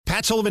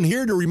Matt Sullivan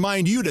here to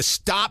remind you to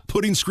stop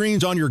putting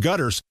screens on your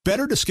gutters.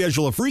 Better to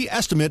schedule a free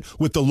estimate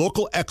with the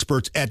local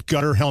experts at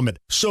Gutter Helmet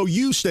so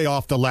you stay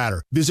off the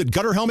ladder. Visit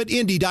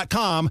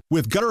GutterHelmetIndy.com.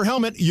 With Gutter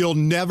Helmet, you'll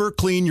never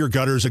clean your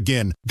gutters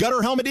again.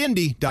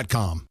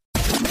 GutterHelmetIndy.com.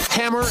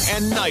 Hammer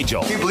and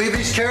Nigel. Can you believe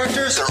these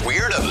characters are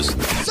weirdos?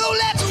 So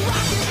let's rock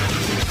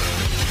it!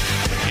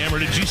 Hammer,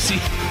 did you see?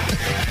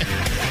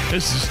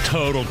 This is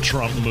total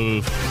Trump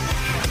move.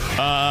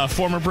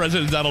 Former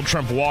President Donald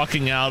Trump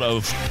walking out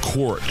of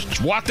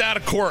court. Walked out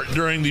of court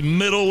during the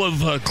middle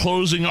of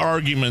closing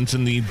arguments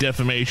in the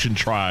defamation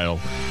trial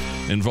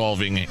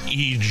involving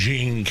E.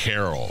 Jean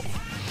Carroll.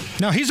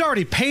 Now, he's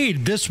already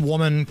paid this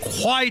woman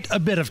quite a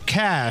bit of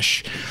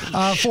cash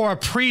for a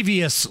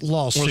previous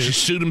lawsuit. Well, she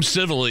sued him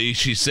civilly.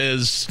 She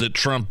says that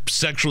Trump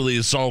sexually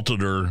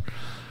assaulted her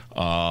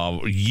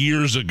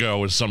years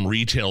ago at some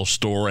retail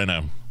store in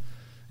a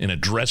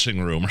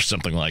dressing room or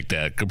something like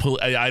that.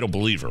 I don't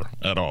believe her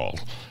at all.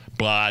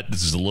 But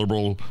this is a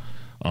liberal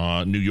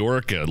New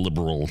York, a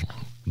liberal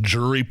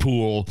jury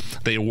pool.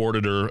 They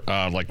awarded her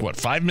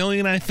 $5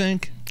 million, I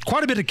think.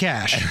 Quite a bit of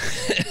cash.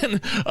 And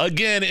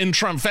again, in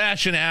Trump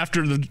fashion,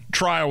 after the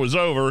trial was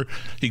over,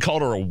 he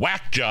called her a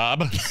whack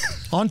job.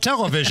 On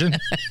television.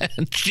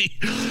 And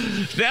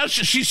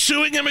she's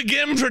suing him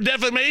again for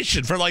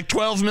defamation for like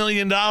 $12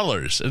 million.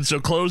 And so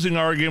closing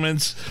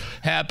arguments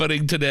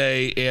happening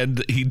today,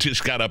 and he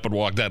just got up and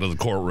walked out of the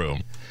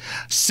courtroom.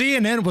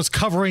 CNN was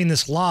covering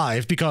this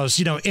live because,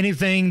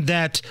 anything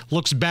that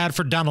looks bad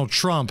for Donald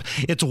Trump,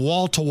 it's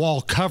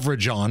wall-to-wall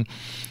coverage on.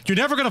 You're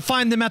never going to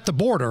find them at the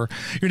border.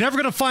 You're never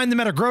going to find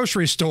them at a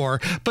grocery store,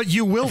 but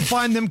you will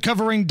find them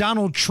covering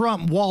Donald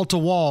Trump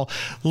wall-to-wall.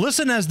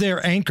 Listen as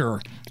their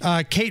anchor,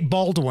 Kate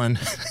Baldwin.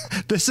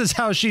 This is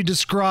how she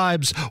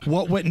describes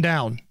what went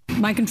down.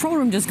 My control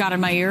room just got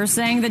in my ear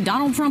saying that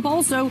Donald Trump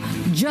also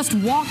just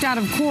walked out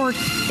of court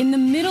in the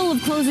middle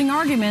of closing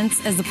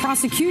arguments as the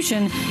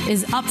prosecution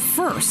is up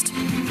first.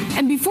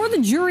 And before the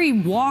jury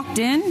walked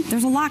in,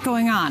 there's a lot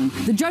going on.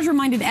 The judge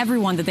reminded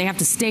everyone that they have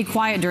to stay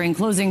quiet during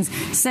closings,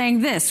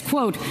 saying this,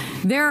 quote,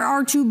 "There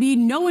are to be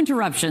no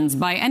interruptions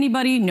by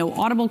anybody, no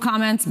audible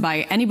comments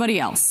by anybody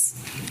else."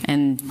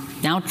 And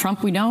now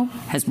Trump, we know,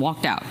 has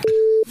walked out.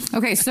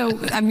 Okay, so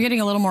I'm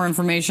getting a little more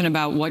information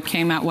about what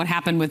came out, what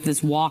happened with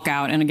this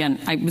walkout. And again,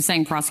 I was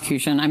saying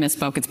prosecution. I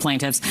misspoke. It's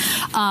plaintiffs.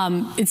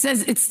 It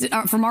says, it's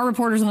from our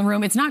reporters in the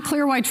room, it's not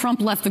clear why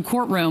Trump left the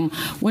courtroom.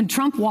 When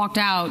Trump walked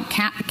out,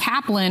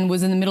 Kaplan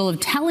was in the middle of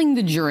telling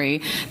the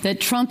jury that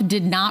Trump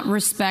did not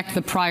respect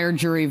the prior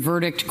jury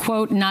verdict,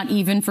 quote, not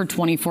even for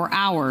 24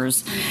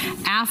 hours.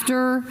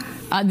 After,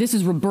 this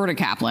is Roberta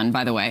Kaplan,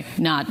 by the way,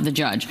 not the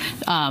judge,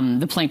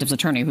 the plaintiff's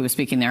attorney who was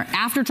speaking there.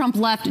 After Trump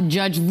left,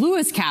 Judge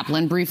Lewis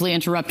Kaplan briefly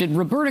interrupted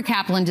Roberta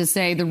Kaplan to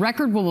say the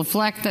record will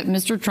reflect that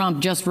Mr.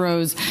 Trump just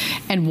rose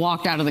and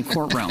walked out of the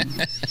courtroom.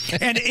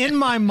 And in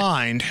my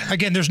mind,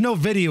 again, there's no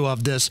video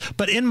of this,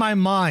 but in my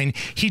mind,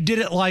 he did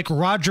it like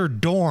Roger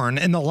Dorn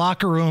in the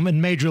locker room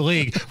in Major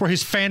League, where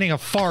he's fanning a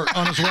fart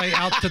on his way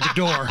out to the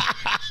door.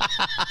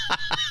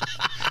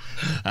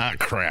 Ah,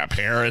 crap,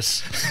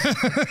 Harris.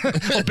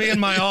 Will be in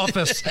my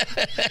office.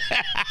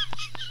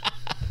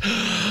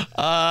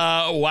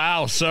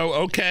 Wow. So,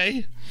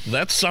 okay.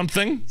 That's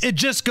something. It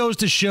just goes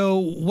to show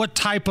what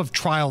type of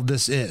trial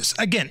this is.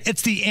 Again,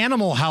 it's the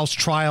Animal House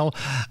trial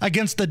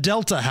against the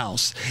Delta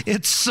House.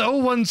 It's so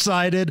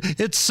one-sided.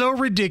 It's so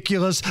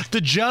ridiculous.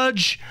 The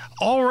judge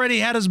already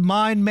had his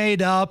mind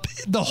made up.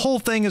 The whole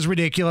thing is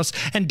ridiculous.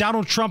 And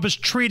Donald Trump is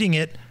treating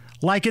it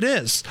like it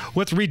is,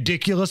 with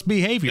ridiculous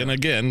behavior. And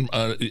again,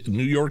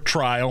 New York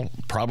trial,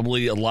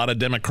 probably a lot of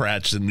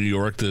Democrats in New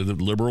York, the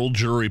liberal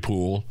jury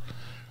pool.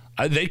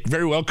 They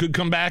very well could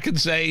come back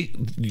and say,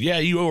 yeah,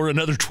 you owe her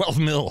another $12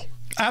 million.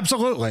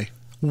 Absolutely.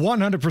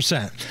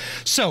 100%.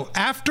 So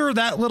after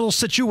that little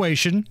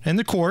situation in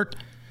the court,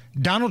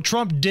 Donald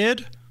Trump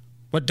did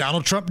what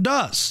Donald Trump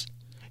does.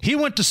 He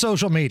went to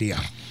social media.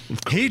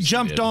 He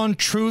jumped on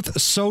Truth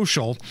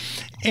Social.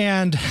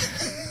 And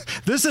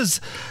this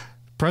is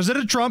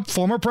President Trump,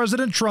 former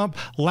President Trump,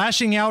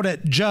 lashing out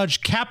at Judge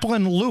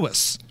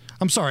Lewis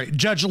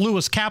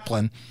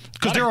Kaplan,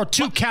 because there are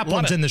two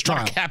Kaplans in this trial.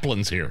 A lot of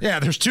Kaplans here. Yeah,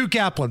 there's two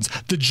Kaplans.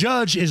 The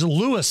judge is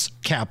Lewis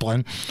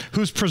Kaplan,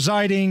 who's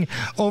presiding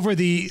over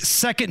the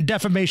second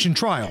defamation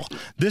trial.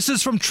 This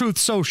is from Truth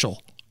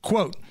Social.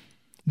 Quote,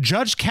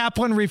 Judge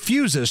Kaplan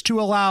refuses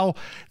to allow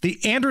the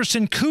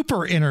Anderson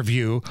Cooper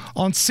interview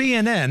on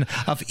CNN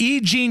of E.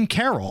 Jean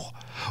Carroll,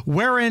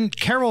 wherein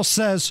Carroll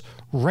says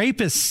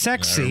rape is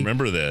sexy. I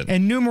remember that.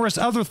 And numerous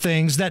other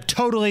things that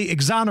totally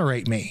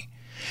exonerate me.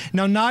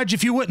 Now, Nige,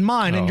 if you wouldn't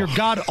mind, in your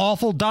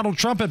god-awful Donald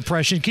Trump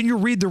impression, can you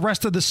read the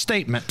rest of the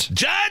statement?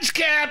 Judge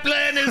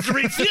Kaplan is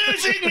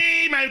refusing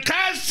me my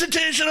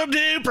constitutional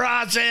due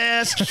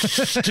process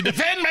to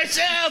defend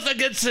myself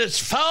against this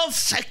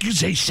false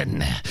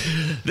accusation.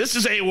 this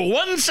is a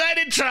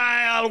one-sided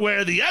trial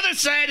where the other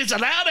side is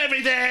allowed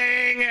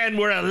everything and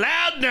we're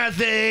allowed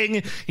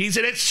nothing. He's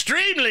an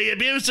extremely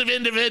abusive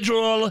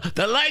individual,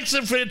 the likes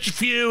of which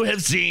few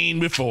have seen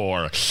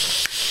before.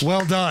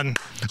 Well done.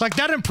 Like,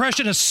 that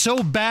impression is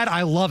so bad,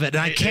 I love it,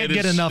 and I can't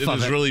get enough of it.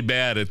 It is really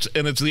bad. It's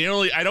the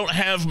only. I don't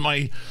have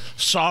my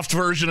soft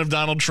version of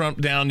Donald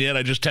Trump down yet.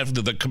 I just have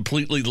the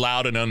completely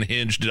loud and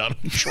unhinged Donald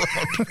Trump.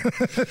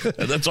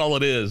 And that's all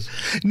it is.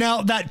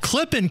 Now, that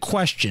clip in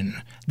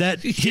question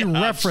that he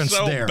referenced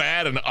so there. So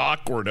bad and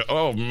awkward.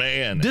 Oh,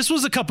 man. This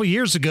was a couple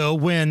years ago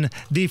when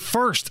the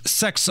first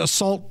sex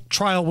assault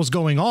trial was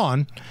going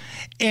on,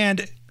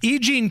 and E.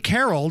 Jean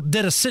Carroll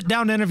did a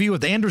sit-down interview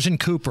with Anderson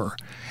Cooper,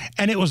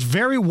 and it was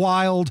very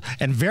wild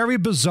and very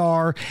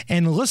bizarre,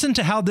 and listen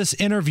to how this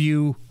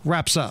interview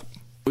wraps up.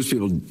 Most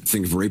people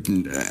think of rape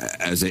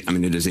as it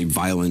is a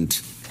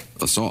violent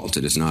assault.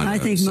 It is not. I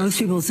think most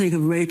people think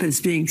of rape as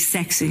being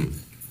sexy.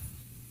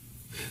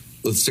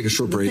 Let's take a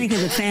short break. Think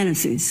of the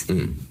fantasies.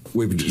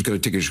 We're just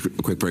going to take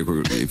a quick break.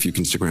 If you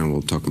can stick around,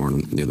 we'll talk more on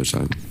the other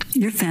side.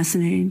 You're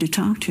fascinating to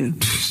talk to.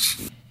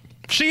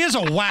 She is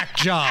a whack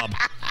job.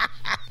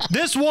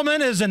 This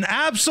woman is an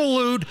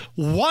absolute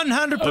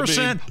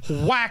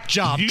 100% whack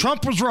job.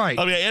 Trump was right.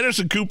 I mean,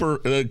 Anderson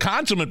Cooper, a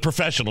consummate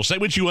professional. Say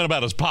what you want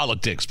about his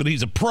politics, but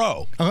he's a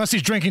pro. Unless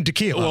he's drinking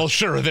tequila. Well,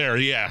 sure, there,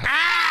 yeah.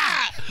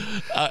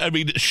 I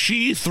mean,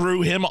 she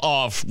threw him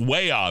off,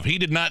 way off. He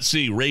did not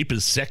see rape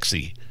is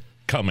sexy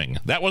coming.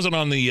 That wasn't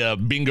on the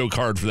bingo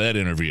card for that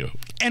interview.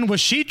 And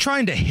was she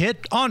trying to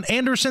hit on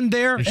Anderson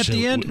there at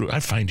the end? I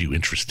find you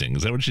interesting.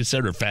 Is that what she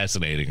said, or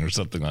fascinating, or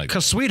something like that?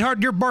 Because,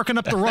 sweetheart, you're barking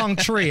up the wrong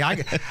tree. I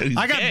got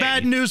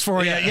bad news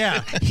for you.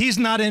 Yeah, he's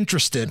not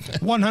interested.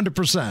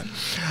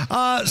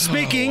 100%.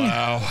 Speaking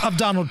of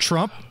Donald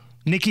Trump,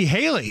 Nikki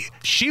Haley,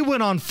 she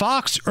went on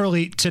Fox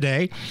early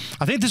today.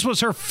 I think this was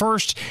her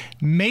first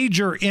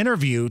major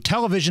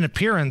television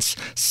appearance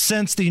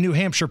since the New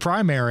Hampshire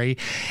primary.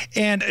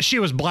 And she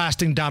was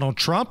blasting Donald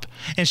Trump,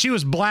 and she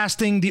was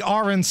blasting the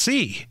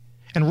RNC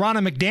and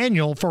Ronna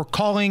McDaniel for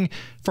calling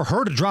for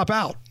her to drop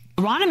out.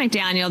 Ronna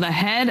McDaniel, the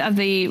head of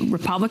the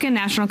Republican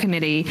National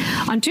Committee,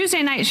 on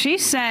Tuesday night, she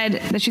said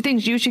that she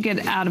thinks you should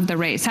get out of the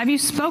race. Have you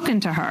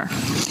spoken to her?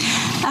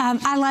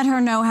 I let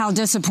her know how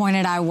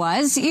disappointed I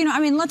was.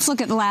 Let's look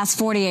at the last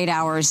 48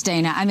 hours,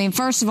 Dana.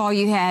 First of all,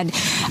 you had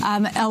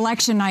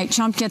election night.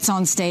 Trump gets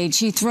on stage.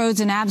 He throws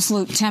an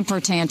absolute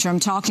temper tantrum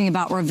talking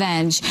about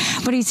revenge,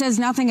 but he says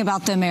nothing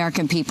about the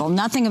American people,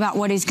 nothing about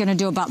what he's going to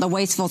do about the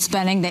wasteful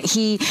spending that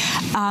he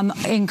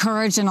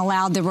encouraged and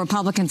allowed the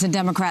Republicans and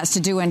Democrats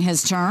to do in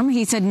his term.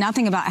 He said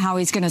nothing about how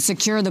he's going to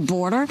secure the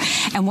border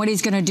and what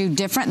he's going to do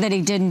different that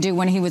he didn't do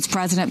when he was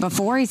president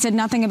before. He said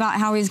nothing about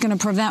how he's going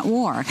to prevent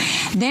war.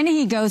 Then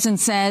he goes and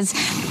says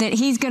that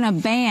he's going to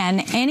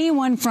ban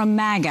anyone from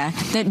MAGA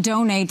that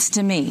donates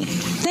to me.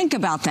 Think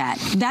about that.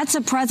 That's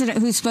a president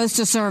who's supposed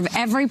to serve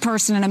every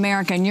person in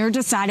America, and you're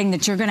deciding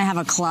that you're going to have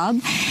a club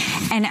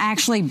and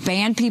actually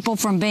ban people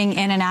from being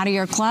in and out of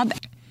your club.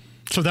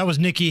 So that was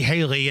Nikki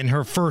Haley in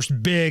her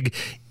first big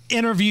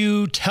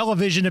interview,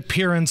 television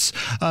appearance,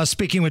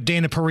 speaking with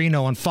Dana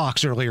Perino on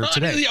Fox earlier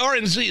today. The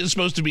RNC is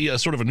supposed to be a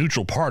sort of a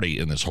neutral party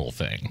in this whole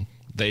thing.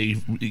 They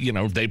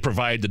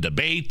provide the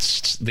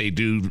debates. They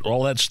do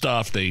all that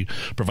stuff. They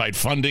provide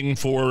funding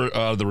for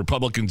the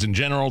Republicans in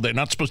general. They're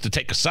not supposed to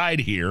take a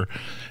side here.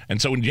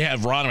 And so when you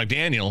have Ronna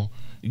McDaniel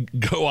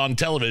go on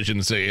television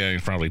and say,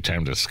 it's probably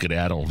time to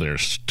skedaddle,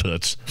 there's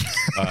toots.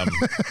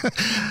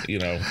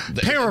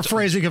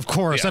 Paraphrasing, of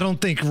course. Yeah. I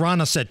don't think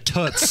Ronna said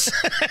toots.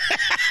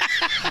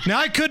 Now,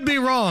 I could be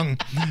wrong.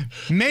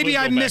 Maybe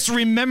I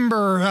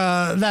misremember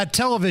that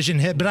television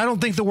hit, but I don't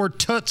think the word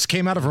toots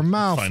came out of her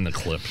mouth. Find the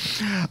clip.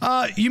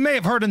 You may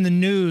have heard in the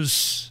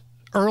news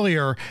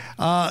earlier,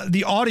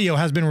 the audio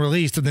has been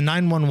released of the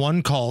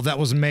 911 call that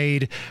was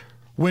made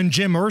when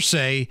Jim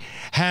Irsay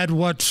had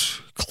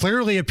what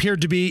clearly appeared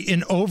to be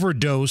an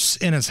overdose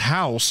in his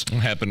house. It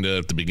happened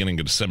at the beginning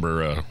of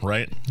December,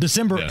 right?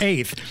 December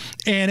 8th.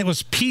 And it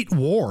was Pete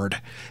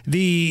Ward,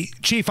 the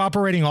chief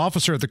operating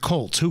officer at the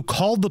Colts, who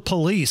called the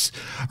police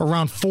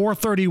around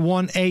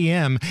 4:31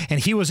 a.m., and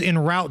he was en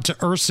route to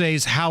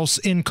Irsay's house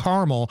in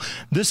Carmel.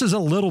 This is a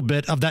little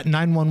bit of that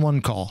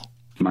 911 call.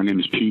 My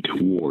name is Pete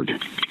Ward,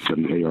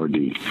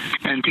 W-A-R-D.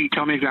 And Pete,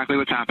 tell me exactly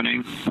what's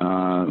happening.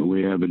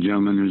 We have a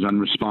gentleman who's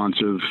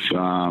unresponsive.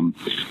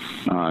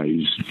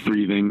 He's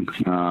breathing,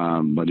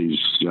 but he's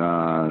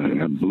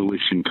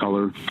bluish in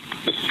color.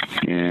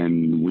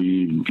 And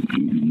we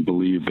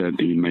believe that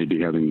he may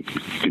be having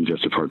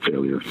congestive heart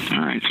failure. All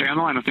right, stay on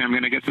the line with me. I'm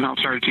going to get some help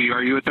started to you.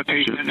 Are you with the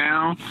patient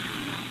now?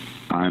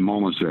 I'm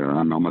almost there.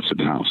 I'm almost at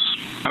the house.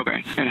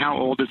 Okay. And how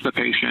old is the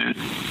patient?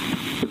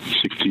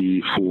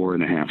 64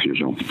 and a half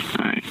years old.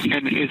 All right.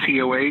 And is he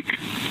awake?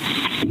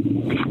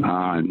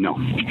 No.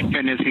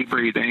 And is he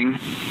breathing?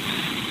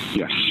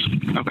 Yes.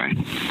 Okay.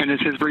 And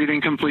is his breathing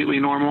completely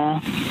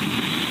normal?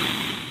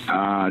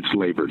 It's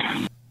labored.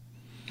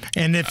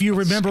 And if you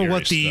remember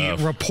what the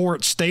stuff.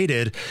 report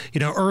stated,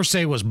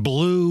 Irsay was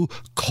blue,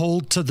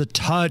 cold to the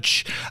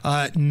touch,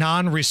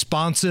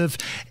 non-responsive.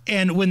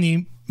 And when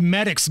the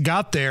medics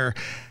got there,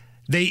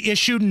 they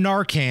issued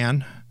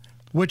Narcan,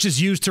 which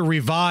is used to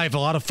revive a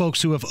lot of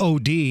folks who have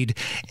OD'd.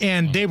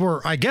 And they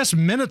were, I guess,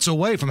 minutes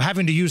away from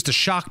having to use the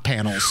shock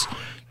panels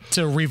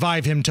to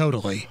revive him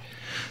totally.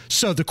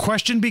 So the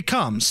question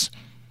becomes,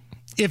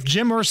 if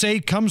Jim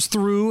Irsay comes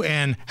through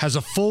and has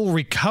a full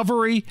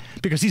recovery,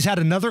 because he's had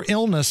another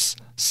illness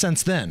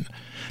since then,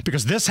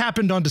 because this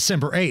happened on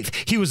December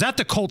 8th. He was at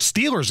the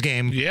Colts-Steelers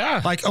game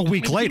like a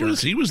week later.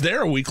 He was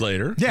there a week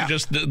later. Yeah.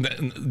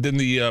 Then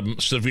the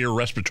severe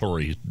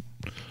respiratory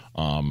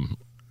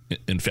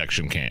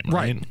infection came,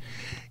 right?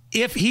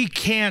 If he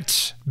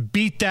can't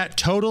beat that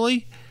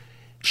totally,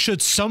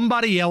 should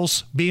somebody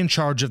else be in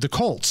charge of the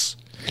Colts?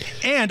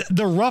 And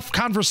the rough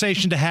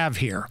conversation to have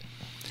here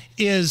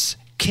is,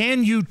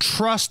 can you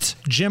trust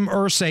Jim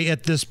Irsay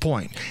at this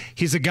point?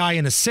 He's a guy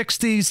in his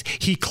 60s.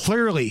 He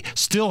clearly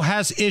still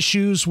has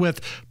issues with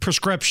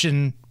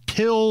prescription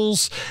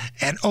pills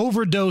and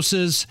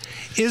overdoses.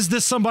 Is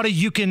this somebody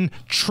you can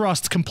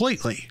trust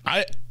completely?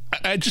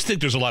 I just think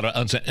there's a lot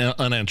of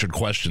unanswered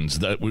questions.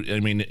 There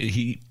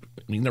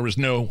was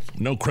no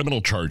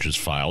criminal charges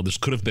filed. This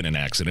could have been an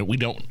accident. We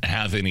don't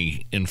have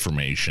any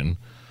information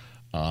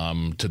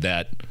to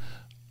that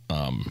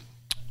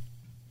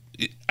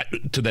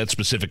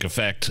specific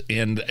effect,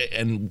 and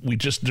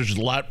there's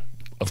a lot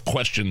of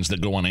questions that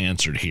go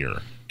unanswered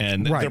here.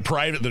 And they're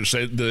private.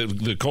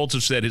 The Colts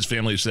have said, his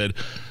family has said,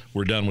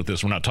 we're done with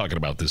this. We're not talking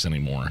about this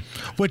anymore.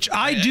 Which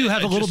I do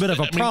have a little bit of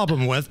a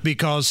problem with,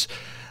 because,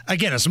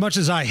 again, as much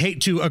as I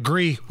hate to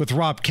agree with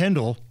Rob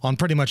Kendall on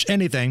pretty much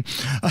anything,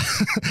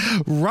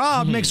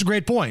 Rob makes a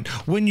great point.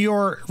 When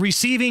you're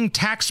receiving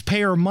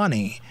taxpayer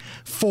money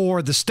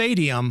for the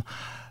stadium,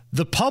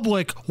 the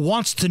public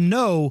wants to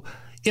know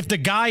if the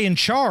guy in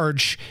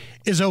charge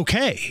is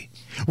okay.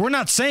 We're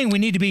not saying we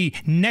need to be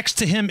next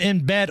to him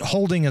in bed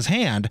holding his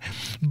hand,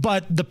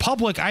 but the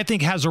public, I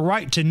think, has a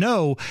right to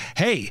know,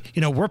 hey,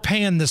 we're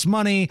paying this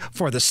money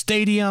for the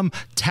stadium,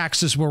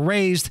 taxes were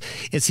raised.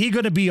 Is he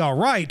going to be all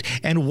right?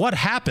 And what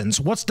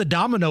happens? What's the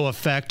domino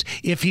effect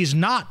if he's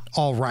not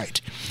all right?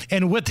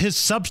 And with his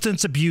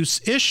substance abuse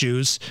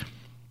issues,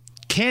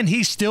 can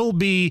he still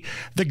be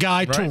the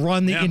guy to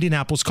run the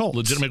Indianapolis Colts?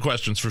 Legitimate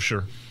questions for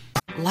sure.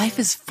 Life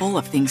is full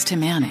of things to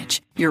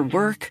manage. Your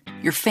work,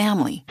 your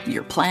family,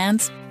 your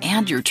plans,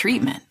 and your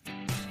treatment.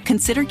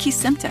 Consider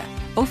Kesimpta,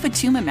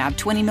 ofatumumab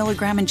 20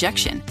 milligram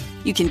injection.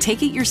 You can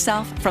take it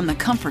yourself from the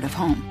comfort of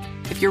home.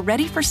 If you're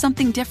ready for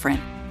something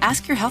different,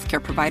 ask your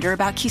healthcare provider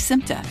about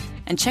Kesimpta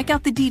and check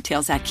out the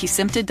details at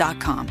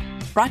Kesimpta.com.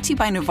 Brought to you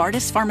by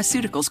Novartis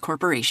Pharmaceuticals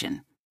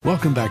Corporation.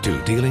 Welcome back to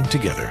Dealing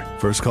Together.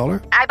 First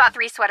caller? I bought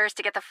 3 sweaters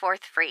to get the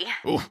 4th free.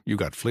 Oh, you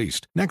got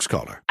fleeced. Next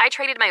caller? I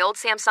traded my old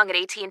Samsung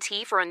at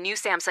AT&T for a new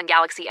Samsung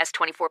Galaxy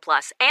S24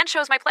 Plus and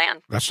chose my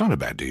plan. That's not a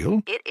bad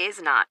deal. It is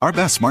not. Our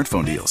best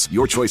smartphone deals.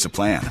 Your choice of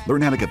plan.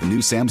 Learn how to get the new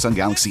Samsung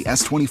Galaxy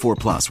S24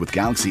 Plus with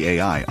Galaxy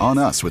AI on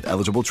us with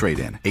eligible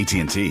trade-in.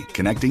 AT&T.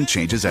 Connecting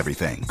changes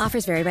everything.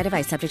 Offers vary by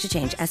device. Subject to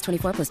change.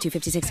 S24 plus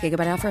 256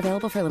 gigabyte offer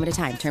available for a limited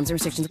time. Terms and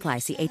restrictions apply.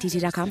 See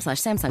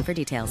att.com/Samsung for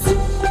details.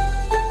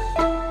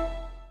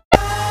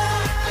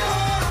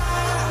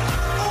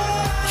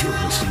 You're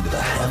listening to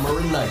the Hammer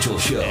and Nigel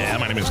Show. Yeah,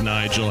 my name is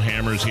Nigel.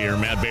 Hammer's here.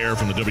 Matt Baer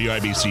from the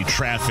WIBC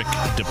Traffic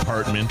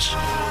Department.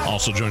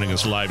 Also joining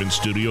us live in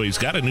studio. He's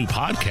got a new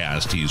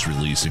podcast he's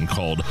releasing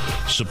called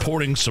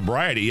Supporting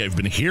Sobriety. I've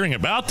been hearing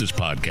about this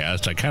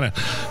podcast. I kind of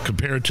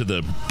compare it to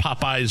the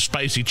Popeye's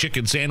spicy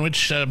chicken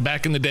sandwich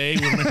back in the day.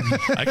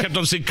 I kept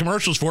on seeing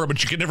commercials for it,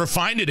 but you could never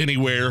find it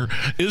anywhere.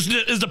 Is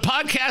the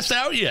podcast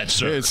out yet,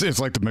 sir? It's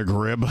like the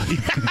McRib.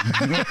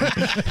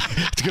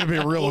 It's going to be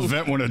a real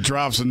event when it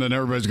drops, and then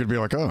everybody's going to be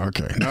like, oh,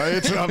 okay.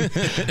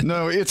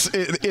 No, it's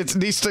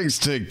these things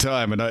take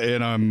time, and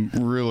I'm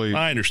really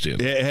I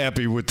understand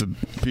happy with the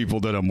people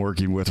that I'm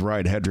working with.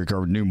 Ryan Hedrick,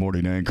 our new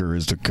morning anchor,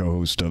 is the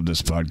co-host of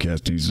this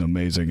podcast. He's an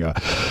amazing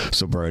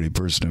sobriety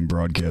person and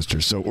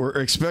broadcaster. So we're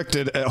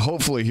expected,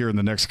 hopefully, here in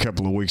the next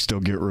couple of weeks, they'll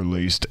get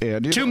released.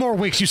 And 2 more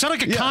weeks. You sound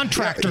like a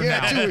contractor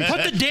now.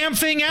 Put the damn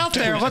thing out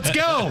there. Let's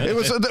go. It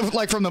was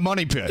like from the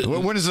Money Pit.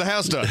 When is the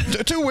house done?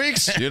 2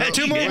 weeks.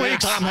 2 more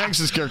weeks. Tom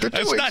Hanks' character.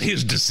 That's not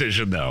his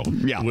decision, though.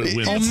 Yeah.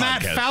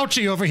 Matt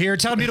Fauci over here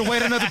telling me to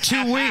wait another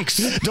 2 weeks.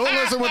 Don't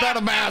listen without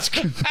a mask.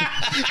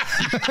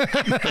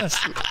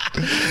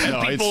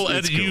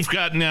 You've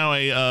got now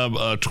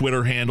a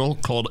Twitter handle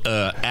called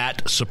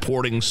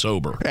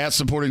 @SupportingSober.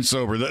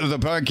 @SupportingSober. The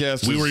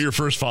podcast. We were your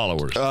first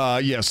followers.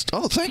 Yes.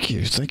 Oh, thank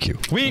you.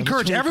 We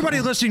encourage everybody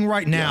listening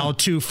right now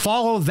to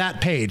follow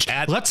that page.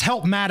 Let's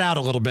help Matt out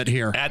a little bit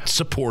here.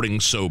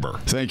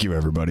 @SupportingSober. Thank you,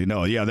 everybody.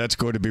 No, yeah, that's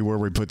going to be where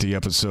we put the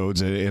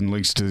episodes and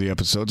links to the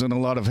episodes and a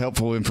lot of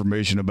helpful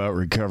information about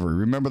recovery recovery.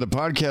 Remember, the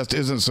podcast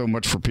isn't so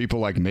much for people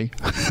like me,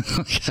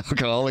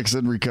 alcoholics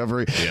in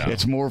recovery. Yeah.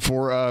 It's more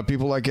for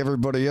people like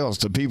everybody else,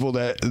 the people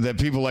that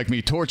people like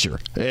me torture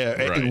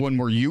when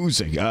we're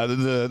using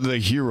the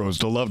heroes,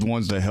 the loved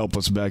ones that help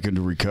us back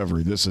into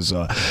recovery. This is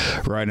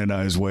Ryan and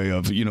I's way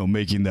of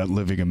making that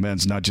living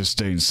amends, not just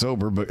staying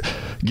sober, but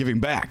giving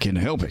back and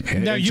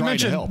helping. Now, and you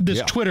mentioned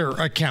this Twitter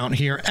account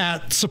here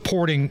at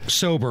Supporting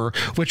Sober,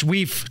 which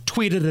we've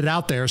tweeted it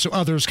out there so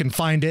others can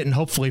find it and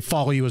hopefully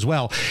follow you as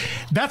well.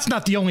 That's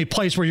not the only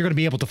place where you're going to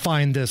be able to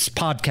find this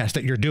podcast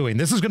that you're doing.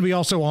 This is going to be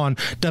also on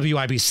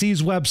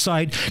WIBC's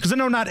website, because I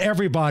know not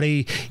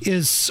everybody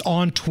is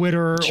on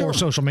Twitter or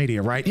social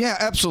media, right? Yeah,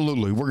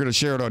 absolutely. We're going to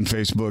share it on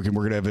Facebook, and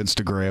we're going to have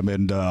Instagram,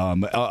 and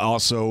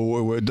also,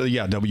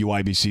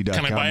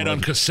 WIBC.com. Can I buy it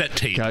on cassette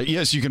tape?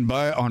 Yes, you can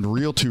buy it on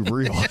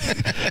reel-to-reel.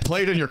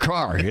 Play it in your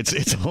car.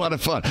 It's a lot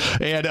of fun.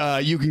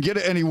 And you can get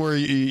it anywhere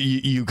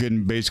you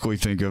can basically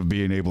think of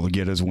being able to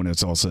get us when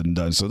it's all said and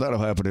done. So that'll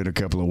happen in a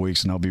couple of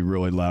weeks, and I'll be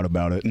really loud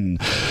about it and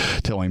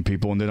telling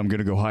people, and then I'm going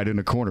to go hide in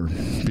a corner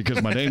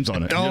because my name's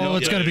on it.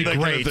 It's going to be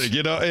great.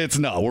 Kind of it's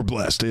not. We're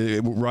blessed.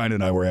 Ryan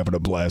and I were having a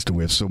blast, and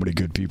we have so many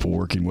good people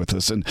working with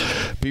us, and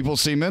people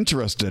seem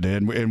interested,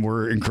 and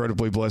we're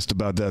incredibly blessed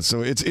about that.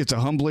 So it's a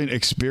humbling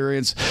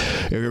experience.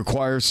 It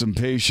requires some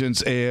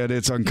patience, and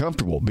it's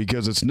uncomfortable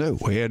because it's new,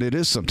 and it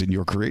is something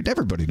you're creating.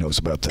 Everybody knows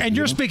about that. And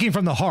you're speaking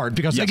from the heart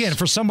because, again,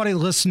 for somebody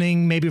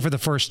listening maybe for the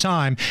first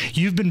time,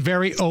 you've been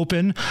very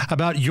open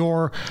about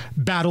your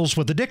battles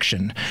with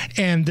addiction.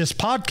 And this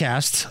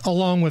podcast,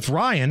 along with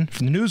Ryan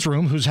from the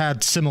newsroom, who's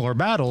had similar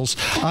battles,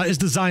 is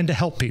designed to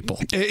help people.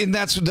 And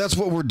that's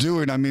what we're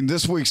doing. I mean,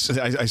 this week's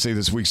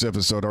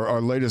episode,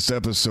 our latest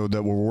episode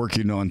that we're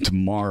working on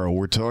tomorrow,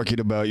 we're talking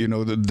about,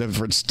 the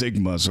different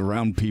stigmas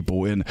around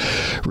people in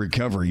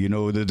recovery,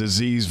 the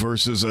disease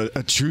versus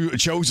a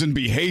chosen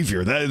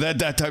behavior. That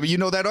type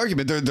of, that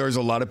argument. There's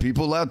a lot of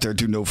people out there,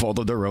 to no fault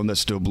of their own, that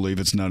still believe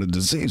it's not a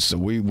disease. So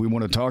we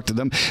want to talk to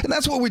them. And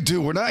that's what we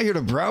do. We're not here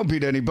to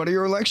browbeat anybody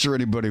or lecture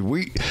anybody.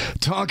 We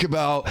talk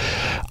about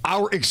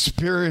our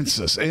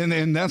experiences,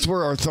 and that's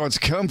where our thoughts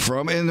come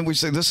from. And then we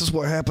say, this is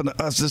what happened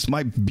to us. This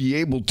might be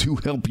able to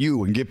help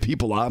you and give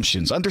people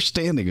options.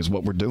 Understanding is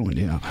what we're doing,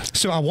 yeah.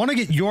 So I want to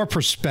get your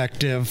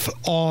perspective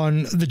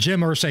on the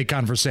Jim Irsay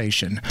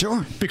conversation.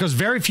 Sure. Because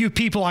very few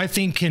people, I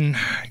think, can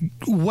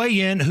weigh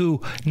in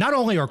who not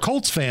only are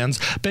Colts fans,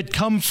 but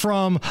come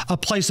from a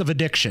place of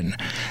addiction.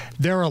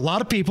 There are a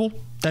lot of people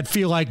that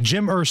feel like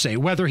Jim Irsay,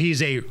 whether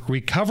he's a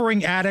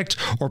recovering addict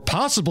or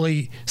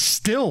possibly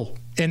still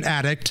an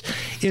addict,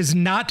 is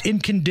not in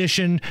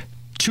condition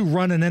to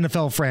run an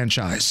NFL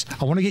franchise.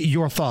 I want to get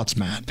your thoughts,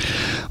 Matt.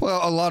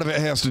 Well, a lot of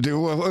it has to do,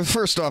 well,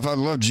 first off, I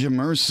love Jim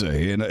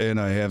Irsay, and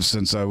I have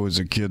since I was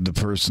a kid, the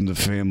person, the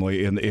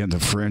family, and the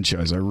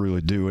franchise. I really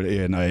do.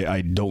 And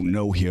I don't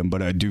know him,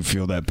 but I do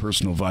feel that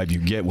personal vibe you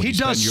get when he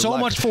does so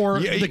much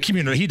for the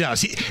community. He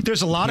does.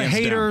 There's a lot of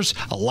haters,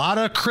 a lot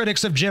of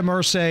critics of Jim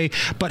Irsay,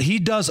 but he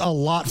does a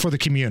lot for the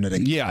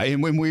community. Yeah,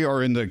 and when we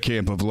are in the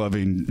camp of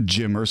loving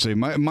Jim Irsay,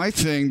 my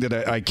thing that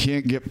I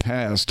can't get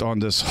past on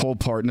this whole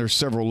part, and there's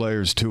several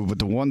layers to it, but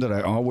the one that I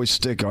always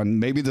stick on,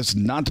 maybe this is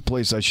not the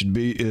place I should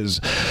be, is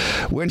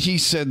when he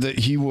said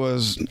that he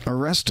was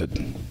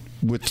arrested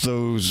with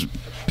those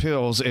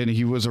pills, and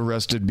he was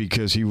arrested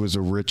because he was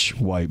a rich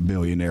white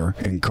billionaire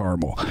in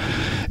Carmel.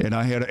 And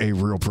I had a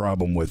real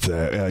problem with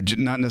that.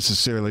 Not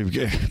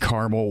necessarily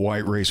Carmel,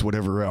 white race,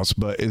 whatever else,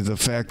 but the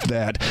fact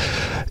that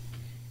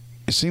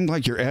it seemed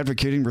like you're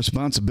advocating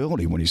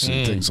responsibility when you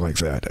say things like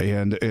that.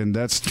 And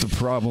that's the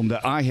problem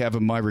that I have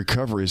in my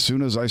recovery. As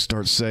soon as I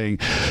start saying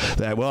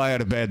that, well, I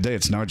had a bad day,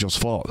 it's Nigel's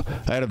fault.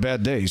 I had a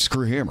bad day,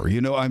 screw him.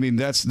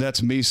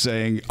 That's me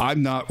saying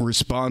I'm not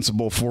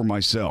responsible for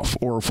myself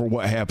or for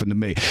what happened to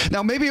me.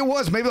 Now, maybe it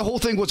was. Maybe the whole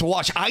thing was a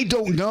wash. I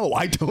don't know.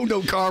 I don't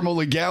know Carmel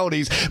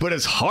legalities, but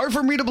it's hard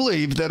for me to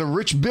believe that a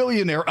rich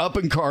billionaire up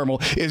in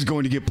Carmel is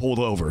going to get pulled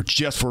over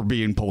just for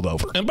being pulled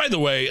over. And by the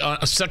way,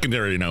 a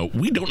secondary note,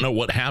 we don't know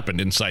what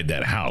happened inside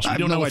that house. We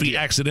don't know if he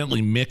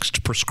accidentally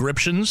mixed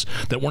prescriptions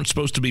that weren't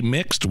supposed to be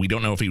mixed. We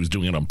don't know if he was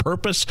doing it on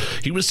purpose.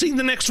 He was seen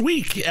the next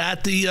week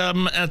at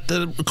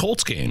the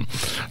Colts game.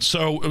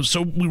 So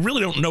we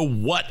really don't know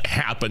what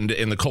happened,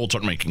 and the Colts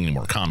aren't making any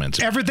more comments.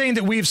 Everything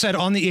that we've said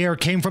on the air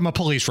came from a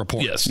police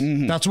report. Yes.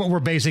 Mm-hmm. That's what we're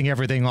basing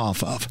everything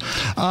off of.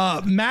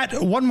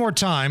 Matt, one more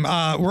time.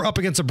 We're up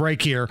against a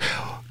break here.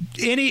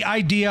 Any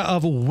idea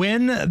of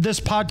when this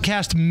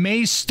podcast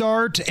may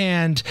start,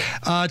 and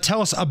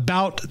tell us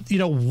about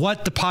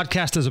what the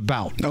podcast is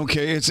about?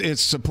 Okay,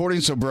 it's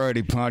Supporting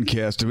Sobriety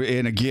Podcast,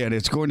 and again,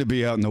 it's going to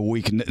be out in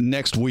the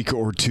next week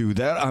or two.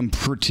 That I'm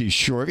pretty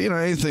sure.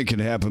 Anything can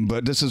happen,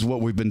 but this is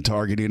what we've been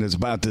targeting. Is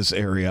about this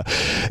area.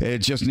 It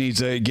just needs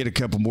to get a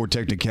couple more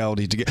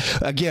technicalities to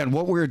get. Again,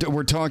 what we're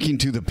talking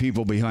to the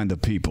people behind the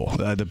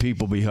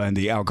people behind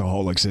the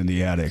alcoholics and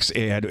the addicts,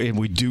 and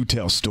we do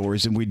tell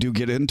stories, and we do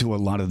get into a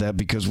lot of that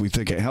because we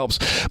think it helps.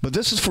 But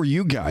this is for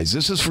you guys.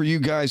 This is for you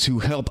guys who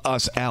help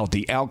us out,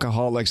 the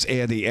alcoholics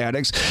and the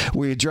addicts.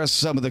 We address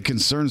some of the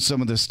concerns,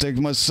 some of the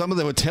stigmas, some of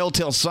the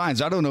telltale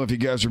signs. I don't know if you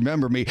guys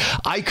remember me.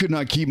 I could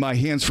not keep my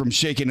hands from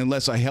shaking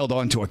unless I held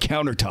onto a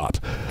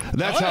countertop.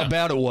 That's how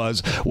bad it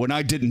was when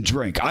I didn't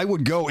drink. I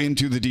would go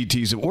into the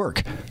DTs at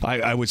work.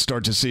 I would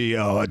start to see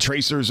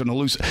tracers and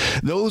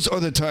those are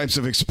the types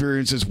of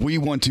experiences we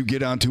want to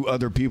get onto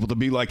other people to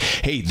be like,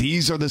 hey,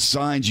 these are the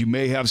signs you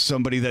may have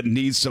somebody that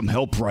needs some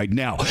help right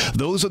now.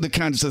 Those are the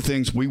kinds of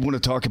things we want to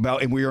talk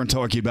about, and we aren't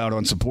talking about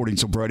on Supporting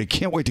Sobriety.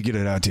 Can't wait to get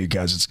it out to you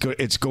guys. It's good.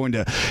 It's going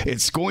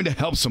to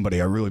help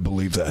somebody. I really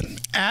believe that.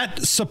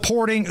 At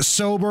Supporting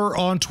Sober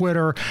on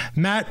Twitter.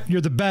 Matt,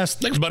 you're the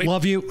best. Thanks, buddy.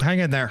 Love you. Hang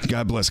in there.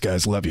 God bless,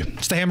 guys. Love you.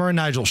 It's the Hammer and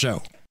Nigel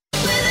Show.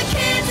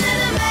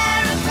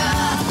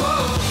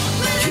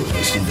 You're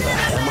listening to the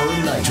Hammer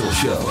and Nigel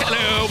Show.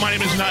 Hello, my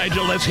name is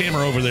Nigel. Let's Hammer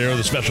over there,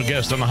 the special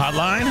guest on the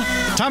hotline.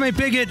 Tommy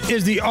Biggett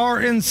is the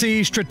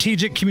RNC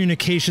Strategic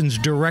Communications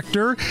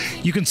Director.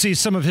 You can see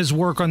some of his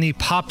work on the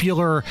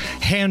popular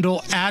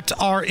handle at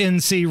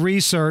RNC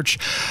Research.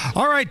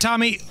 All right,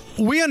 Tommy,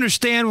 we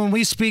understand when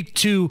we speak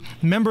to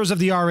members of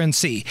the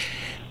RNC,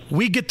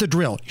 we get the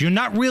drill. You're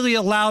not really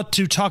allowed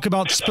to talk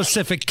about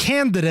specific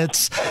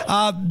candidates.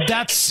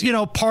 That's,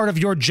 part of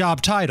your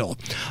job title.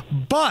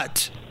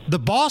 But the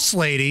boss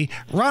lady,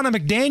 Ronna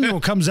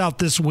McDaniel, comes out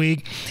this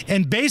week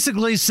and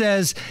basically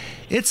says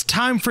it's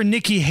time for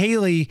Nikki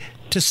Haley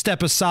to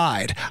step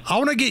aside. I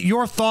want to get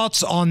your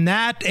thoughts on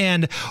that,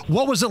 and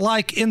what was it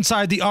like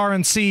inside the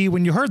RNC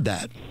when you heard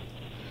that?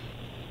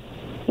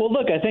 Well,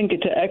 look, I think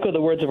to echo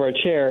the words of our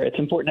chair, it's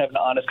important to have an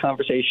honest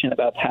conversation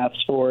about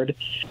paths forward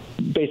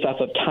based off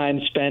of time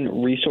spent,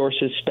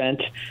 resources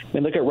spent. I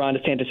mean, look at Ron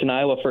DeSantis in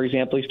Iowa, for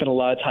example. He spent a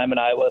lot of time in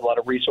Iowa, a lot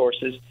of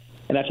resources.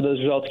 And after those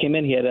results came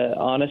in, he had an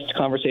honest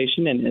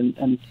conversation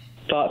and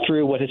thought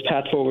through what his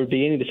path forward would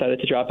be, and he decided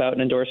to drop out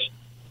and endorse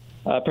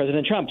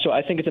President Trump. So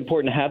I think it's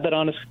important to have that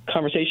honest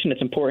conversation.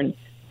 It's important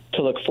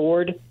to look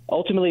forward.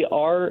 Ultimately,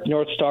 our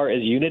North Star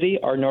is unity.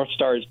 Our North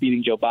Star is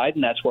beating Joe Biden.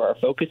 That's where our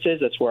focus is.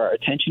 That's where our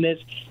attention is.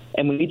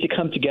 And we need to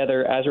come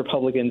together as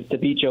Republicans to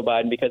beat Joe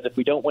Biden, because if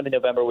we don't win in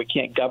November, we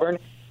can't govern.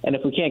 And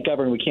if we can't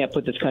govern, we can't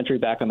put this country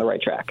back on the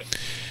right track.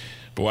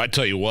 Boy, I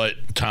tell you what,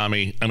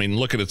 Tommy, I mean,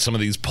 looking at some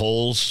of these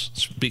polls,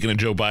 speaking of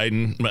Joe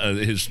Biden,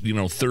 his,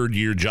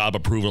 third-year job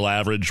approval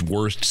average,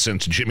 worst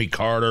since Jimmy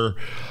Carter.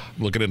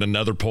 Looking at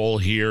another poll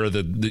here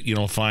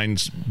that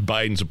finds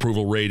Biden's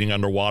approval rating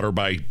underwater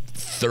by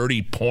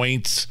 30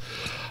 points.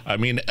 I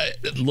mean,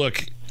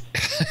 look,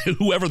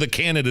 whoever the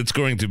candidate's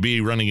going to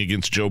be running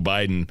against Joe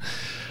Biden,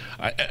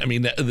 I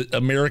mean, the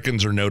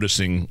Americans are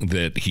noticing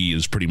that he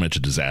is pretty much a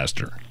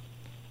disaster.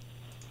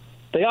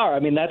 They are. I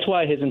mean, that's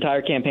why his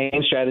entire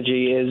campaign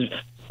strategy is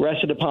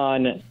rested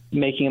upon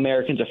making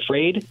Americans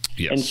afraid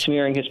and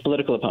smearing his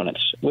political opponents,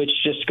 which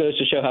just goes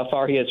to show how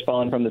far he has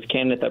fallen from this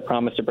candidate that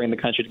promised to bring the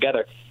country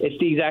together. It's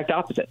the exact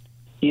opposite.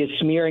 He is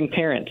smearing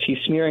parents. He's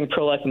smearing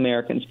pro-life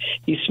Americans.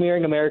 He's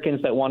smearing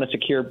Americans that want a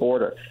secure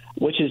border,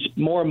 which is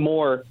more and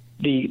more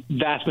the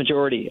vast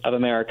majority of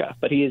America.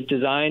 But he is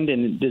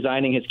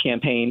designing his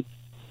campaign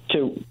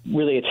to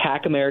really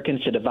attack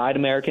Americans, to divide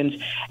Americans.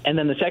 And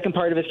then the second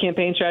part of his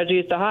campaign strategy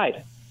is to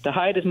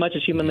hide as much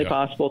as humanly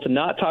possible, to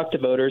not talk to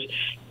voters,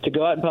 to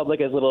go out in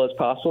public as little as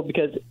possible,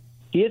 because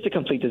he is a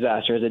complete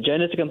disaster. His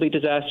agenda is a complete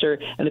disaster,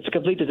 and it's a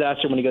complete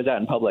disaster when he goes out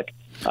in public.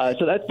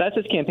 So that's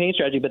his campaign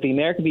strategy. But the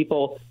American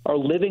people are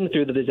living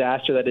through the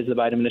disaster that is the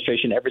Biden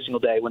administration every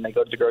single day when they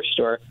go to the grocery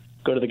store,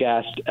 go to the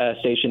gas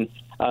station.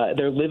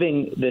 They're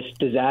living this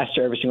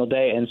disaster every single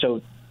day, and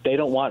so they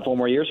don't want 4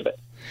 more years of it.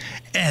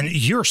 And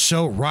you're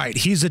so right.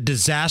 He's a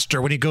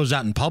disaster when he goes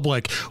out in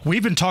public.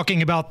 We've been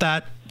talking about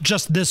that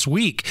just this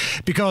week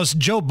because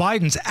Joe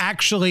Biden's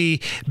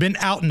actually been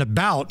out and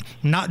about,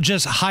 not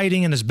just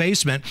hiding in his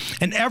basement.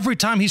 And every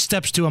time he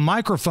steps to a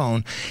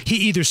microphone, he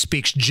either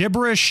speaks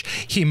gibberish,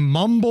 he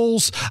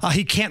mumbles,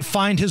 he can't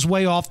find his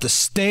way off the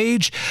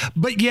stage.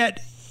 But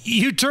yet,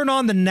 you turn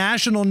on the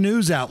national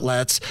news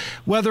outlets,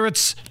 whether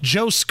it's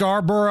Joe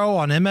Scarborough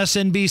on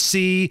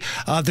MSNBC,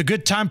 the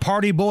Good Time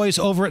Party Boys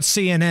over at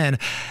CNN,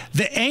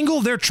 the angle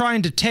they're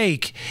trying to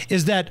take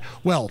is that,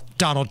 well,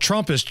 Donald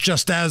Trump is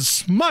just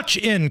as much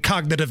in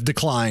cognitive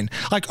decline.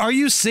 Like, are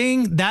you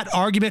seeing that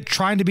argument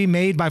trying to be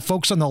made by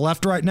folks on the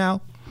left right now?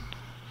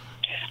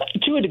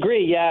 To a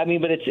degree, yeah. I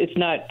mean, but it's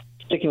not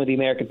sticking with the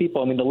American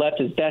people. I mean, the left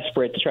is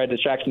desperate to try to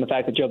distract from the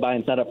fact that Joe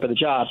Biden's not up for the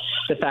job,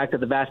 the fact that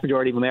the vast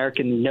majority of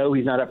Americans know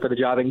he's not up for the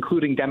job,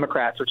 including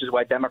Democrats, which is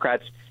why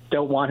Democrats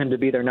don't want him to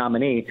be their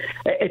nominee.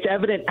 It's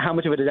evident how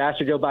much of a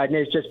disaster Joe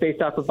Biden is just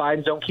based off of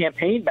Biden's own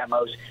campaign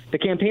memos. The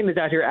campaign is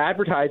out here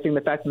advertising the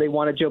fact that they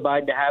wanted Joe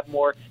Biden to have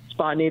more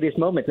spontaneous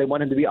moments. They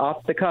wanted him to be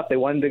off the cuff. They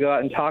wanted him to go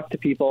out and talk to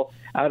people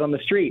out on the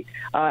street.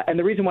 And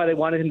the reason why they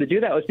wanted him to do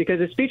that was because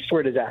his speeches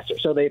were a disaster.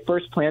 So they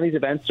first planned these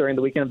events during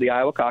the weekend of the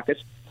Iowa caucus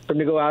for him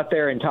to go out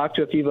there and talk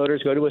to a few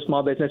voters, go to a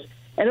small business.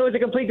 And it was a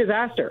complete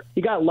disaster.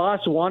 He got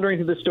lost wandering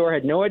through the store,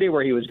 had no idea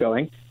where he was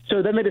going.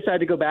 So then they decided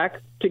to go back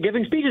to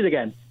giving speeches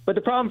again. But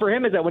the problem for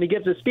him is that when he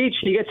gives a speech,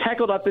 he gets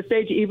heckled off the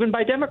stage even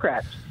by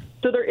Democrats.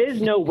 So there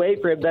is no way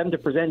for them to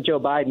present Joe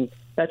Biden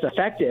that's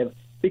effective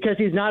because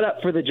he's not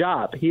up for the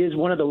job. He is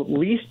one of the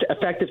least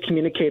effective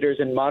communicators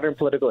in modern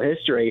political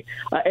history,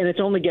 and it's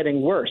only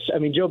getting worse. I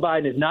mean, Joe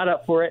Biden is not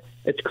up for it.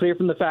 It's clear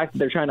from the fact that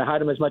they're trying to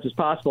hide him as much as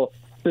possible.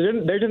 So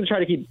they're going to try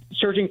to keep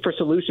searching for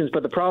solutions,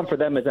 but the problem for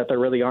them is that there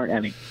really aren't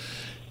any.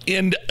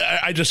 And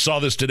I just saw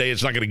this today.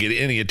 It's not going to get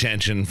any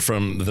attention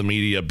from the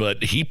media,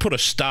 but he put a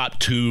stop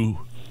to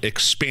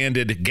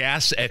expanded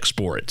gas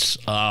exports,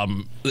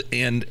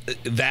 and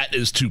that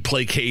is to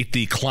placate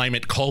the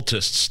climate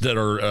cultists that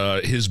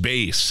are his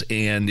base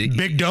and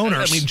big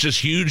donors. I mean, just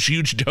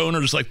huge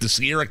donors like the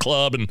Sierra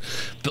Club and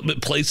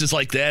places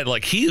like that.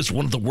 Like, he is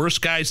one of the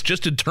worst guys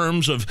just in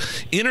terms of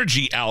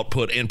energy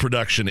output and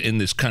production in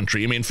this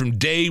country. I mean, from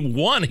day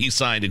one, he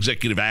signed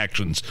executive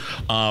actions,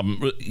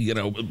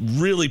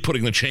 really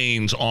putting the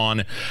chains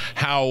on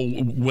how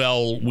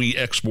well we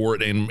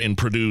export and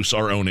produce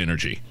our own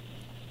energy.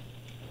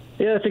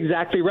 Yeah, that's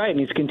exactly right. And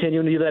he's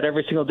continuing to do that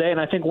every single day. And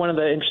I think one of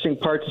the interesting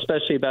parts,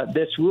 especially about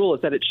this rule,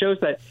 is that it shows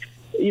that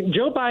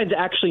Joe Biden's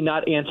actually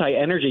not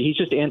anti-energy. He's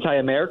just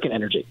anti-American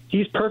energy.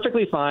 He's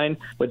perfectly fine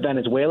with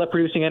Venezuela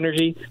producing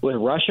energy, with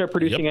Russia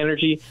producing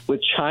energy,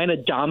 with China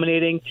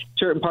dominating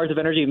certain parts of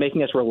energy,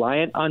 making us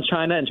reliant on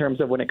China in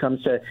terms of when it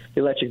comes to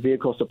the electric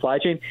vehicle supply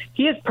chain.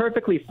 He is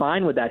perfectly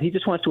fine with that. He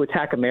just wants to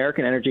attack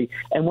American energy.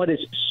 And what is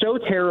so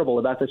terrible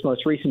about this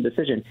most recent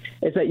decision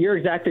is that you're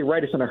exactly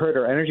right. It's going to hurt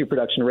our energy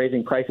production,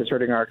 raising prices,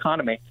 hurting our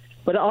economy.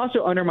 But it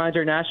also undermines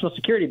our national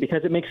security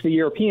because it makes the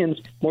Europeans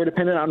more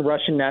dependent on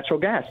Russian natural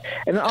gas.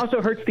 And it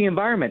also hurts the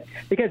environment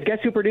because guess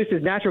who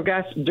produces natural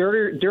gas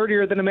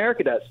dirtier than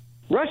America does?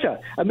 Russia.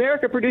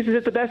 America produces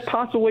it the best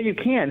possible way you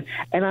can.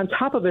 And on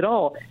top of it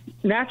all,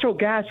 natural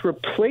gas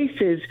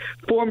replaces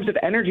forms of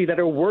energy that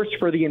are worse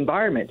for the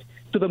environment.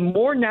 So the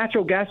more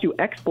natural gas you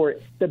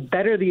export, the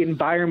better the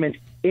environment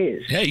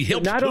is. Hey, so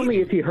not only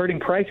is he hurting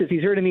prices,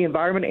 he's hurting the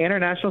environment and our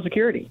national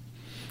security.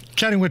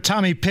 Chatting with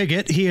Tommy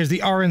Pigott. He is the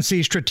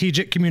RNC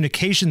Strategic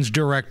Communications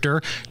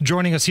Director,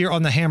 joining us here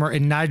on the Hammer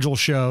and Nigel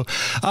show.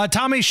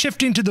 Tommy,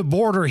 shifting to the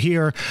border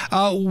here,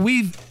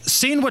 we've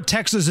seen what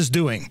Texas is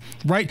doing,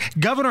 right?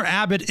 Governor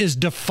Abbott is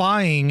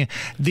defying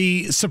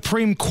the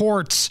Supreme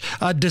Court's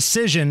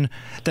decision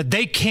that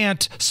they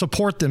can't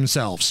support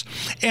themselves.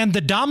 And the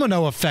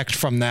domino effect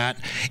from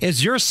that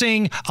is you're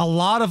seeing a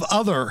lot of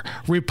other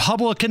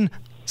Republican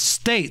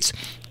states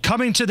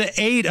coming to the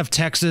aid of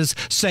Texas,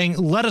 saying,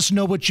 let us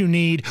know what you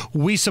need.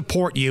 We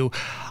support you.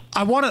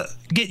 I want to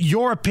get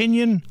your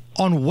opinion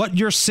on what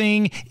you're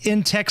seeing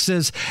in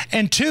Texas.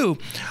 And two,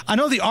 I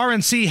know the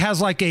RNC has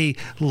like a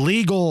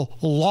legal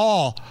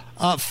law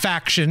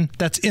faction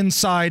that's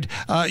inside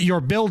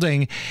your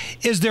building.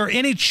 Is there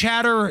any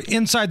chatter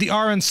inside the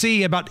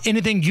RNC about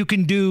anything you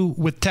can do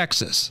with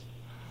Texas?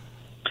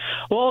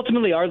 Well,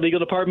 ultimately, our legal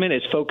department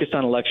is focused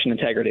on election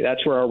integrity.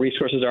 That's where our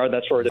resources are.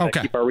 That's where we're going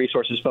to keep our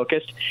resources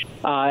focused.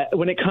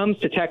 When it comes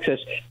to Texas,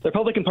 the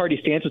Republican Party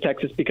stands with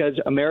Texas because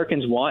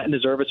Americans want and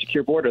deserve a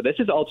secure border. This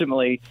is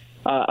ultimately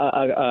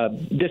a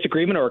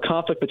disagreement or a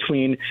conflict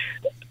between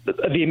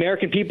the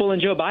American people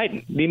and Joe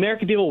Biden. The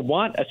American people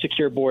want a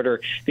secure border.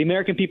 The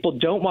American people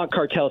don't want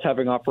cartels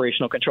having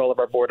operational control of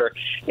our border.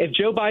 If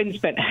Joe Biden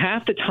spent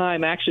half the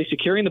time actually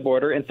securing the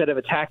border instead of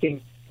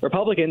attacking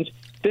Republicans,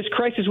 this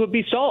crisis would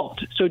be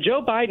solved. So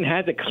Joe Biden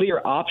has a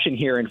clear option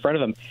here in front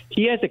of him.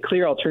 He has a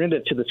clear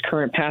alternative to this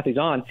current path he's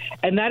on,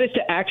 and that is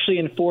to actually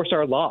enforce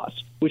our laws,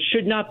 which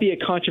should not be a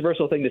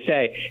controversial thing to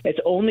say. It's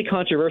only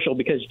controversial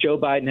because Joe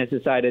Biden has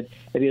decided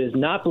that he does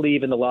not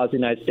believe in the laws of the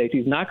United States.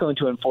 He's not going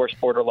to enforce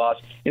border laws,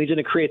 and he's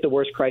going to create the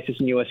worst crisis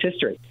in U.S.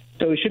 history.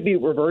 So he should be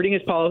reversing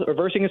his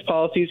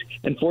policies,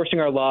 enforcing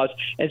our laws,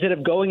 instead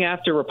of going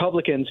after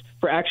Republicans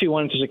for actually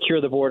wanting to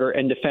secure the border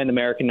and defend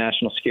American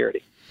national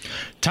security.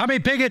 Tommy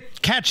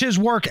Pigott, catch his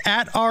work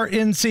at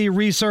RNC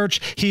Research.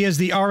 He is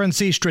the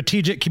RNC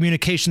Strategic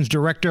Communications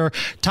Director.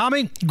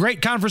 Tommy,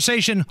 great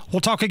conversation.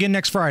 We'll talk again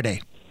next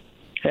Friday.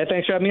 Hey,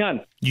 thanks for having me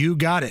on. You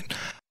got it.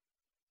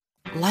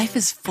 Life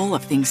is full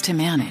of things to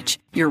manage.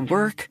 Your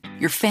work,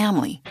 your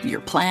family,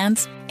 your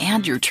plans,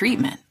 and your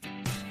treatment.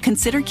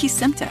 Consider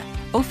Kesimpta,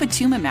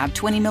 ofatumumab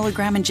 20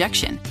 milligram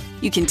injection.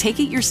 You can take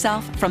it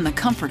yourself from the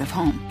comfort of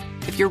home.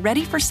 If you're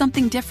ready for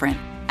something different,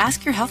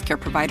 ask your healthcare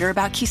provider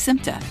about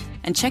Kesimpta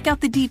and check out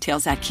the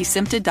details at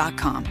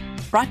Kesimpta.com.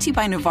 Brought to you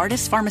by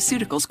Novartis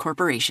Pharmaceuticals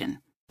Corporation.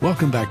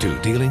 Welcome back to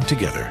Dealing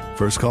Together.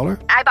 First caller?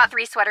 I bought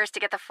 3 sweaters to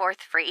get the 4th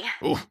free.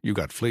 Oh, you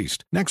got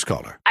fleeced. Next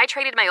caller. I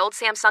traded my old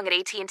Samsung at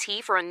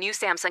AT&T for a new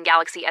Samsung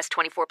Galaxy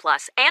S24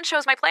 Plus and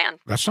chose my plan.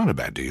 That's not a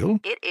bad deal.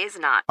 It is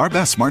not. Our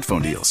best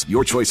smartphone deals.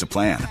 Your choice of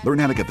plan. Learn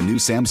how to get the new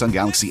Samsung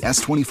Galaxy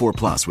S24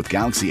 Plus with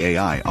Galaxy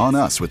AI on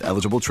us with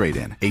eligible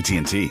trade-in.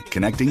 AT&T.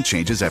 Connecting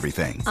changes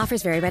everything.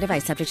 Offers vary by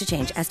device. Subject to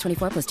change.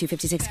 S24 plus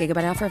 256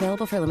 gigabyte offer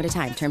available for a limited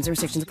time. Terms and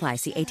restrictions apply.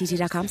 See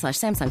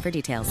att.com/Samsung for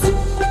details.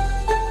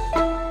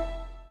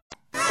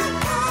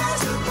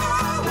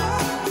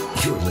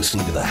 You're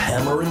listening to the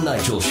Hammer and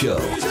Nigel Show.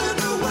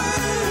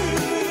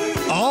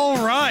 All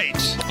right.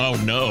 Oh,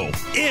 no.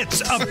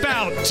 It's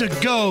about to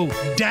go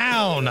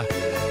down.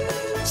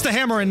 It's the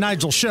Hammer and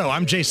Nigel Show.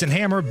 I'm Jason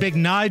Hammer. Big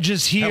Nige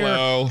is here.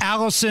 Hello.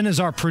 Allison is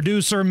our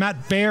producer.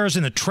 Matt Bear's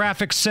in the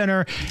traffic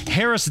center.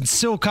 Harrison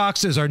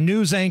Silcox is our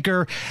news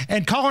anchor.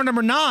 And caller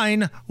number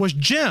 9 was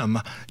Jim.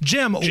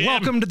 Jim,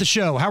 welcome to the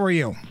show. How are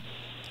you?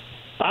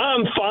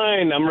 I'm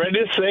fine. I'm ready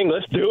to sing.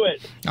 Let's do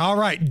it. All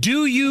right.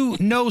 Do you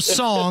know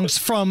songs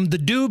from the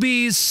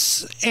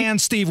Doobies and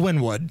Steve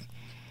Winwood?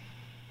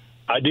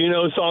 I do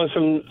know songs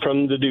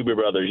from the Doobie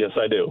Brothers. Yes,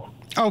 I do.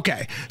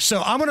 Okay,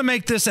 so I'm going to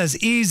make this as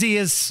easy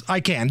as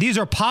I can. These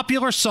are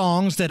popular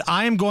songs that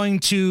I am going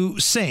to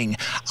sing.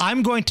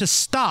 I'm going to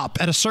stop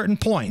at a certain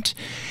point.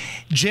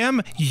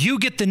 Jim, you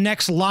get the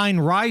next line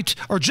right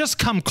or just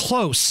come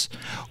close.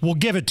 We'll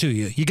give it to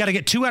you. You got to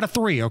get 2 out of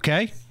 3,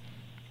 okay?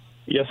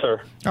 Yes,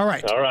 sir. All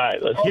right. All right.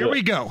 Let's Here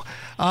we go.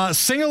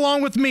 Sing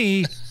along with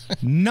me.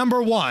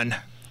 Number 1.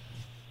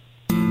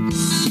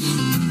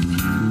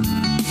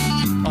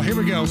 Oh, here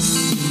we go.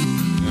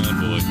 Oh,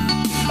 boy.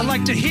 I'd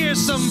like to hear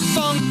some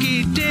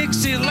funky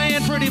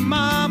Dixieland. Pretty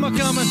mama,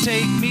 come and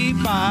take me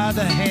by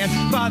the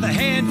hand. By the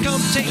hand,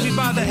 come take me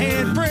by the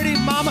hand. Pretty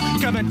mama,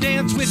 come and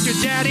dance with your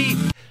daddy.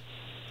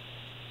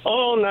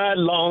 All night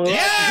long.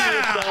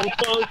 Yeah! Some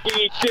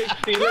funky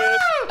Dixieland.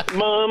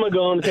 Mama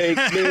gonna take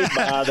me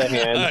by the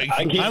hand.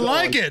 I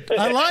like it.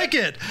 I like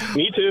it.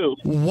 Me too.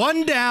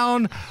 1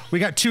 down. We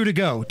got 2 to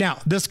go. Now,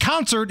 this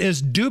concert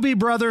is Doobie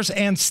Brothers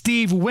and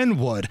Steve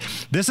Winwood.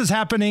 This is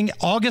happening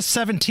August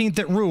 17th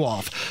at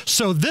Ruoff.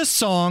 So this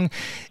song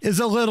is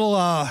a little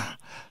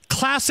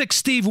classic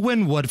Steve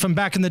Winwood from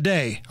back in the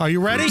day. Are you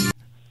ready?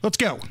 Let's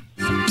go.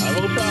 I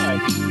will try.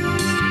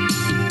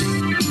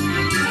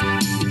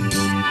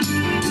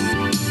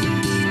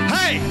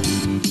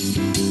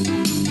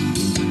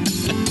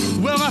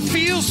 Well, I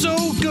feel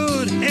so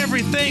good,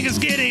 everything is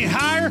getting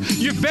higher.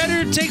 You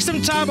better take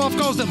some time off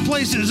cause the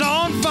place is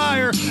on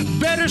fire.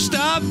 Better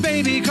stop,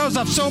 baby, cause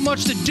I've so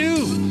much to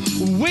do.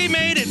 We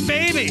made it,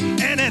 baby,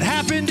 and it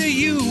happened to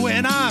you.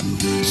 And I'm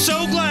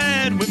so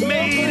glad we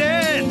made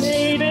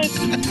it.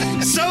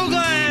 So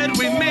glad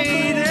we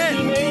made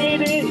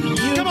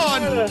it. Come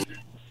on.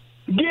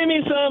 Give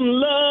me some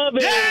love.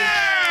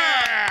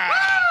 Yeah!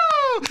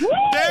 Woo!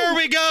 There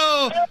we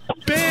go.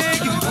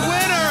 Big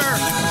winner.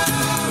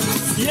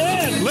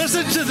 Yes.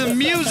 Listen to the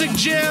music,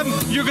 Jim.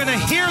 You're going to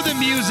hear the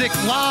music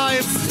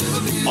live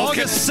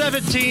August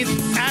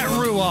 17th at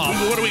Ruoff.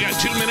 What do we got,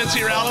 2 minutes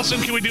here,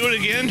 Allison? Can we do it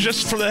again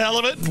just for the hell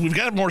of it? We've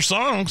got more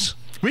songs.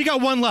 We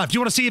got 1 left. You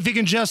want to see if you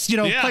can just,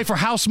 play for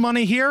house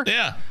money here?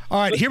 Yeah. All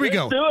right, here we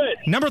go. Let's do it.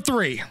 Number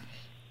 3.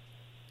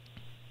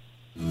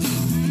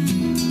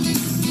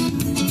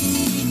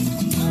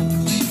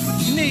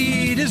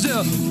 Need is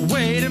a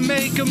way to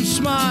make them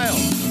smile.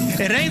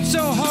 It ain't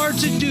so hard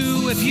to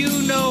do if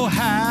you know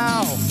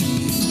how.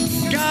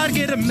 Gotta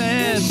get a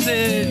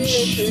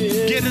message,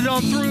 get it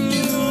on through.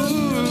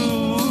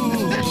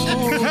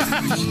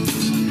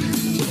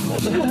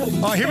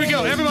 Oh, here we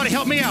go. Everybody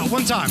help me out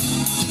one time.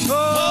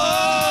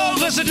 Oh,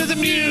 listen to the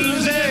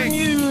music.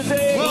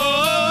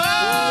 Whoa,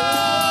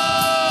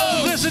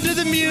 listen to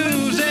the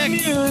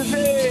music.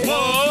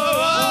 Whoa,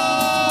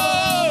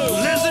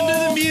 listen to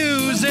the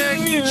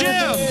music.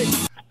 Jim.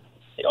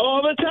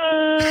 All the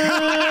time.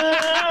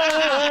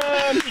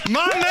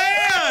 My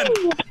man.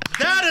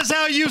 That is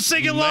how you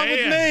sing along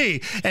with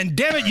me. And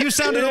damn it, you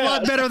sounded a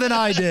lot better than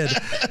I did.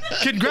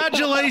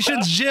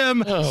 Congratulations,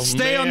 Jim.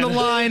 Stay on the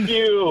line. Thank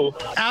you.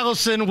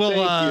 Allison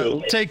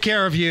will take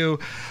care of you.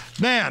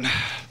 Man,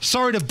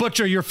 sorry to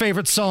butcher your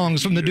favorite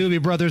songs from the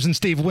Doobie Brothers and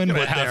Steve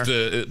Winwood have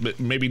to,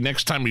 maybe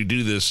next time you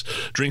do this,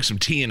 drink some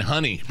tea and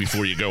honey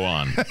before you go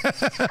on.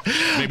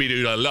 Maybe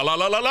do la la la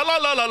la la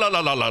la la la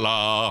la la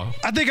la.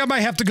 I think I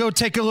might have to go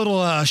take a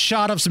little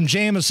shot of some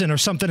Jameson or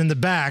something in the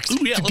back to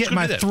get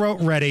my throat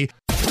ready.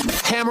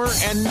 Hammer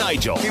and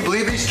Nigel. Can you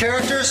believe these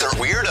characters are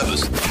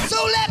weirdos?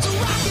 So let's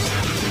rock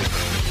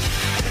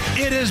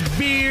it. It is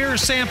Beer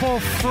Sample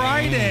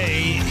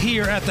Friday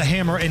here at the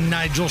Hammer and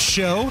Nigel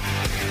Show.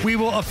 We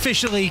will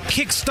officially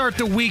kickstart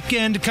the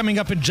weekend coming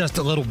up in just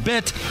a little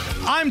bit.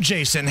 I'm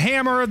Jason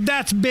Hammer.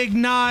 That's Big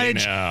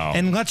Nige.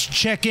 And let's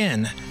check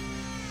in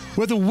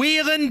with a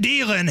wheelin',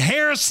 dealin',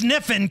 hair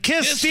sniffing,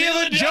 kiss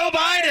stealing Joe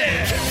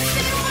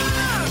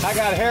Biden. I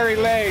got hairy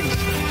legs.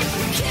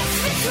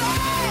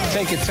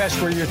 Take a test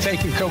where you're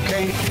taking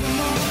cocaine.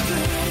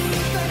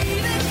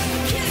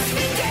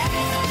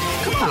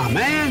 Come on,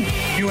 man.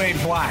 You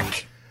ain't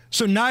black.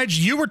 So, Nige,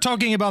 you were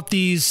talking about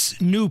these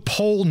new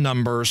poll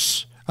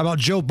numbers about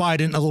Joe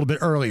Biden a little bit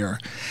earlier.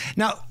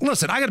 Now,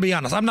 listen, I got to be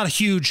honest. I'm not a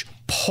huge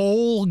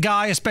poll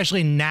guy,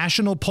 especially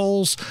national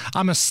polls.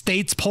 I'm a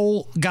states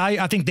poll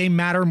guy. I think they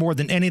matter more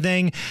than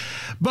anything.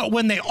 But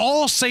when they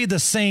all say the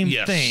same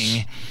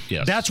thing,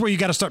 that's where you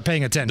got to start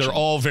paying attention. They're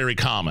all very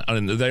common. I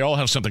mean, they all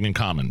have something in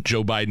common.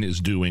 Joe Biden is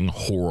doing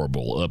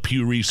horrible. A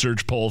Pew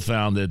Research poll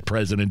found that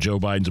President Joe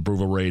Biden's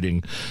approval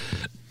rating,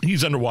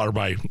 he's underwater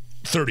by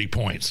 30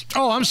 points.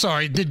 Oh, I'm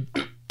sorry. Did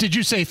Did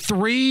you say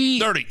 3?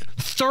 30.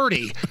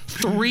 30.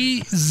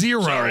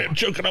 3-0. Sorry, I'm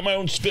choking on my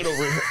own spit over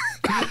here.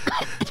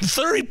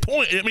 30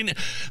 points. I mean,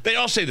 they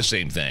all say the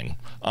same thing.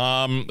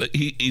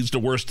 He's the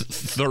worst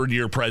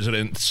third-year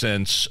president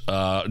since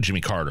Jimmy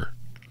Carter.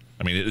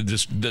 I mean,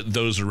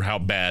 those are how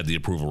bad the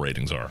approval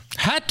ratings are.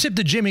 Hat tip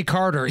to Jimmy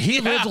Carter.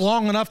 He lived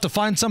long enough to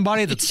find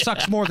somebody that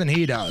sucks more than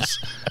he does.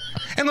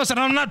 And listen,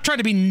 I'm not trying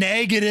to be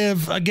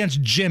negative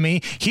against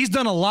Jimmy. He's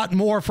done a lot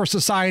more for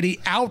society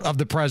out of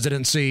the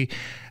presidency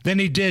than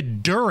he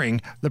did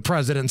during the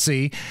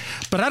presidency.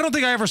 But I don't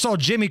think I ever saw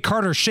Jimmy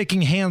Carter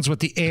shaking hands with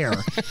the air.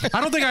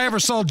 I don't think I ever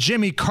saw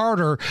Jimmy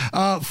Carter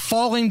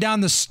falling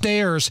down the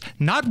stairs,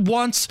 not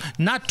once,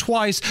 not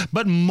twice,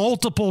 but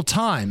multiple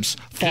times.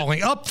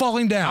 Falling up,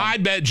 falling down. I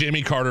bet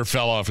Jimmy Carter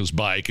fell off his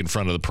bike in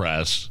front of the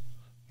press.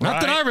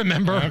 Not that I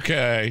remember.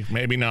 Okay,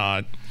 maybe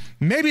not.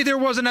 Maybe there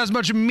wasn't as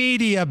much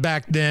media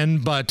back then,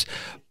 but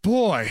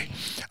boy,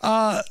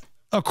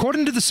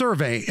 according to the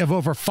survey of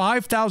over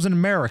 5,000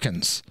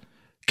 Americans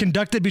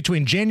conducted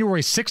between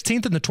January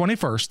 16th and the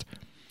 21st,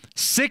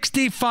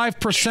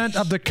 65%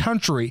 of the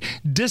country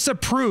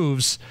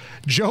disapproves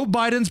Joe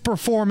Biden's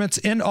performance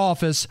in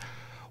office,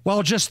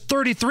 while just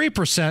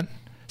 33%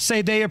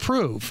 say they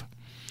approve.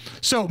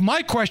 So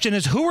my question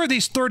is, who are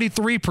these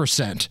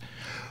 33%?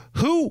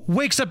 Who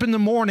wakes up in the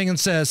morning and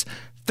says,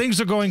 things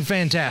are going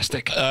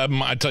fantastic?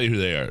 I tell you who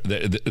they are.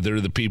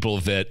 They're the people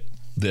that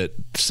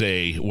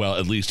say, well,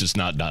 at least it's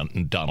not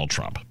Donald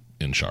Trump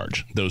in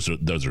charge. Those are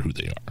who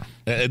they are.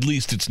 At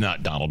least it's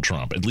not Donald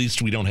Trump. At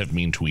least we don't have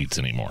mean tweets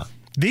anymore.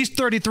 These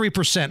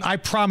 33%, I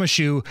promise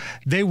you,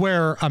 they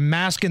wear a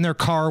mask in their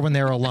car when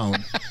they're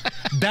alone.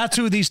 That's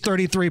who these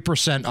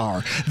 33%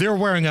 are. They're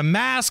wearing a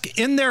mask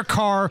in their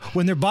car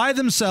when they're by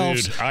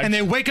themselves, and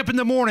they wake up in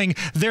the morning,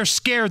 they're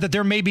scared that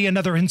there may be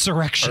another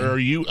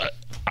insurrection.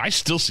 I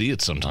still see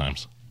it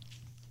sometimes.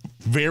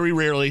 Very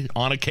rarely,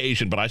 on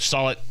occasion, but I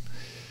saw it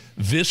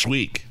this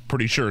week,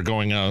 pretty sure,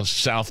 going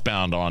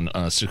southbound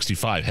on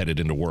 65, headed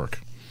into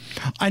work.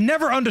 I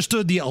never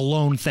understood the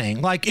alone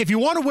thing. Like, if you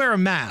want to wear a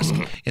mask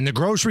in the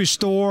grocery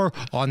store,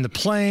 on the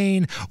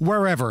plane,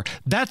 wherever,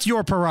 that's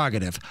your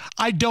prerogative.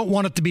 I don't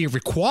want it to be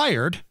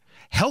required.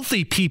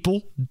 Healthy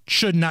people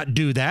should not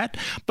do that.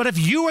 But if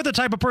you are the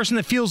type of person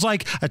that feels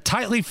like a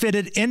tightly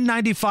fitted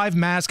N95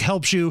 mask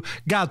helps you,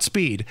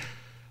 Godspeed.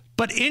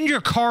 But in your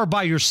car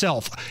by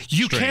yourself,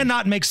 you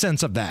cannot make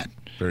sense of that.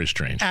 Very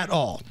strange. At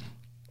all.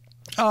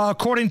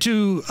 According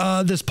to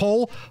this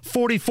poll,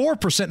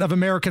 44% of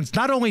Americans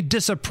not only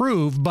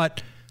disapprove,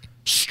 but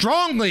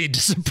strongly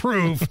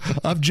disapprove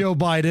of Joe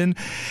Biden.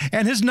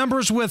 And his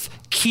numbers with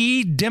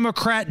key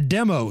Democrat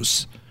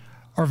demos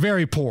are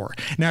very poor.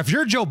 Now, if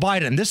you're Joe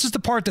Biden, this is the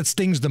part that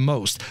stings the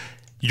most.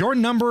 Your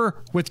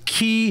number with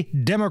key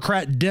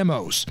Democrat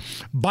demos.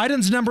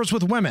 Biden's numbers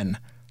with women,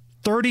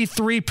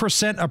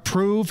 33%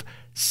 approve,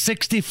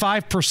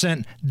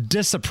 65%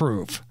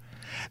 disapprove.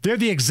 They're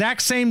the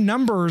exact same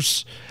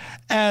numbers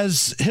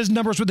as his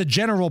numbers with the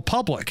general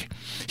public.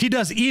 He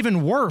does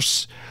even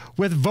worse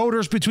with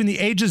voters between the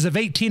ages of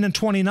 18 and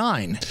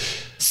 29.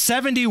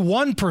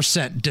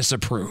 71%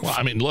 disapprove. Well,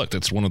 I mean, look,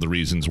 that's one of the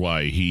reasons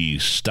why he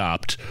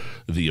stopped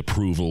the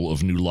approval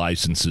of new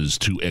licenses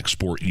to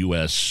export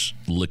U.S.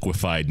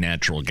 liquefied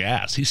natural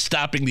gas. He's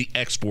stopping the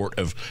export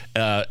of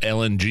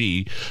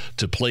LNG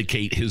to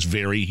placate his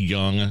very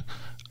young,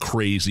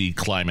 crazy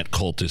climate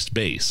cultist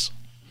base.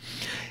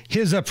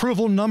 His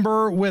approval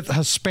number with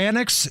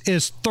Hispanics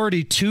is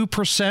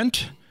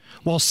 32%,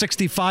 while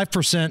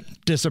 65%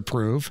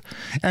 disapprove.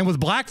 And with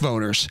black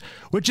voters,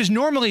 which is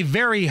normally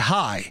very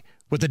high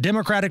with the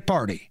Democratic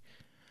Party,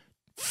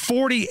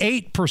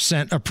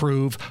 48%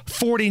 approve,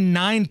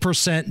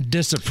 49%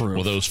 disapprove.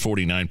 Well, those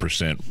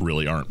 49%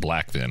 really aren't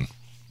black then.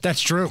 That's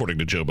true. According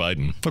to Joe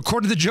Biden.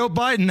 According to Joe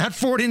Biden, that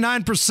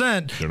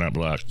 49%. They're not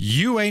black.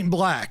 You ain't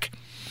black.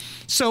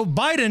 So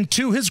Biden,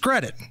 to his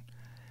credit,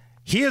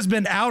 he has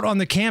been out on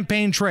the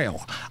campaign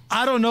trail.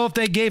 I don't know if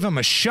they gave him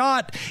a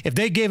shot, if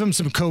they gave him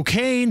some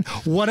cocaine,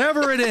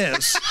 whatever it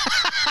is.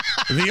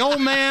 The old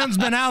man's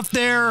been out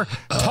there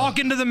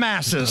talking to the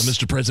masses.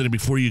 Mr. President,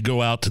 before you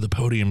go out to the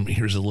podium,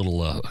 here's a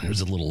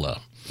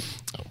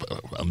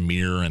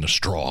mirror and a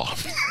straw.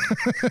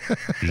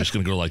 You're just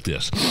going to go like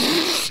this.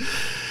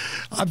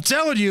 I'm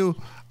telling you,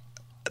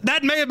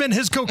 that may have been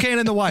his cocaine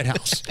in the White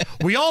House.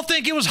 We all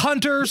think it was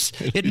Hunter's.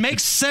 It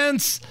makes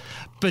sense.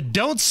 But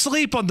don't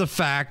sleep on the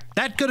fact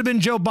that could have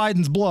been Joe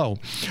Biden's blow.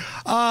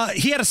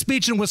 He had a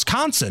speech in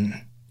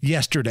Wisconsin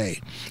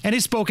yesterday, and he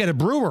spoke at a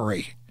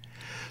brewery.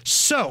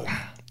 So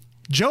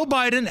Joe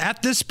Biden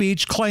at this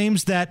speech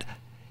claims that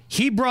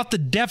he brought the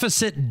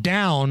deficit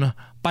down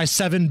by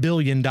 $7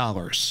 billion.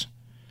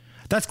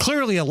 That's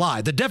clearly a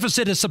lie. The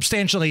deficit is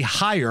substantially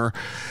higher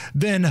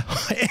than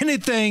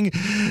anything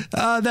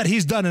that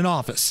he's done in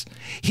office.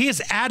 He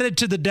has added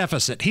to the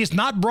deficit. He has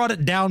not brought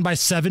it down by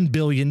 $7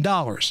 billion.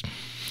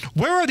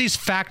 Where are these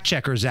fact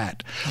checkers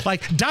at?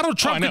 Like, Donald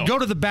Trump could go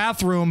to the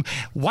bathroom,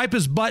 wipe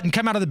his butt, and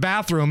come out of the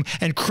bathroom,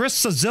 and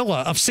Chris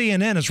Cillizza of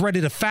CNN is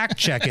ready to fact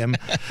check him.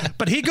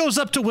 But he goes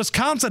up to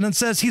Wisconsin and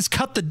says he's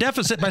cut the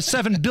deficit by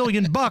 $7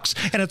 billion,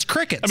 and it's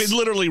crickets. I mean,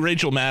 literally,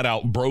 Rachel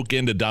Maddow broke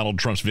into Donald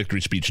Trump's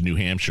victory speech in New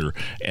Hampshire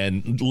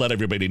and let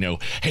everybody know,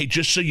 hey,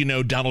 just so you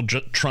know, Donald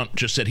Trump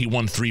just said he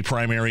won 3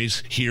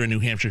 primaries here in New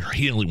Hampshire.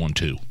 He only won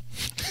 2.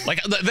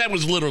 Like, that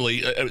was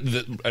literally,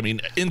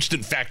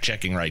 instant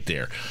fact-checking right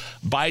there.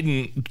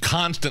 Biden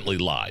constantly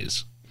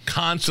lies,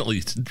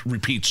 constantly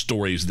repeats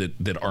stories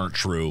that aren't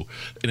true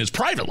in his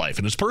private life,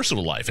 in his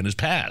personal life, in his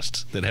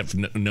past, that have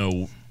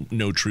no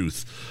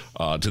truth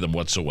to them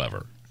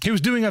whatsoever. He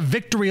was doing a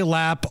victory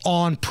lap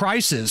on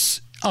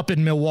prices up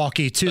in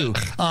Milwaukee, too,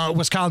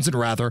 Wisconsin,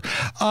 rather.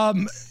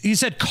 He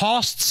said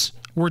costs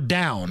were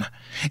down.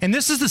 And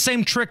this is the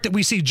same trick that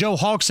we see Joe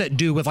Hogsett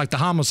do with, like, the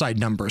homicide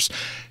numbers.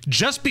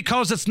 Just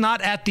because it's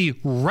not at the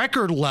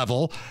record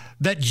level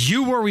that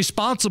you were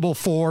responsible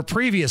for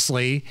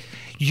previously,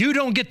 you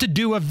don't get to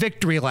do a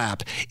victory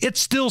lap.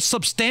 It's still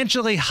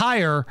substantially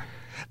higher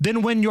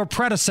than when your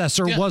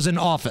predecessor was in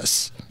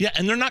office. Yeah,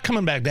 and they're not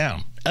coming back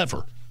down,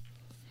 ever.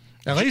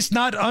 At least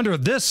not under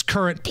this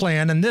current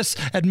plan and this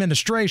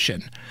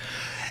administration.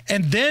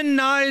 And then,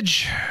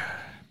 Nige,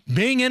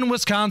 being in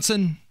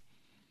Wisconsin,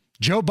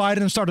 Joe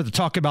Biden started to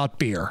talk about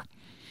beer.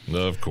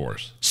 Of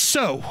course.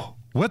 So,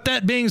 with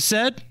that being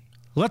said,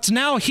 let's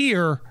now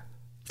hear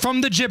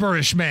from the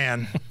Gibberish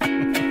Man.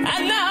 And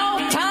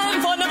now,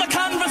 time for another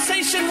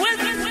conversation with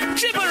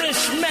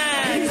Gibberish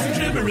Man. He's the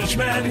Gibberish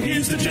Man.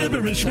 He's the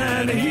Gibberish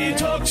Man. He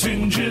talks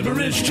in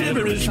gibberish,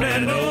 gibberish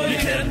man. Oh, you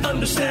can't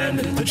understand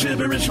the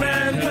Gibberish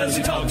Man because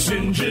he talks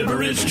in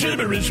gibberish,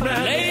 gibberish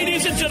man.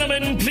 Ladies and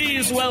gentlemen,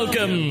 please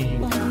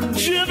welcome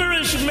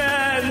Gibberish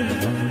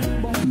Man.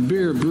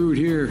 Beer brewed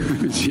here,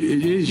 it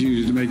is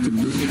used to make the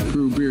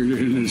brew beer.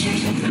 It's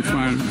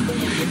fine.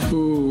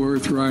 Oh,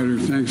 Earth Rider,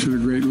 thanks for the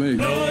Great Lake.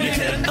 No, you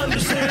can't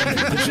understand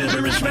the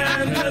Gibberish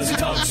Man because he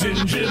talks in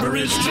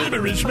gibberish,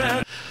 gibberish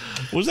man.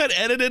 Was that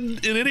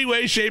edited in any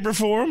way, shape, or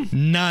form?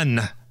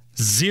 None.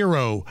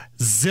 Zero.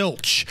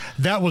 Zilch.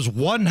 That was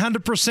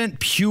 100%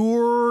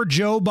 pure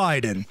Joe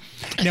Biden.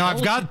 Now,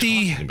 I've got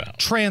the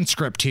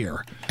transcript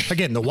here.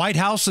 Again, the White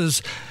House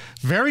is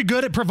very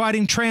good at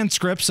providing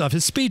transcripts of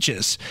his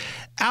speeches.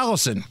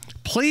 Allison,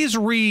 please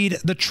read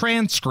the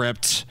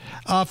transcript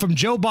from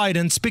Joe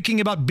Biden speaking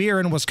about beer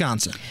in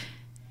Wisconsin.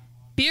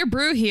 Beer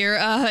brew here.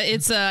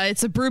 It's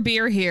a brew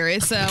beer here.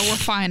 It's we're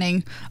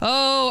fining.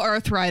 Oh,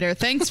 Earth Rider,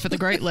 thanks for the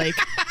Great Lake.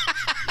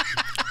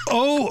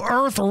 Oh,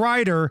 Earth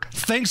Rider,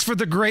 thanks for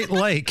the Great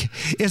Lake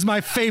is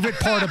my favorite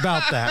part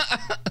about that.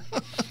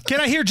 Can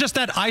I hear just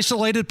that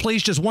isolated,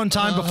 please, just one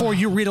time before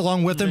you read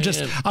along with him?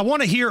 Just, I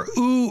want to hear,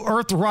 ooh,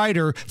 Earth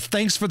Rider,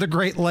 thanks for the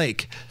Great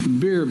Lake.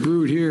 Beer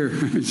brewed here,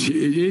 it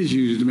is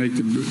used to make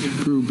the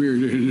brew beer.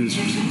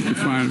 It's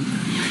fine.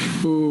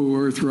 Oh,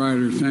 Earth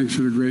Rider, thanks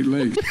for the Great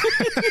Lake.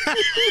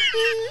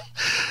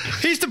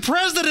 He's the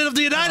president of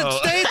the United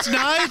States,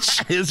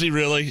 Nige. Is he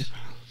really?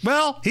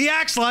 Well, he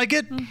acts like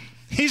it.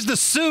 He's the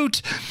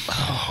suit.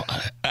 Oh,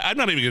 I'm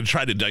not even going to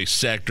try to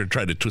dissect or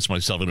try to twist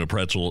myself into a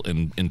pretzel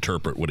and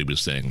interpret what he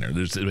was saying there.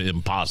 It's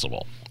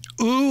impossible.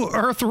 Ooh,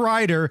 Earth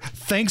Rider,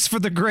 thanks for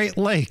the Great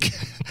Lake.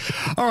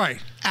 All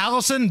right,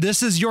 Allison,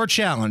 this is your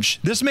challenge.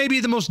 This may be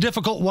the most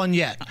difficult one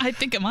yet. I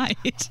think it might.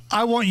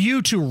 I want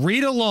you to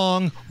read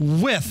along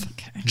with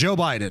Joe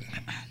Biden.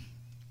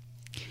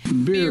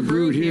 Beer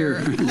brewed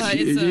here. It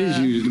is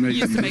used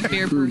to make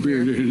beer brew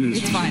beer.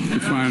 It's fine.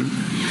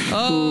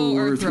 Oh,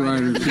 Earth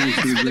Rider, thanks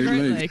for the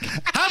Great Lake.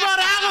 How about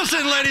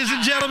Allison, ladies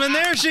and gentlemen?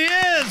 There she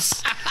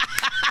is.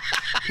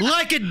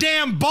 Like a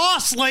damn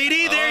boss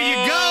lady. There you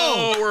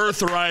go. Oh,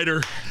 Earth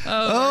Rider.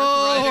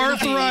 Oh,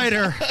 Earth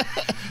Rider.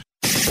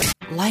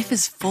 Life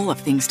is full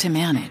of things to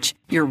manage.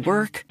 Your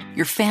work,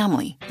 your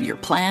family, your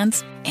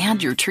plans,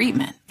 and your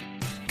treatment.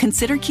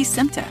 Consider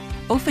Kesimpta,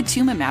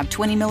 ofatumumab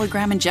 20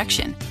 milligram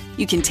injection.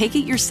 You can take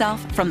it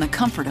yourself from the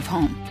comfort of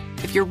home.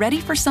 If you're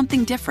ready for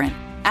something different,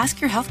 ask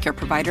your healthcare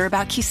provider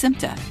about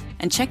Kesimpta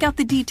and check out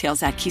the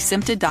details at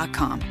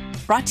Kesimpta.com.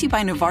 Brought to you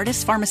by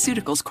Novartis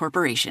Pharmaceuticals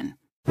Corporation.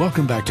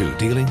 Welcome back to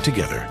Dealing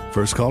Together.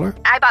 First caller?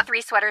 I bought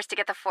 3 sweaters to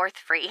get the 4th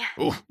free.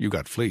 Oh, you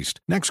got fleeced.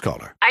 Next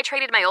caller. I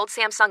traded my old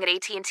Samsung at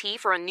AT&T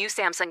for a new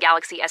Samsung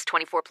Galaxy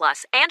S24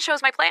 Plus and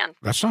chose my plan.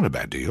 That's not a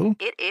bad deal.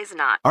 It is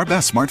not. Our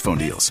best smartphone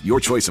deals. Your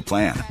choice of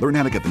plan. Learn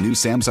how to get the new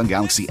Samsung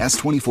Galaxy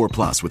S24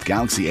 Plus with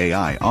Galaxy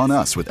AI on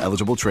us with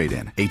eligible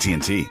trade-in.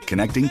 AT&T.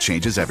 Connecting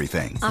changes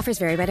everything. Offers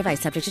vary by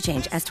device. Subject to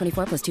change.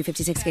 S24 plus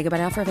 256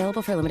 gigabyte offer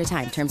available for a limited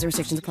time. Terms and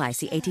restrictions apply.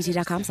 See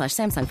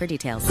att.com/Samsung for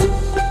details.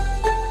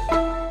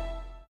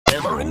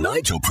 Emma and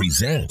Nigel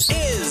presents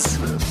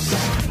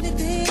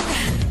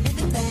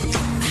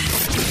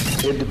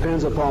It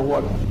depends upon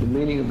what the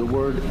meaning of the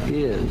word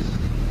is.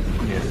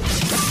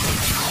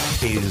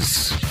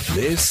 Is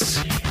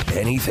this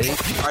anything?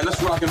 All right,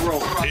 let's rock and roll.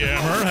 Yeah,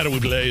 how do we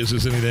play? Is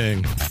this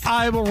anything?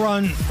 I will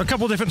run a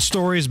couple different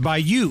stories by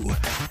you.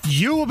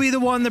 You will be the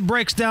one that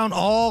breaks down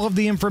all of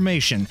the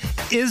information.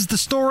 Is the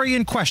story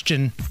in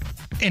question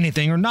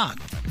anything or not?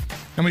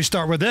 And we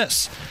start with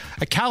this.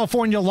 A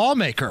California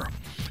lawmaker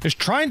is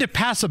trying to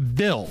pass a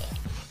bill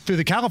through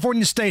the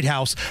California State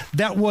House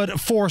that would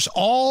force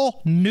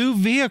all new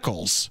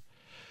vehicles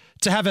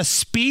to have a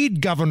speed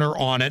governor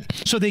on it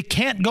so they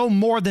can't go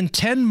more than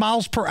 10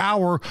 miles per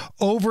hour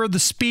over the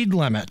speed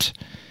limit.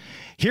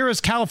 Here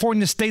is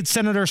California State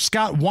Senator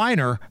Scott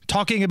Weiner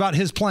talking about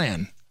his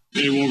plan.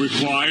 It will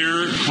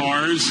require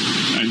cars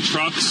and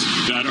trucks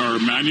that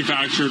are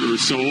manufactured or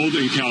sold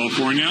in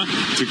California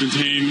to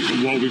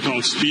contain what we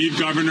call speed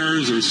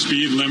governors or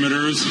speed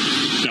limiters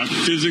that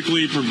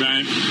physically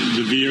prevent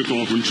the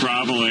vehicle from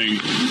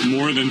traveling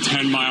more than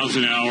 10 miles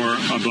an hour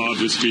above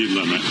the speed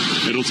limit.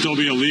 It'll still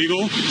be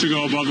illegal to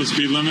go above the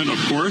speed limit,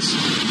 of course,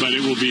 but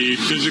it will be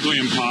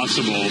physically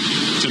impossible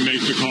to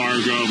make the car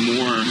go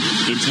more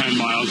than 10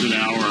 miles an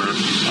hour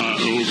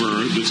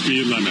over the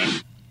speed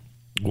limit.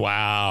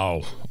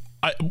 Wow.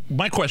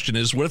 My question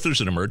is, what if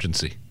there's an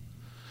emergency?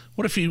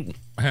 What if you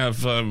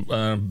have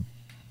a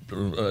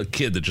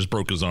kid that just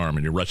broke his arm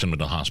and you're rushing him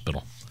to the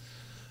hospital?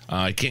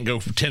 You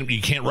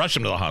can't rush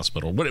him to the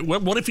hospital.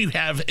 What if you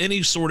have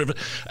any sort of...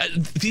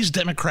 these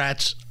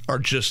Democrats are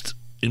just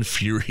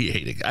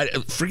infuriating.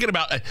 Forget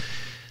about...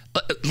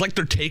 like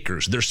they're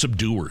takers. They're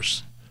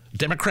subduers.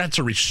 Democrats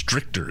are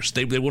restrictors.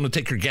 They want to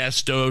take your gas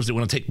stoves. They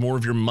want to take more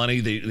of your money.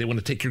 They want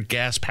to take your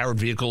gas-powered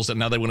vehicles, and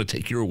now they want to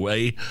take your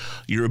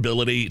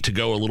ability to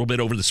go a little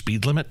bit over the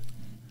speed limit.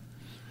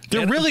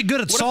 They're really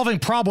good at solving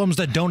problems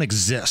that don't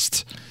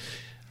exist.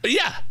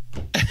 Yeah,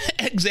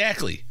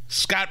 exactly.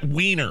 Scott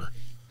Weiner.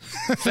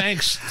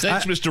 Thanks,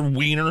 Mr.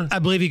 Weiner. I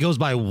believe he goes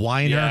by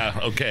Weiner. Yeah,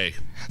 okay.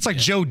 It's like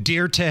Joe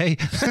Dirte.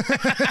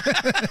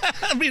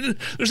 I mean,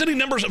 there's any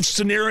numbers of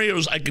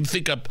scenarios I can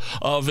think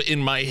of in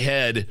my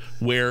head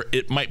where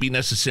it might be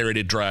necessary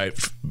to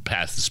drive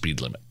past the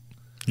speed limit.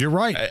 You're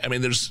right. I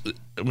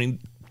mean,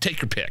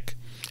 take your pick.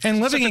 And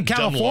living in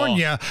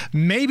California,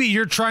 maybe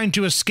you're trying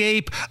to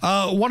escape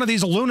one of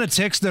these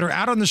lunatics that are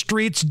out on the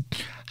streets,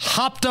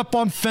 hopped up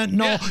on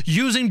fentanyl,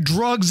 using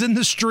drugs in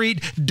the street,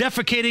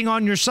 defecating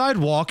on your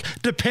sidewalk,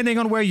 depending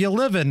on where you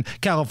live in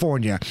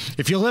California.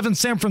 If you live in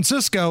San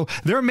Francisco,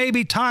 there may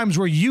be times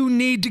where you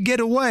need to get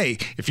away.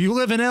 If you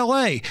live in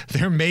L.A.,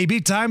 there may be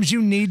times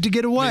you need to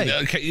get away.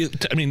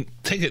 I mean,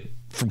 take it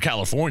from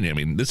California. I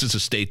mean, this is a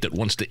state that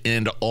wants to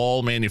end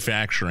all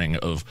manufacturing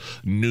of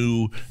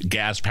new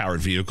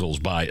gas-powered vehicles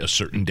by a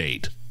certain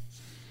date.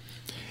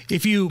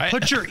 If you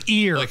put your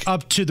ear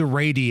up to the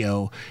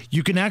radio,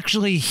 you can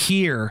actually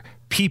hear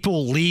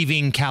people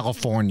leaving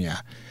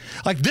California.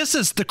 Like, this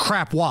is the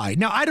crap why.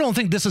 Now, I don't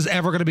think this is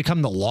ever going to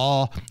become the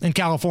law in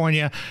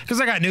California, because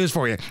I got news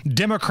for you.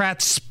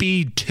 Democrats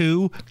speed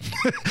too.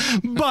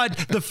 But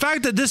the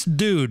fact that this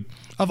dude,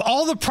 of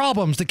all the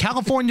problems that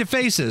California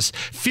faces,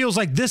 feels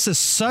like this is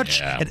such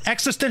an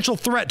existential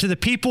threat to the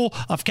people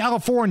of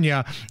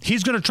California,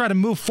 he's going to try to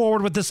move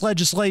forward with this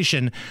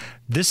legislation.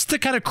 This is the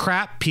kind of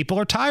crap people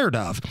are tired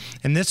of.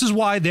 And this is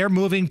why they're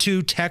moving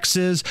to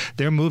Texas,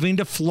 they're moving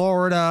to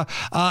Florida,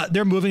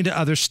 they're moving to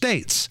other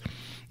states.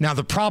 Now,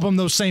 the problem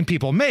those same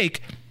people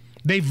make,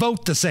 they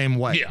vote the same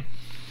way. Yeah.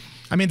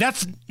 I mean,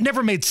 that's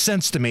never made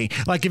sense to me.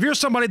 Like, if you're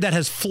somebody that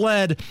has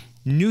fled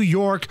New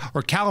York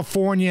or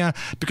California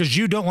because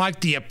you don't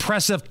like the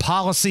oppressive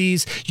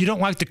policies, you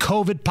don't like the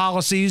COVID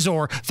policies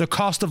or the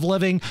cost of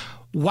living,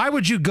 why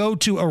would you go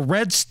to a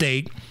red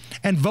state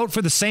and vote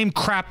for the same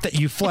crap that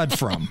you fled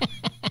from?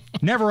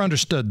 Never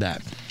understood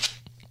that.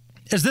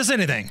 Is this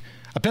anything?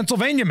 A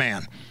Pennsylvania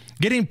man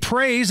getting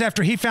praise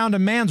after he found a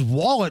man's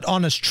wallet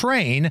on his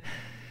train,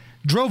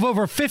 drove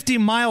over 50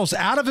 miles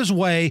out of his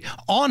way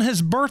on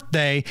his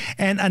birthday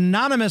and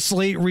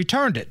anonymously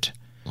returned it.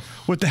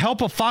 With the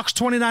help of Fox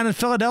 29 in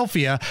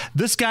Philadelphia,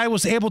 this guy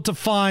was able to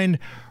find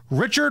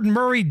Richard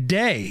Murray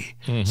Day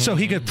so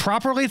he could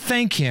properly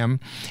thank him.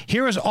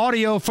 Here is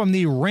audio from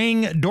the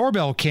Ring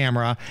doorbell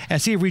camera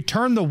as he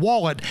returned the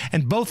wallet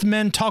and both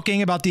men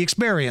talking about the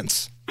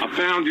experience. I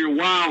found your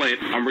wallet.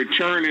 I'm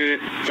returning it.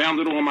 Found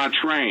it on my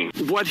train.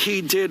 What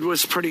he did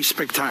was pretty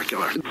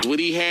spectacular. What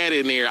he had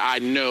in there, I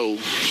know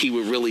he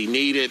would really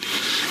need it,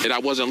 and I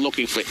wasn't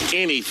looking for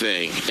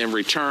anything in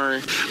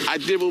return. I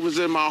did what was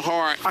in my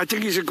heart. I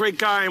think he's a great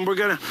guy, and we're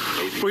gonna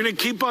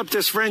keep up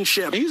this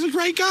friendship. He's a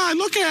great guy.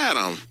 Look at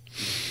him.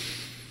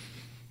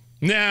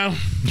 No.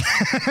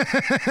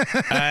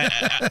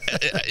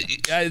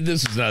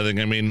 This is nothing.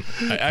 I mean,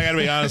 I got to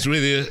be honest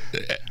with you.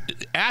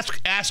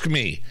 Ask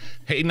me.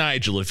 Hey,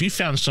 Nigel, if you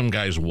found some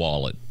guy's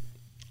wallet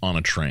on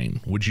a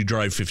train, would you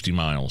drive 50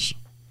 miles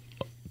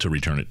to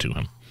return it to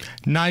him?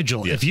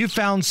 Nigel, if you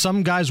found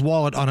some guy's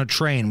wallet on a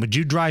train, would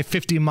you drive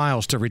 50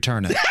 miles to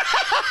return it?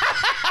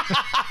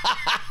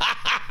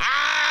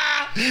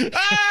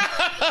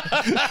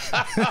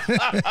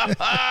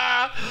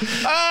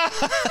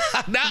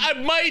 Now, I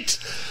might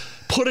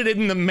put it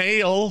in the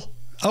mail.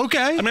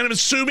 Okay. I mean, I'm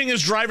assuming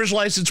his driver's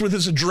license with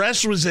his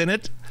address was in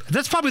it.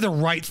 That's probably the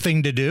right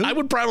thing to do. I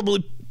would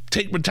probably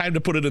take my time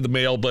to put it in the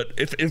mail, but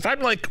if I'm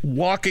like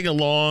walking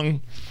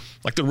along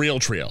like the rail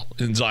trail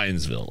in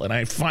Zionsville and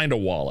I find a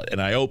wallet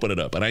and I open it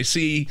up and I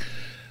see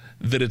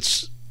that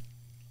it's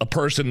a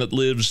person that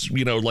lives,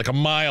 like a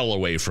mile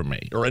away from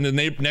me or in the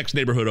next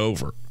neighborhood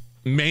over,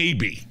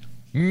 maybe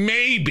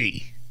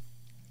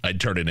I'd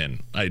turn it in.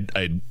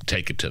 I'd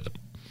take it to them.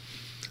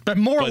 But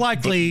more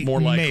likely,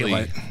 mail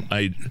it.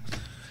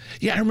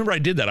 I remember I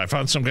did that. I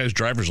found some guy's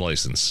driver's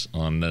license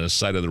on the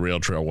side of the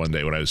rail trail one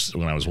day when I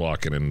was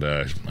walking, and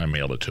I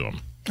mailed it to him.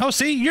 Oh,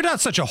 see, you're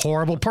not such a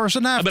horrible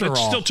person after all. But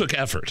it still took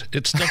effort.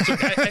 It still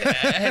took.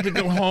 I had to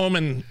go home,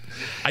 and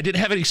I didn't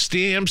have any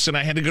stamps, and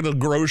I had to go to the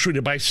grocery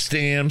to buy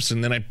stamps,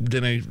 and then I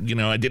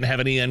didn't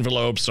have any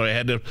envelopes, so I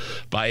had to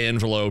buy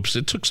envelopes.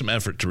 It took some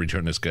effort to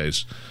return this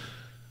guy's.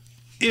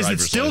 Is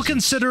it still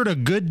considered a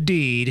good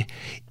deed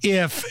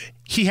if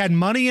he had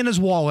money in his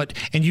wallet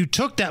and you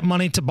took that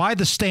money to buy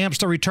the stamps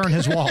to return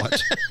his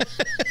wallet?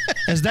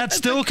 Is that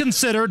still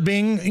considered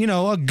being,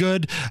 a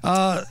good,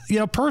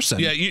 person?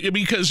 Yeah,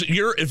 because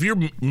if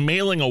you're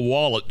mailing a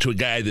wallet to a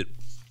guy that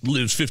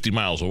lives 50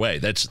 miles away,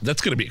 that's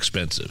going to be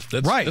expensive.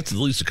 That's at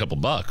least a couple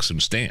bucks in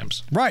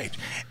stamps. Right.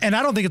 And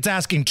I don't think it's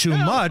asking too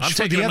much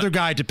for the other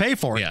guy to pay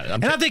for it. Yeah,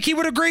 I think he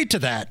would agree to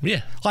that.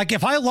 Yeah. Like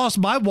if I lost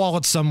my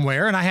wallet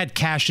somewhere and I had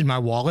cash in my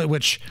wallet,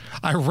 which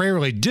I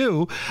rarely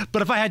do,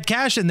 but if I had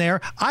cash in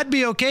there, I'd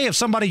be okay if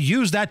somebody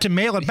used that to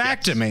mail it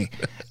back to me.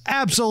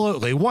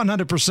 Absolutely.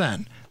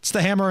 100%. It's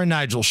the Hammer and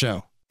Nigel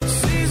Show.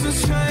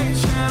 Seasons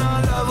change and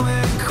our love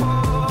went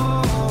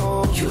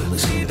cold. You're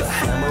listening to the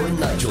Hammer and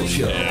Nigel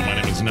Show. Yeah, my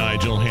name is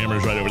Nigel.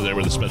 Hammer's right over there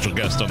with a special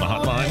guest on the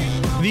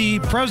hotline. The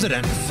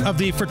president of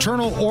the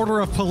Fraternal Order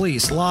of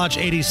Police, Lodge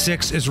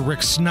 86, is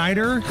Rick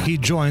Snyder. He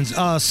joins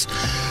us.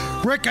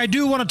 Rick, I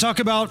do want to talk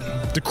about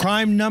the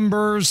crime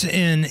numbers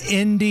in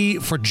Indy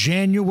for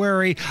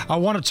January. I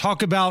want to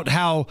talk about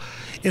how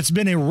it's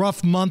been a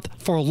rough month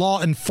for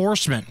law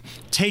enforcement,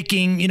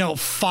 taking,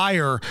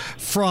 fire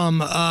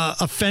from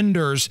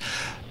offenders.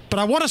 But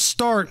I want to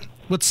start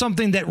with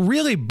something that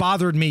really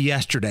bothered me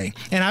yesterday.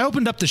 And I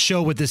opened up the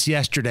show with this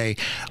yesterday.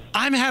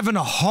 I'm having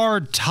a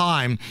hard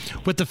time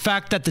with the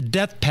fact that the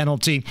death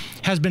penalty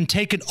has been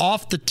taken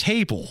off the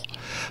table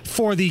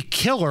for the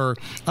killer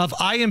of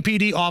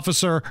IMPD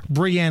officer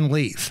Breanne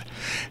Leith.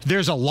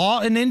 There's a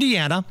law in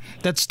Indiana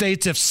that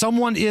states if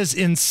someone is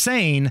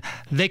insane,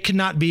 they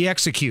cannot be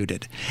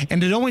executed.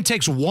 And it only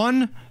takes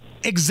one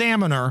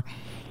examiner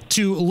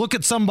to look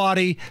at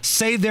somebody,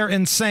 say they're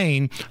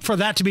insane, for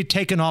that to be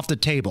taken off the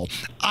table.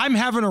 I'm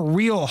having a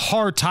real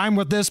hard time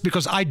with this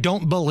because I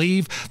don't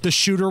believe the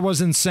shooter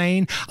was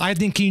insane. I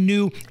think he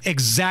knew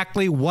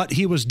exactly what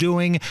he was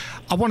doing.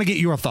 I want to get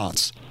your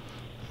thoughts.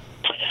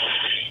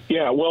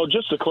 Yeah, well,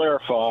 just to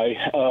clarify,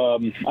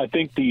 I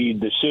think the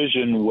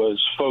decision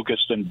was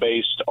focused and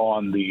based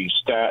on the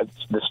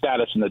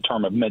status and the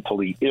term of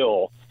mentally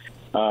ill.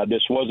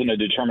 This wasn't a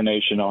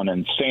determination on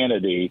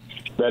insanity.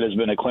 That has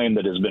been a claim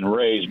that has been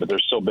raised, but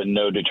there's still been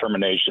no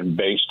determination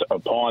based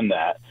upon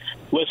that.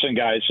 Listen,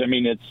 guys, I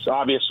mean, it's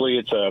a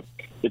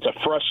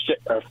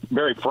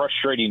very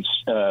frustrating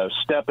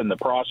step in the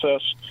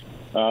process,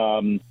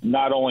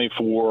 not only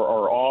for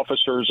our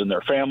officers and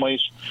their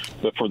families,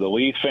 but for the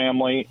Leith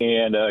family.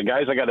 And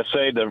guys, I got to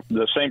say,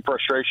 the same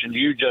frustration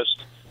you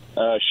just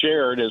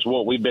shared is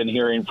what we've been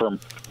hearing from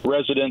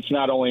residents,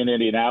 not only in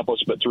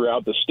Indianapolis, but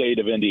throughout the state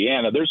of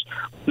Indiana. There's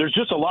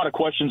just a lot of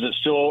questions that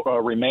still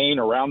remain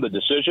around the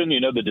decision.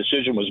 The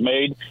decision was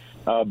made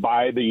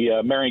by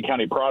the Marion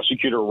County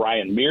prosecutor,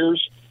 Ryan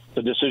Mears,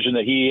 the decision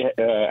that he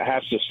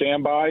has to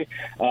stand by.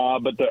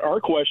 But our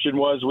question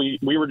was,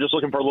 we were just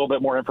looking for a little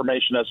bit more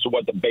information as to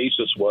what the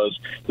basis was,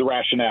 the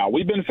rationale.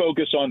 We've been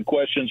focused on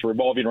questions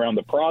revolving around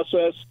the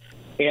process,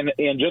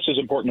 and just as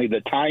importantly, the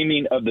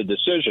timing of the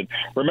decision.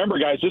 Remember,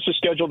 guys, this is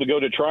scheduled to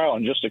go to trial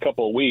in just a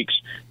couple of weeks,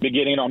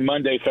 beginning on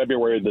Monday,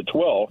 February the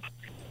 12th.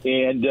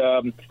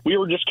 And we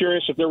were just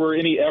curious if there were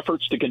any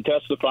efforts to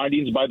contest the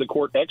findings by the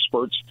court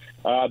experts.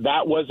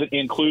 That wasn't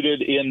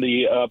included in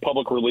the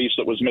public release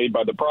that was made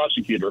by the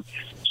prosecutor.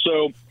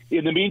 So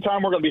in the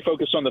meantime, we're going to be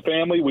focused on the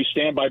family. We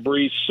stand by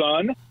Bree's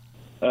son,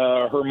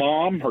 her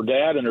mom, her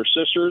dad, and her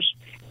sisters.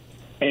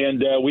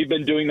 And we've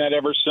been doing that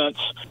ever since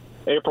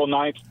April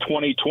 9th,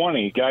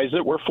 2020. Guys,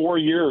 we're 4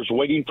 years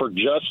waiting for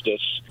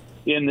justice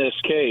in this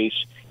case,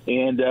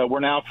 and we're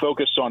now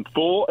focused on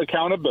full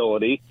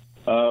accountability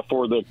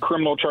for the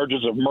criminal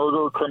charges of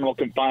murder, criminal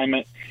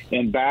confinement,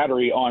 and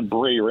battery on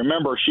Bree.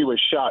 Remember, she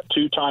was shot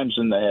 2 times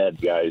in the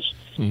head, guys,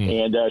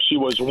 and she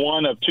was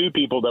one of 2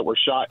 people that were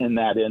shot in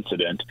that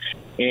incident.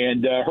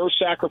 And her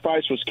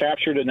sacrifice was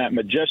captured in that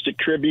majestic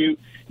tribute.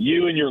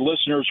 You and your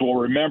listeners will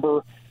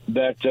remember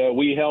that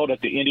we held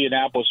at the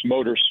Indianapolis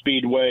Motor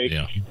Speedway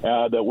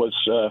that was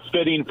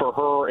fitting for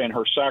her and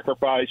her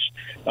sacrifice.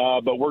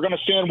 But we're going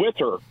to stand with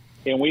her,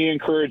 and we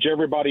encourage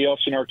everybody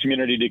else in our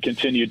community to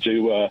continue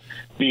to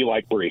be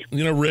like Bree.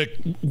 Rick,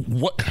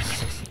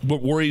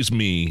 what worries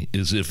me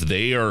is if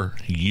they are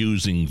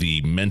using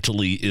the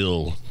mentally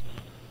ill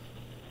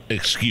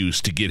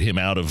excuse to get him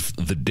out of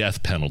the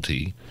death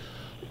penalty.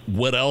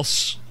 What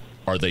else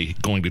are they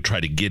going to try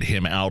to get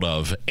him out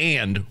of?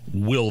 And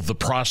will the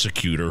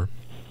prosecutor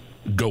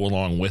go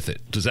along with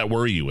it? Does that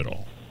worry you at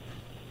all?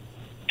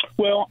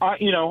 Well,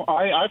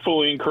 I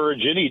fully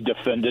encourage any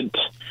defendant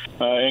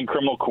in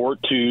criminal court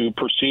to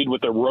proceed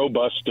with a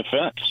robust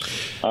defense.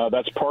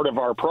 That's part of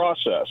our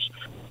process.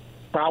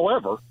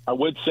 However, I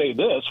would say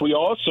this. We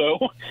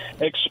also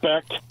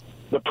expect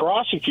the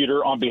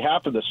prosecutor on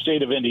behalf of the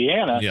state of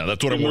Indiana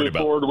that's what I'm worried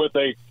about. Forward with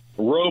a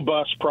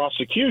robust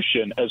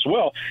prosecution as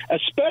well,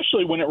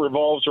 especially when it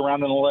revolves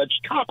around an alleged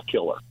cop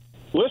killer.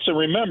 Listen,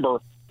 remember,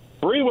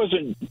 Bree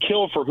wasn't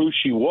killed for who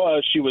she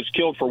was. She was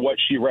killed for what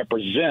she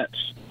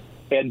represents.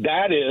 And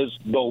that is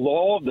the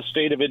law of the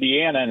state of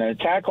Indiana. And an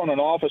attack on an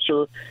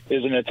officer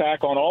is an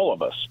attack on all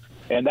of us.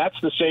 And that's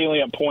the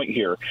salient point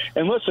here.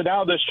 And listen,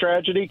 out of this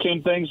tragedy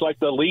came things like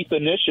the Leith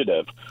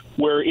Initiative,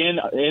 where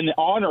in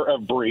honor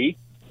of Bree,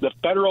 the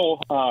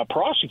federal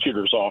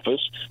prosecutor's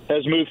office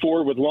has moved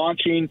forward with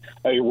launching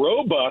a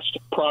robust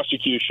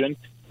prosecution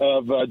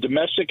of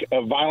domestic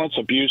violence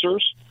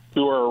abusers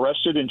who are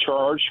arrested and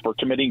charged for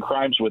committing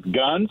crimes with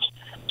guns.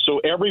 So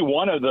every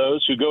one of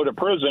those who go to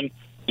prison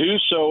do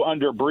so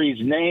under Bree's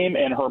name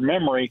and her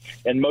memory,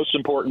 and most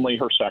importantly,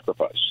 her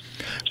sacrifice.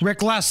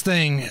 Rick, last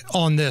thing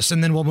on this,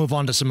 and then we'll move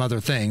on to some other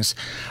things.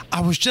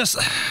 I was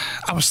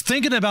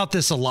thinking about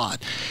this a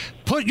lot.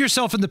 Put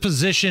yourself in the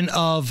position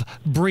of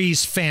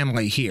Bree's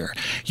family here.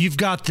 You've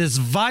got this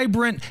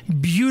vibrant,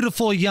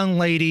 beautiful young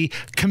lady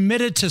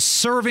committed to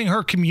serving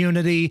her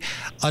community,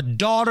 a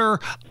daughter,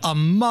 a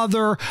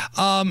mother.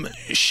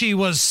 She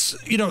was,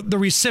 the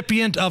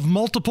recipient of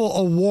multiple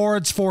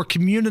awards for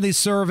community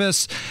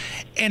service,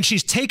 and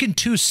she's taken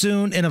too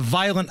soon in a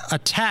violent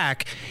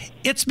attack.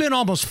 It's been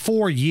almost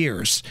 4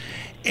 years.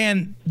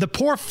 And the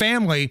poor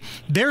family,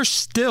 they're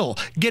still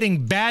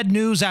getting bad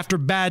news after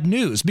bad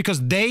news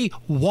because they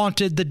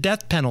wanted the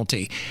death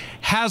penalty.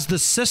 Has the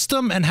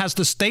system and has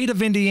the state of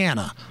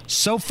Indiana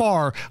so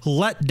far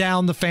let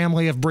down the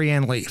family of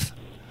Breanne Leith?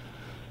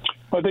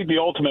 I think the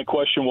ultimate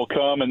question will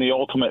come and the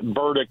ultimate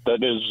verdict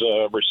that is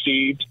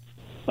received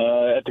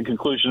at the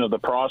conclusion of the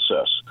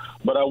process.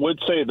 But I would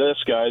say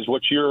this, guys,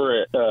 what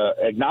you're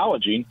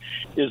acknowledging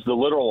is the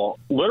literal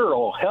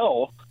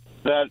hell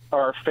that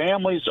our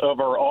families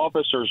of our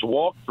officers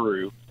walk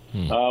through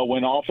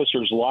when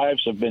officers'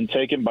 lives have been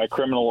taken by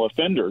criminal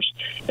offenders.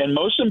 And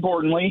most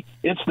importantly,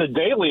 it's the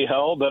daily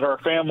hell that our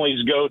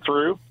families go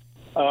through,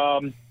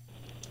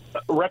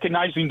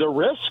 recognizing the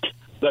risk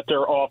that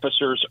their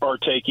officers are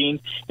taking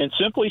and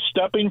simply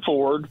stepping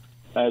forward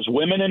as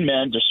women and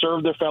men to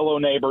serve their fellow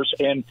neighbors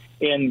and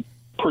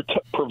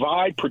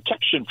provide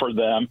protection for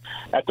them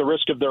at the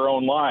risk of their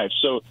own lives.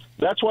 So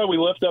that's why we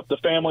lift up the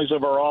families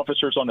of our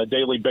officers on a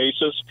daily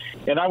basis.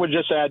 And I would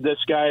just add, this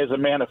guy is a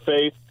man of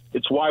faith.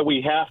 It's why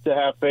we have to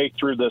have faith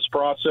through this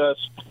process.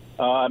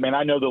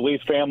 I know the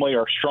Leith family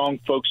are strong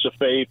folks of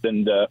faith,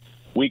 and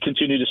we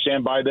continue to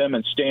stand by them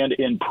and stand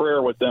in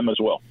prayer with them as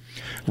well.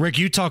 Rick,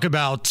 you talk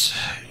about,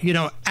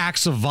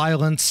 acts of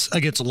violence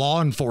against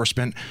law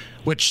enforcement,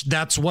 which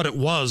that's what it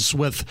was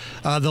with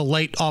the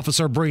late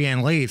officer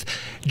Breanne Leith.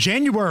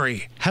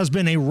 January has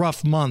been a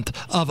rough month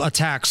of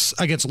attacks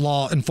against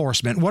law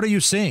enforcement. What are you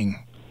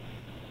seeing?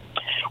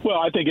 Well,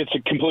 I think it's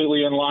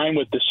completely in line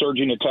with the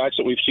surging attacks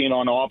that we've seen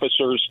on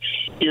officers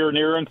here,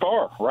 near, and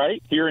far,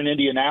 right? Here in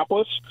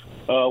Indianapolis,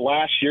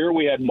 last year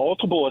we had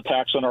multiple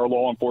attacks on our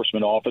law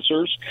enforcement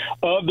officers.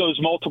 Of those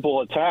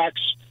multiple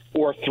attacks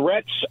or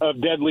threats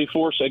of deadly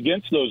force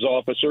against those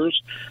officers,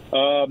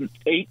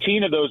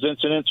 18 of those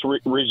incidents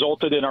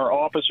resulted in our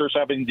officers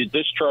having to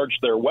discharge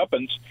their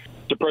weapons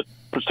to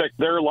protect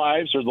their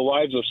lives or the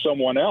lives of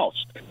someone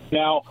else.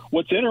 Now,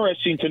 what's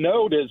interesting to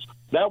note is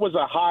that was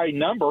a high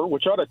number,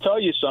 which ought to tell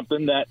you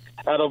something, that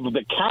out of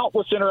the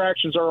countless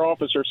interactions our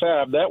officers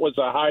have, that was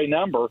a high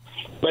number.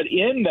 But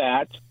in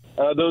that,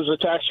 those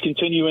attacks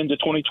continue into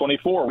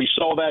 2024. We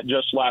saw that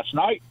just last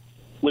night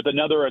with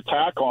another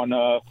attack on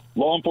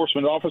law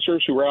enforcement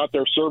officers who were out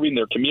there serving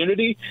their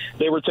community.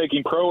 They were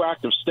taking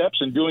proactive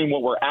steps and doing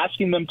what we're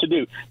asking them to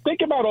do.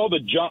 Think about all the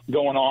junk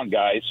going on,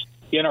 guys,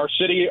 in our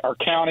city, our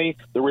county,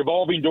 the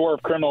revolving door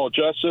of criminal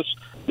justice.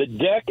 The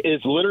deck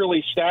is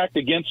literally stacked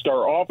against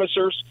our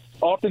officers.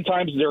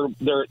 Oftentimes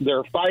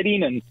they're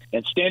fighting and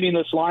standing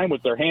this line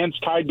with their hands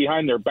tied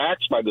behind their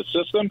backs by the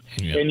system,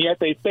 and yet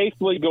they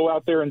faithfully go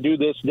out there and do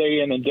this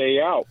day in and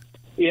day out.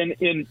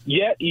 And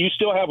yet you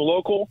still have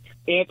local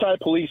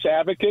anti-police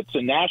advocates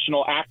and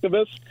national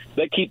activists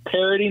that keep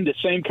parroting the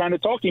same kind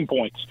of talking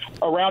points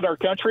around our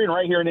country and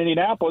right here in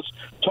Indianapolis,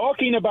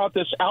 talking about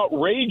this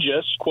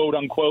outrageous,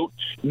 quote-unquote,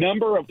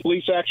 number of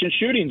police action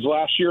shootings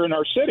last year in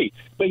our city.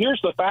 But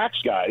here's the facts,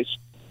 guys.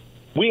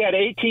 We had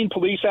 18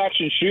 police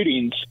action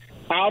shootings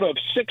out of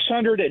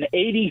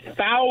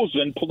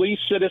 680,000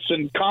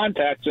 police-citizen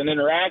contacts and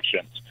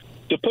interactions.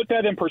 To put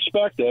that in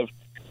perspective,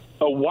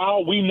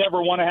 while we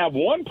never want to have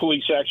one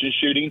police action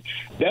shooting,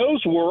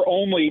 those were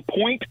only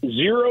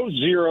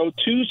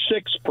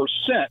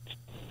 0.0026%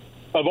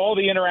 of all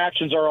the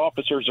interactions our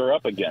officers are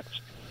up against.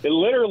 It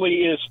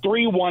literally is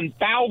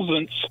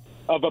 3/1000ths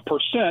of a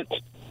percent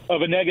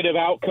of a negative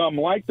outcome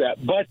like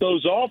that. But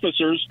those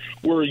officers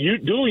were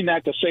doing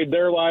that to save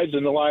their lives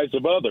and the lives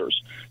of others.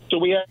 So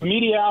we have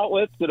media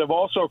outlets that have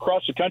also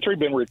across the country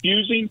been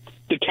refusing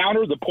to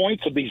counter the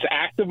points of these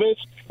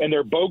activists and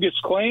their bogus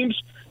claims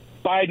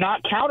by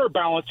not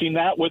counterbalancing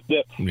that with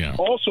the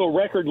also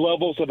record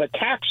levels of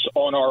attacks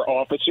on our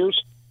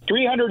officers.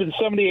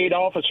 378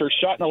 officers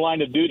shot in the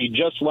line of duty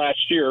just last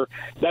year.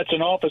 That's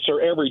an officer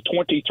every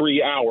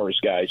 23 hours,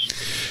 guys.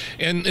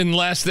 And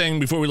last thing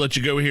before we let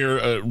you go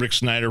here, Rick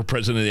Snyder,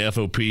 president of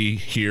the FOP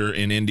here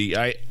in Indy,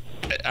 I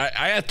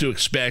have to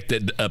expect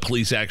that a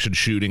police action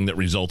shooting that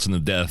results in the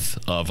death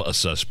of a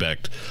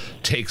suspect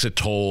takes a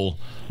toll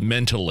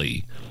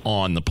mentally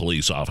on the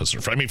police officer.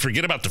 I mean,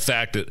 forget about the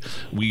fact that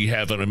we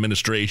have an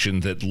administration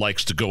that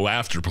likes to go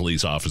after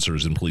police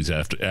officers in police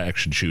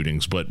action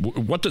shootings, but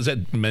what does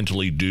that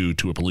mentally do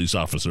to a police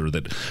officer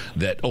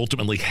that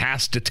ultimately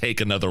has to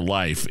take another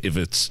life if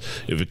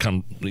it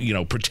comes,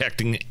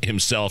 protecting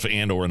himself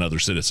and or another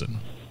citizen?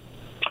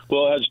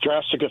 Well, it has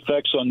drastic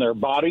effects on their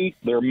body,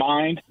 their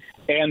mind,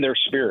 and their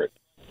spirit.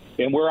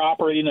 And we're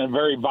operating in a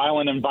very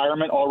violent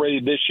environment already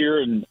this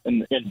year. In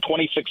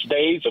 26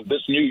 days of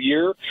this new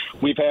year,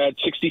 we've had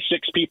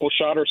 66 people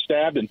shot or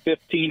stabbed and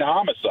 15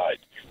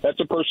 homicides. That's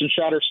a person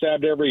shot or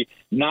stabbed every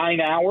 9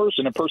 hours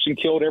and a person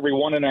killed every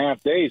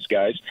 1.5 days,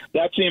 guys.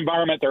 That's the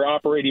environment they're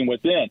operating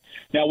within.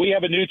 Now, we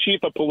have a new chief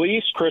of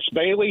police, Chris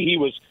Bailey. He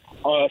was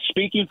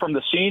speaking from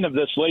the scene of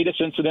this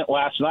latest incident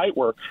last night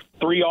where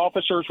 3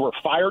 officers were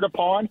fired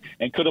upon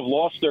and could have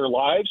lost their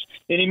lives.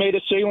 And he made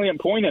a salient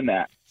point in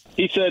that.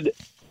 He said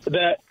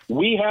that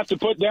we have to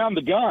put down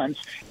the guns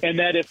and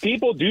that if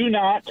people do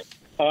not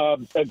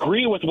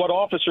agree with what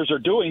officers are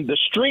doing, the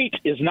street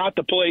is not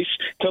the place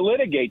to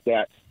litigate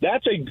that.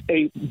 That's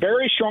a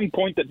very strong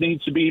point that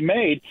needs to be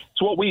made.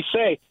 It's what we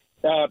say.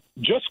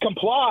 Just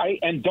comply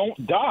and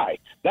don't die.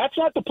 That's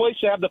not the place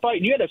to have the fight.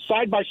 And you had a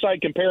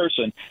side-by-side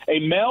comparison. A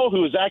male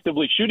who is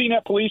actively shooting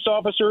at police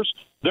officers,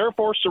 they're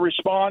forced to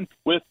respond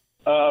with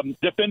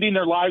defending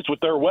their lives with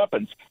their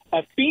weapons.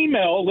 A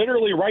female,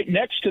 literally right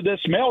next to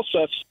this male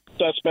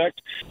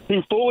suspect,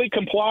 who fully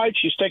complied,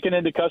 she's taken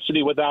into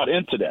custody without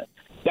incident.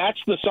 That's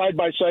the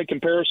side-by-side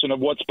comparison of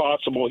what's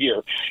possible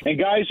here. And,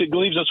 guys, it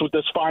leaves us with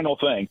this final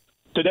thing.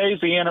 Today's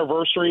the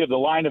anniversary of the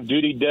line of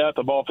duty death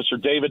of Officer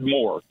David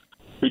Moore,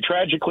 who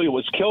tragically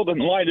was killed in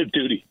the line of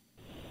duty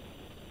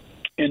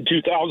in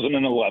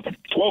 2011,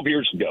 12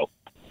 years ago.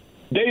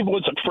 Dave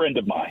was a friend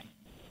of mine.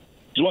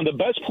 He's one of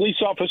the best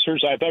police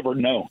officers I've ever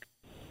known.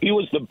 He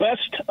was the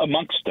best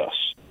amongst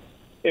us.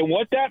 And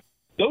what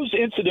those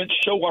incidents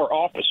show our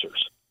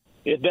officers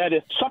is that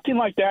if something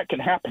like that can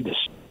happen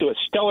to a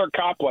stellar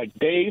cop like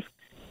Dave,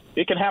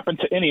 it can happen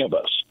to any of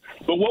us.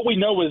 But what we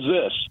know is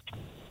this,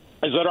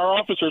 is that our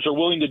officers are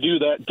willing to do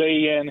that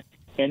day in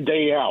and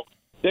day out.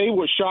 Dave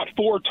was shot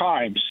 4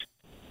 times,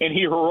 and he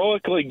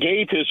heroically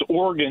gave his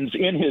organs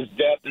in his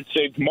death and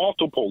saved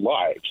multiple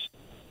lives.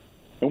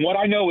 And what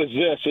I know is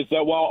this, is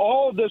that while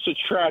all of this is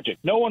tragic,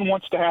 no one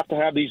wants to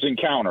have these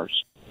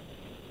encounters.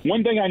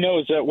 One thing I know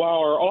is that while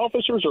our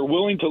officers are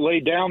willing to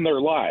lay down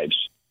their lives,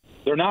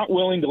 they're not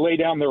willing to lay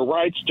down their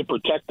rights to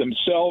protect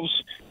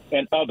themselves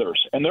and others.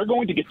 And they're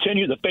going to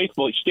continue to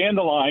faithfully stand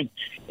the line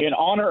in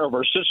honor of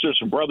our sisters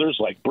and brothers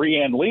like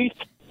Breanne Leaf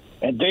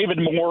and David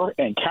Moore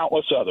and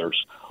countless others.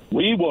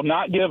 We will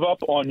not give up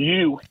on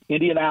you,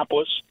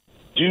 Indianapolis.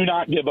 Do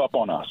not give up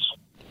on us.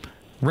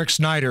 Rick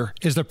Snyder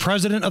is the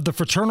president of the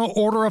Fraternal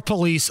Order of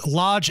Police,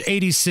 Lodge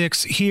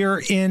 86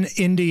 here in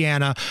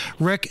Indiana.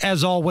 Rick,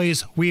 as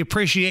always, we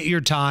appreciate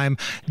your time.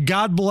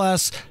 God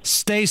bless,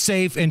 stay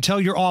safe, and tell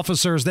your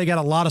officers they got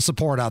a lot of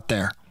support out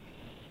there.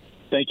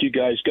 Thank you,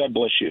 guys. God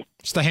bless you.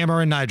 It's the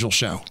Hammer and Nigel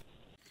Show.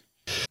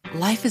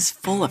 Life is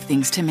full of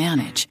things to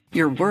manage.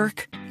 Your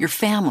work, your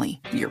family,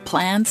 your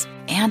plans,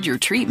 and your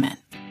treatment.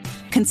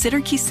 Consider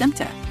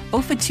Kesimpta,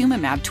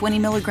 ofatumumab 20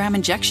 milligram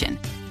injection.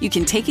 You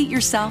can take it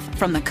yourself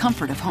from the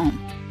comfort of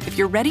home. If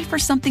you're ready for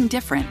something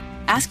different,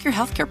 ask your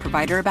healthcare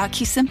provider about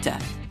Kesimpta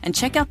and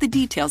check out the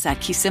details at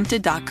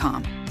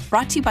kesimpta.com.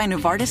 Brought to you by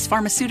Novartis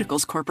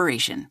Pharmaceuticals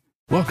Corporation.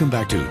 Welcome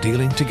back to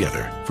Dealing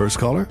Together. First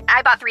caller?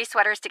 I bought 3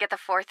 sweaters to get the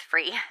 4th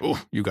free.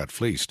 Oh, you got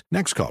fleeced.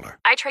 Next caller.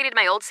 I traded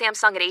my old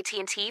Samsung at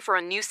AT&T for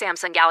a new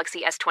Samsung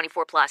Galaxy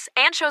S24 Plus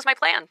and shows my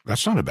plan.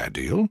 That's not a bad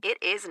deal. It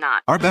is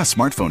not. Our best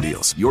smartphone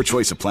deals. Your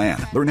choice of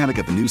plan. Learn how to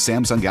get the new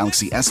Samsung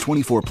Galaxy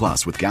S24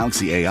 Plus with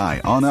Galaxy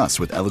AI on us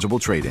with eligible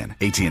trade-in.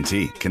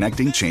 AT&T.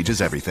 Connecting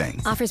changes everything.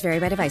 Offers vary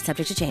by device.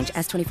 Subject to change.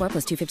 S24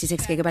 plus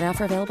 256 gigabyte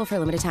offer available for a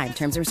limited time.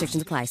 Terms and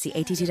restrictions apply. See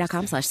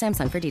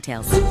att.com/Samsung for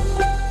details.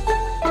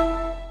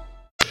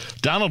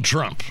 Donald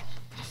Trump.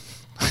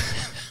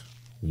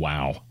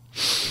 Wow.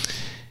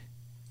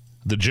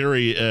 The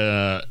jury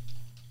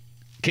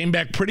came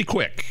back pretty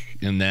quick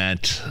in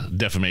that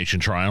defamation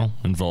trial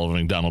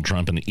involving Donald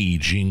Trump and E.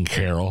 Jean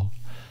Carroll.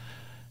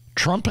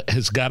 Trump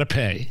has got to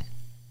pay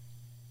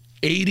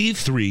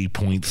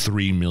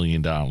 $83.3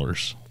 million.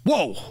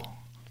 Whoa.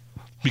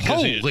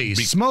 Because Holy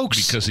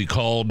smokes. Because he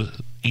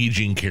called E.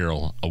 Jean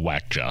Carroll a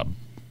whack job.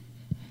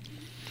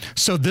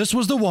 So this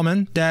was the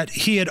woman that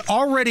he had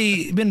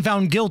already been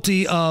found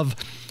guilty of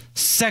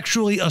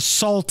sexually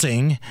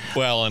assaulting.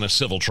 Well, in a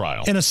civil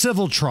trial.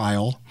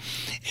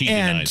 He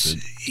denies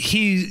it.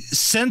 He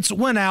since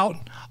went out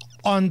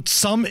on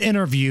some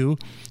interview,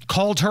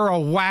 called her a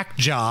whack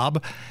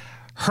job.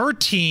 Her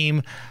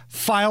team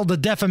filed a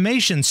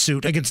defamation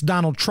suit against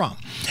Donald Trump.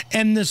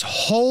 And this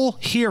whole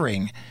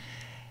hearing,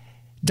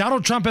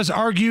 Donald Trump has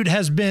argued,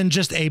 has been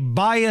just a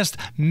biased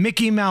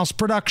Mickey Mouse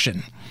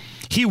production.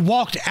 He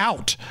walked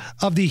out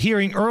of the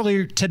hearing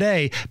earlier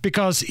today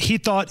because he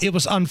thought it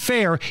was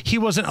unfair. He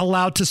wasn't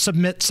allowed to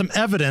submit some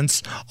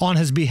evidence on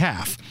his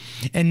behalf.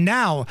 And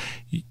now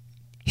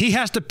he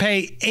has to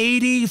pay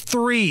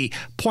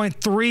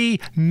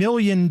 $83.3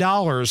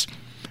 million.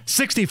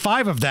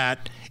 65 of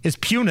that is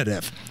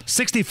punitive.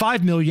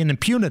 $65 million in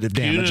punitive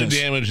damages. Punitive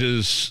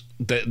damages,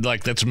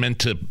 that's meant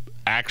to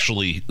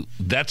actually,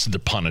 that's the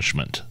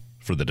punishment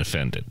for the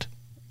defendant.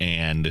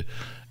 And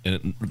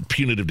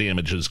punitive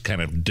damages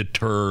kind of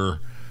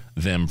deter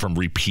them from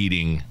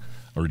repeating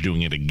or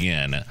doing it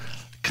again.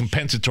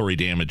 Compensatory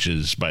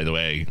damages, by the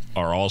way,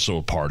 are also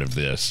a part of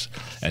this,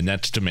 and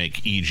that's to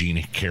make E.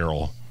 Jean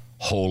Carroll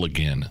whole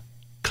again,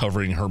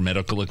 covering her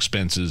medical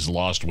expenses,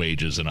 lost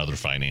wages, and other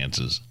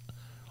finances.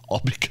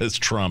 All because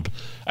Trump,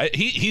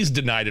 he's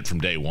denied it from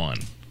day one.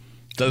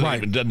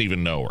 Doesn't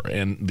even know her.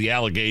 And the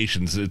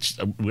allegations, we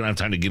don't have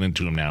time to get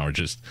into them now, are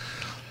just...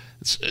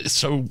 It's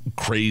so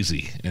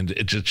crazy, and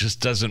it just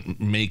doesn't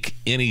make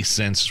any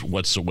sense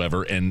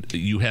whatsoever. And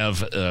you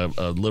have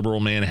a liberal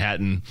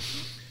Manhattan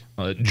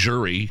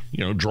jury,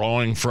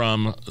 drawing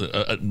from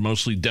a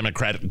mostly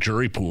Democratic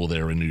jury pool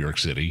there in New York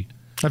City.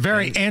 A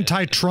very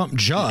anti-Trump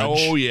judge.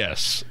 Oh,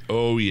 yes.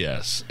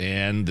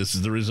 And this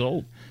is the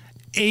result.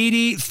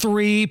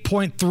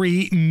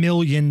 $83.3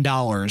 million.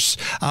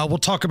 We'll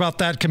talk about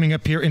that coming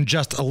up here in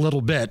just a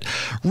little bit.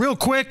 Real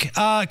quick,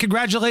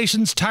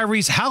 congratulations,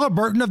 Tyrese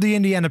Halliburton of the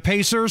Indiana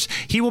Pacers.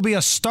 He will be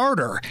a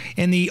starter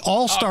in the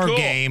All-Star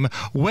game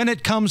when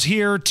it comes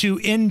here to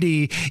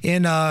Indy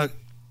in a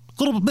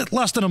little bit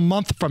less than a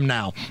month from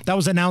now. That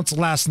was announced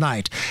last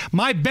night.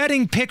 My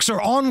betting picks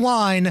are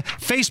online,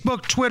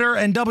 Facebook, Twitter,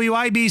 and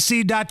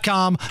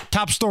WIBC.com.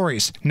 Top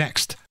stories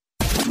next.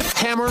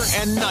 Hammer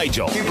and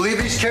Nigel. Can you believe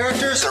these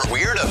characters are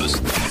weirdos?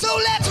 So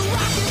let's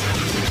rock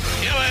it.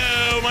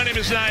 Hello, my name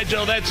is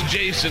Nigel. That's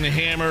Jason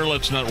Hammer.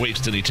 Let's not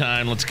waste any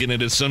time. Let's get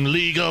into some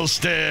legal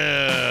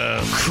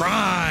stuff.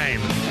 Crime,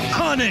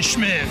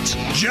 punishment,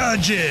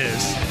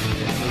 judges,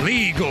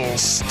 legal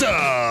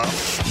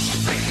stuff.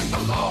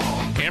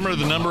 Hammer,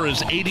 the number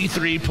is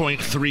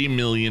 $83.3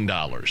 million.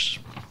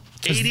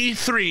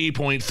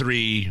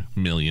 $83.3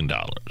 million.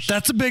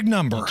 That's a big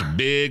number. That's a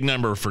big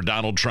number for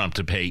Donald Trump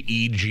to pay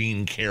E.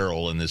 Jean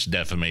Carroll in this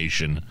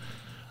defamation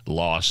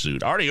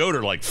lawsuit. Already owed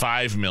her like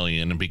 $5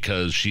 million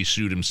because she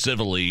sued him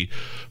civilly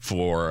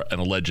for an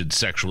alleged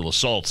sexual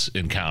assault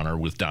encounter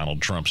with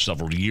Donald Trump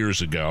several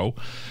years ago.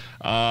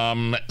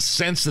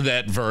 Since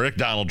that verdict,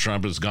 Donald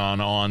Trump has gone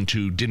on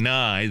to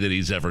deny that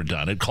he's ever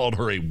done it, called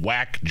her a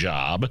whack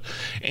job.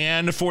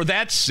 And for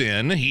that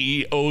sin,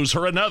 he owes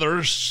her another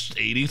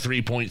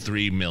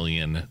 $83.3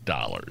 million.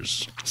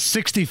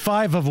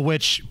 65 of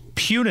which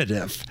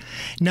punitive.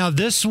 Now,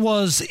 this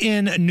was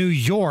in New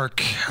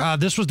York.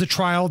 This was the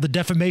trial, the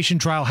defamation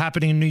trial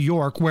happening in New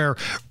York, where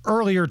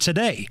earlier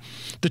today,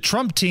 the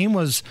Trump team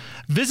was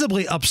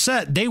visibly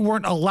upset. They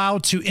weren't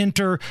allowed to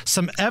enter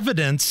some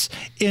evidence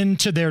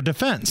into their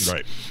defense.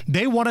 Right.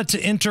 They wanted to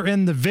enter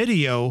in the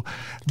video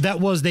that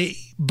was the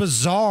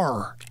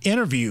bizarre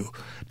interview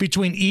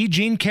between E.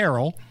 Jean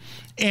Carroll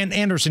and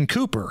Anderson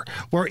Cooper,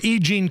 where E.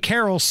 Jean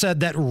Carroll said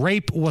that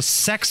rape was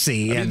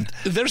sexy.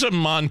 There's a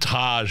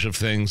montage of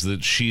things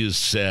that she has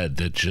said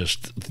that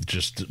just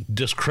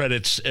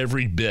discredits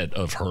every bit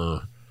of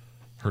her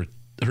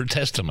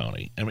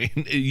testimony. I mean,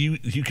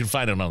 you can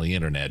find it on the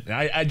internet.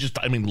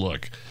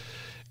 Look,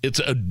 it's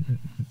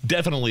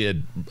definitely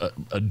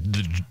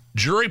the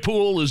jury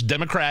pool is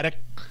Democratic.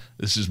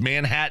 This is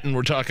Manhattan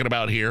we're talking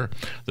about here.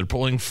 They're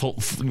pulling full,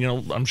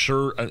 I'm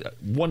sure. I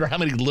wonder how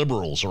many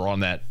liberals are on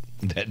that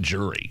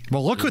jury.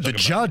 Well, look who the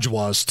judge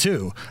was,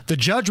 too. The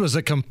judge was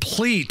a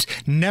complete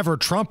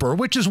never-Trumper,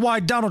 which is why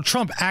Donald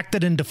Trump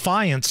acted in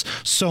defiance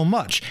so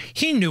much.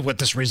 He knew what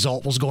this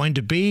result was going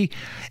to be.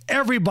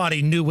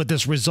 Everybody knew what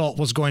this result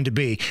was going to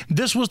be.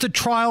 This was the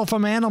trial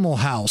from Animal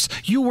House.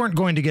 You weren't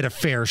going to get a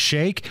fair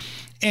shake.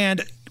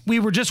 And we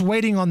were just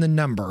waiting on the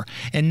number.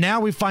 And now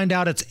we find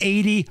out it's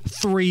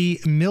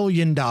 $83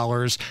 million.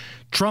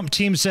 Trump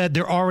team said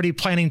they're already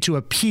planning to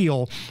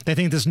appeal. They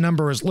think this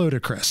number is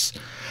ludicrous.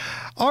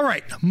 All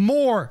right,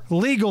 more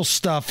legal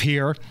stuff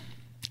here.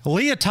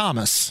 Leah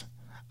Thomas,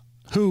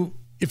 who,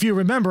 if you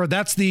remember,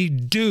 that's the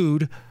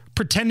dude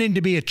pretending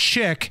to be a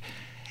chick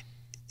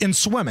in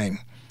swimming.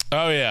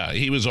 Oh, yeah.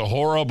 He was a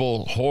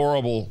horrible,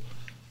 horrible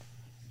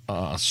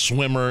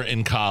swimmer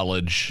in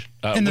college.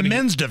 In the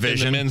men's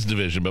division. In the men's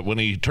division. But when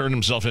he turned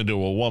himself into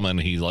a woman,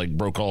 he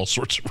broke all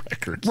sorts of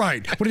records.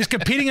 Right. When he's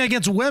competing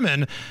against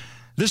women,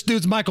 This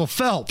dude's Michael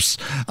Phelps,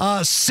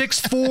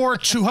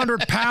 6'4",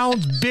 200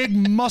 pounds, big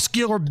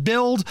muscular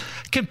build,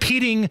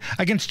 competing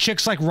against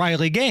chicks like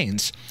Riley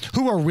Gaines,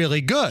 who are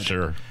really good.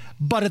 Sure.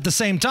 But at the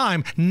same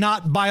time,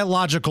 not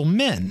biological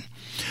men.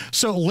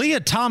 So Leah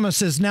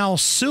Thomas is now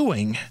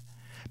suing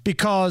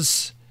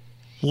because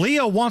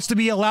Leah wants to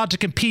be allowed to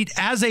compete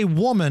as a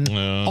woman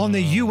on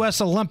the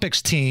U.S.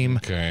 Olympics team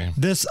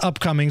this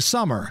upcoming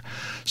summer.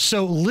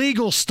 So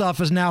legal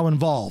stuff is now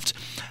involved.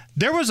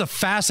 There was a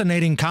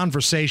fascinating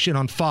conversation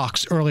on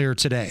Fox earlier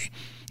today.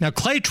 Now,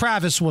 Clay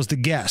Travis was the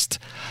guest,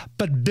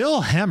 but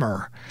Bill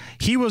Hemmer,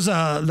 he was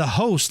the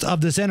host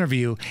of this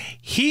interview.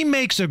 He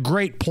makes a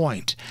great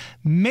point.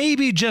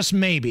 Maybe, just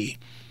maybe,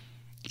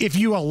 if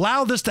you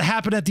allow this to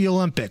happen at the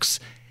Olympics,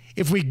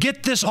 if we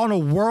get this on a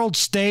world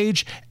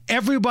stage,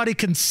 everybody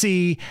can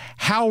see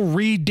how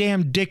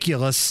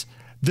ridiculous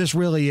this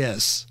really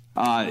is.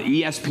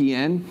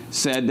 ESPN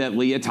said that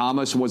Leah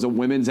Thomas was a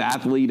Women's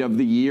Athlete of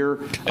the Year.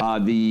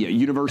 The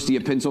University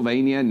of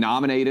Pennsylvania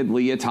nominated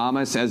Leah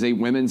Thomas as a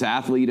Women's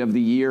Athlete of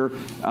the Year.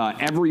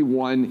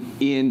 Everyone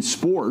in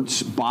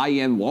sports, by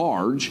and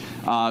large,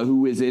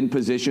 who is in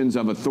positions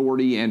of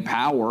authority and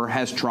power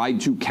has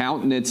tried to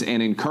countenance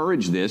and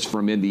encourage this,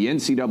 from the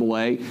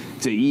NCAA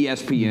to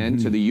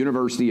ESPN to the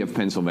University of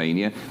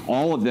Pennsylvania.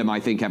 All of them, I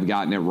think, have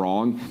gotten it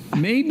wrong.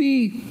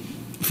 Maybe,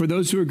 for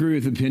those who agree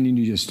with the opinion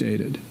you just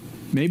stated,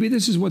 maybe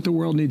this is what the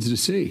world needs to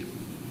see.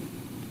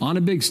 On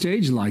a big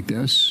stage like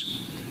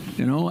this,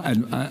 you know,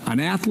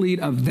 an athlete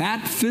of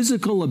that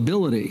physical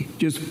ability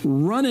just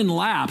running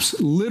laps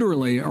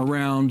literally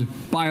around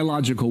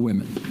biological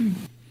women.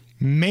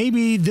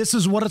 Maybe this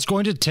is what it's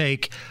going to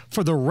take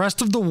for the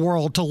rest of the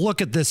world to look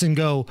at this and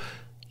go,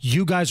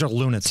 you guys are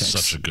lunatics.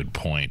 Such a good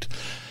point.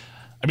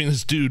 I mean,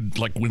 this dude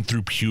went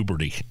through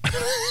puberty.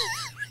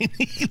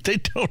 They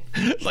don't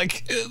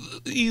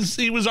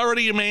he was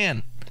already a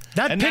man.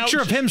 That picture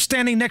of him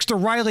standing next to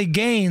Riley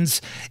Gaines,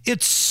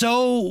 it's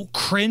so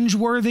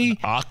cringeworthy.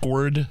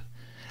 Awkward.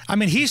 I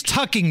mean, he's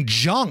tucking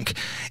junk.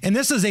 And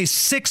this is a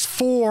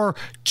 6'4",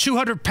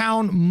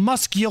 200-pound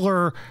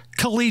muscular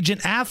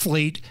collegiate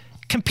athlete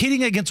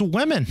competing against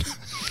women.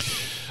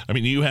 I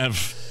mean, you have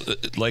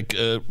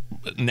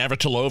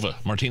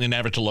Navratilova, Martina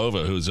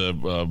Navratilova, who's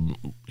a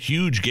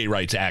huge gay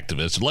rights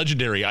activist,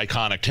 legendary,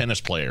 iconic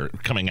tennis player,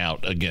 coming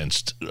out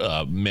against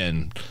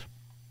men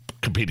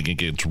competing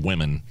against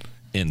women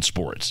in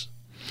sports.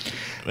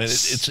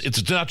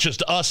 It's not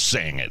just us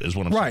saying it, is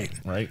what I'm saying.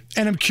 Right.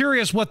 And I'm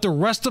curious what the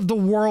rest of the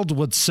world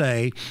would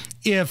say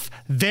if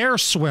their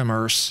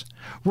swimmers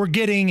were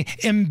getting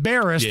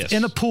embarrassed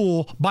in a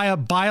pool by a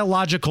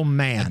biological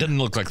man. It doesn't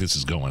look like this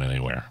is going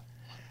anywhere.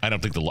 I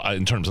don't think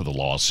in terms of the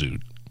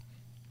lawsuit.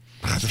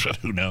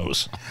 Who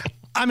knows?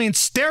 I mean,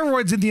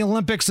 steroids in the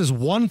Olympics is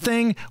one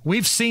thing.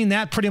 We've seen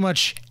that pretty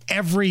much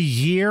every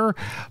year,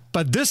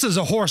 but this is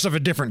a horse of a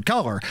different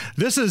color.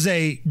 This is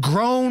a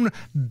grown,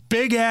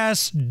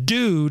 big-ass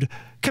dude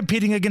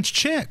competing against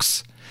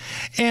chicks.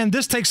 And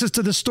this takes us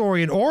to the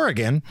story in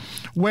Oregon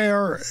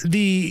where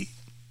the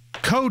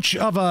coach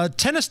of a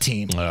tennis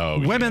team,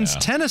 women's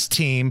tennis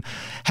team,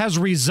 has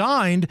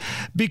resigned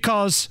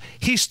because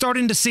he's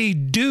starting to see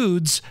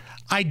dudes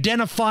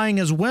identifying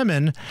as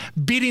women,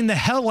 beating the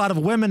hell out of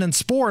women in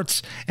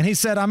sports, and he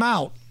said, I'm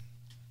out.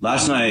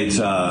 Last night,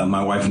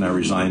 my wife and I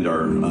resigned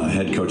our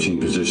head coaching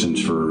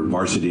positions for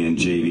varsity and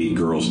JV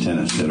girls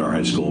tennis at our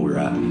high school we were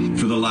at.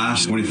 For the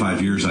last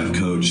 25 years, I've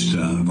coached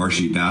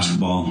varsity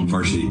basketball,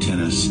 varsity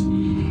tennis,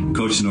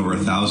 coached in over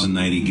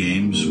 1,090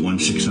 games, won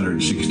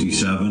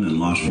 667 and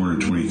lost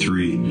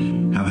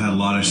 423. Have had a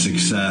lot of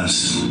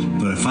success,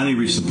 but I finally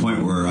reached the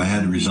point where I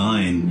had to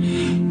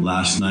resign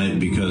last night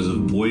because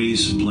of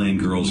boys playing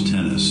girls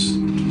tennis.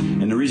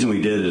 And the reason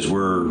we did is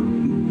we're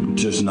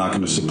just not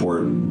going to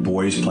support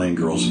boys playing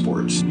girls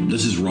sports.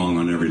 This is wrong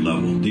on every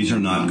level. These are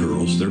not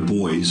girls. They're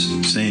boys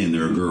saying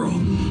they're a girl.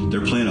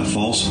 They're playing a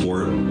false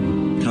sport,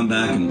 come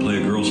back and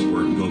play a girl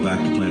sport and go back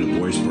to playing a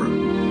boy sport.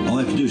 All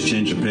I have to do is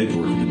change the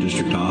paperwork at the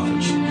district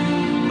office.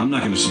 I'm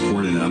not going to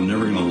support it. I'm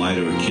never going to lie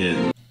to a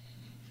kid.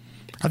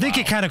 I think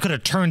it kind of could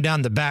have turned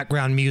down the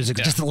background music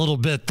just a little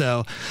bit,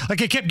 though.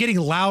 Like, it kept getting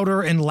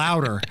louder and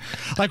louder.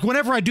 Like,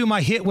 whenever I do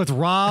my hit with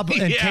Rob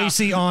and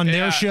Casey on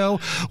their show,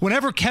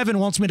 whenever Kevin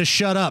wants me to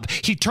shut up,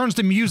 he turns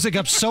the music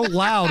up so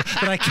loud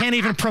that I can't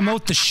even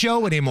promote the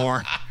show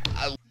anymore.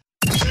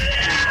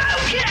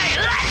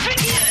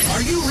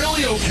 Are you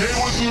really okay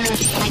with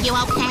this? Are you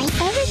okay?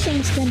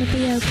 Everything's gonna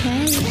be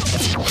okay.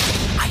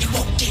 Are you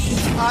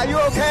okay? Are you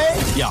okay?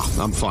 Yeah,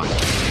 I'm fine.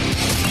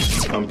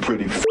 I'm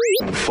pretty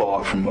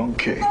far from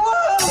okay.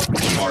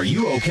 Are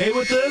you okay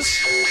with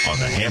this? On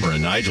the Hammer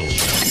and Nigel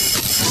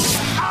show.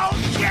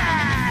 Oh,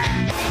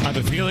 yeah! I have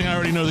a feeling I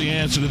already know the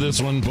answer to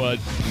this one, but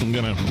I'm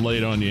going to lay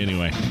it on you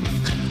anyway.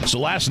 So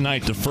last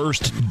night, the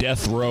first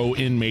death row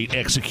inmate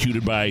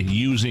executed by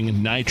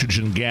using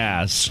nitrogen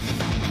gas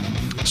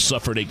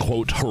suffered a,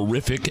 quote,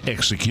 horrific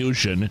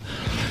execution.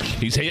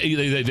 They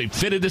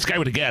fitted this guy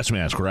with a gas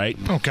mask, right?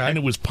 Okay. And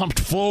it was pumped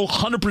full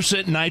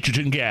 100%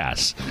 nitrogen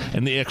gas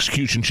in the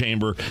execution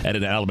chamber at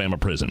an Alabama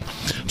prison.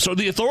 So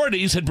the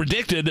authorities had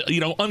predicted,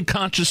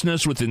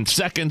 unconsciousness within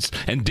seconds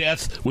and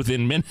death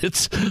within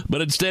minutes,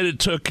 but instead it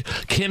took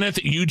Kenneth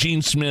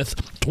Eugene Smith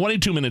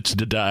 22 minutes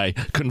to die,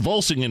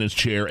 convulsing in his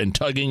chair and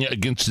tugging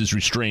against his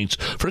restraints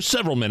for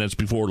several minutes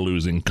before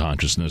losing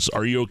consciousness.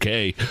 Are you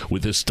okay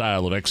with this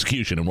style of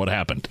execution and what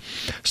happened?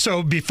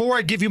 So before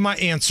I give you my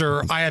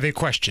answer, I have a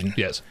question.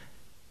 Yes.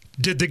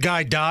 Did the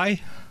guy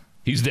die?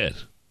 He's dead.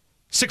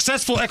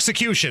 Successful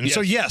execution. Yes.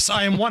 So, yes,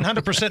 I am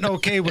 100%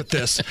 okay with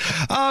this.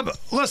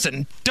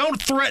 Listen, don't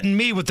threaten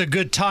me with a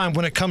good time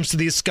when it comes to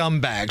these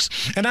scumbags.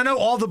 And I know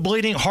all the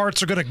bleeding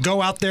hearts are going to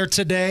go out there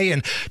today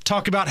and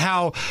talk about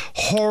how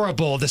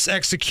horrible this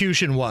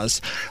execution was.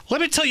 Let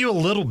me tell you a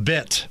little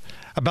bit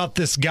about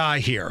this guy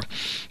here.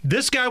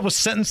 This guy was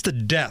sentenced to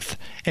death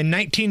in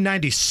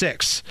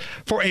 1996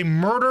 for a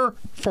murder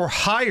for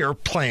hire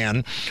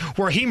plan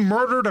where he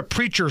murdered a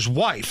preacher's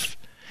wife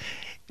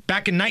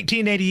back in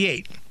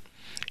 1988.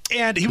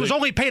 And he was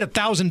only paid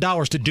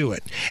 $1,000 to do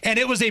it. And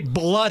it was a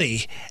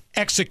bloody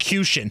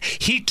execution.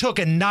 He took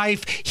a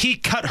knife, he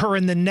cut her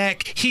in the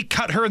neck, he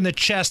cut her in the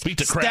chest,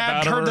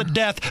 stabbed her to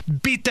death,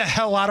 beat the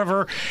hell out of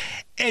her.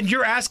 And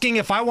you're asking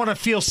if I want to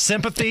feel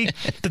sympathy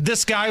that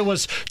this guy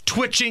was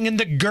twitching in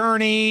the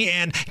gurney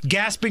and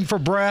gasping for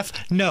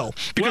breath? No.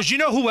 Because you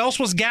know who else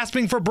was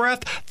gasping for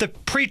breath? The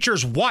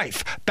preacher's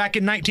wife back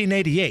in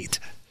 1988.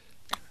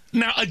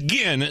 Now,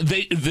 again,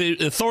 the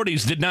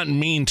authorities did not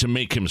mean to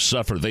make him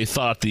suffer. They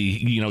thought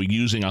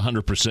using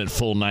 100%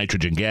 full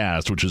nitrogen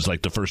gas, which is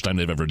like the first time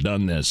they've ever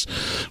done this,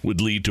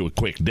 would lead to a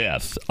quick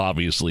death.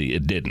 Obviously,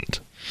 it didn't.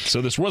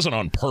 So this wasn't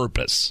on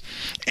purpose.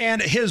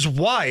 And his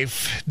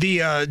wife,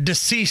 the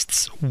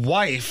deceased's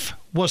wife,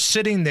 was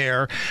sitting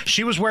there.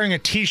 She was wearing a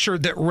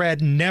T-shirt that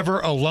read "Never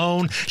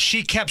Alone."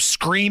 She kept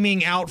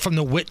screaming out from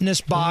the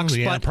witness box.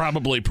 But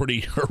probably a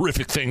pretty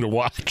horrific thing to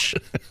watch.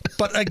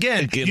 But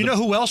again, you know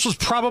who else was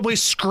probably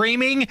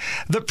screaming?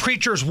 The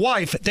preacher's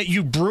wife that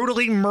you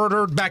brutally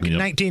murdered back in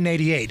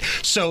 1988.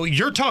 So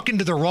you're talking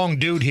to the wrong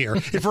dude here.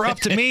 If it were up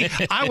to me,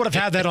 I would have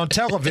had that on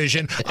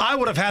television. I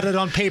would have had it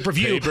on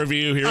pay-per-view.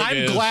 Pay-per-view, here it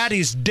is. I'm glad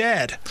he's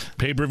dead.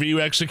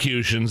 Pay-per-view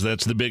executions,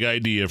 that's the big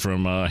idea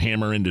from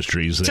Hammer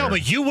Industries there. Tell me,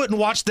 you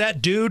wouldn't watch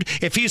that dude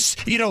if he's,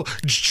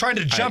 trying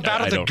to jump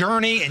out of the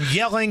gurney and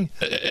yelling?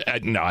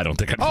 No, I don't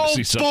think I'd want to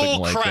see something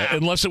like that.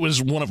 Unless it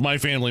was one of my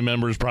family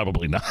members,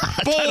 probably not.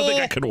 I don't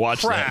think I could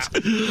watch that.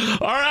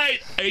 All right,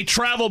 a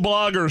travel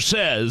blogger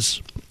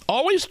says,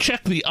 always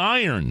check the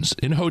irons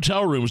in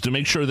hotel rooms to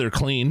make sure they're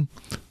clean,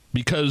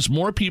 because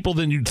more people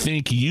than you'd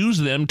think use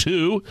them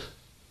to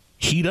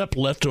heat up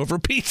leftover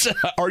pizza.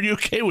 Are you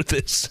okay with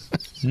this?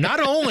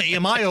 Not only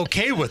am I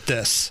okay with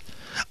this,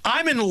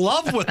 I'm in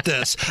love with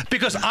this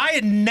because I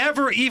had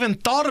never even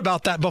thought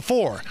about that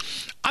before.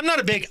 I'm not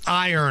a big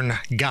iron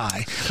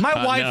guy.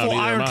 My wife will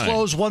iron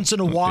clothes once in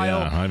a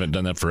while. Yeah, I haven't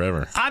done that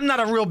forever. I'm not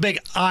a real big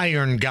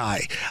iron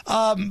guy.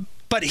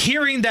 But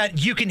hearing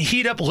that you can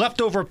heat up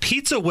leftover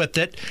pizza with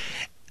it,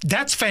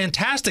 that's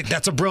fantastic.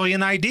 That's a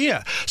brilliant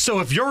idea. So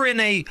if you're in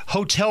a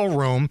hotel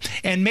room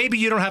and maybe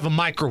you don't have a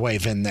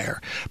microwave in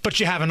there, but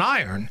you have an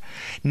iron,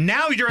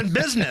 now you're in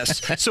business.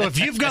 So if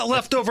you've got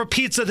leftover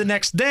pizza the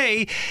next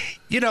day,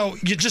 you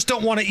just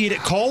don't want to eat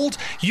it cold,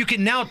 you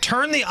can now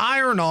turn the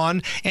iron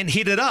on and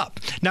heat it up.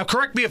 Now,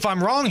 correct me if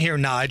I'm wrong here,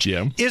 Nige.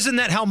 Yeah. Isn't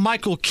that how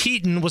Michael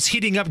Keaton was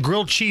heating up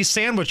grilled cheese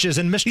sandwiches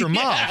in Mr. Mom?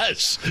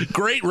 Yes.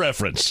 Great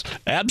reference.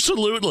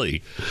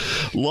 Absolutely.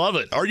 Love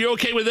it. Are you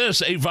okay with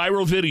this? A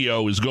viral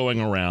video is going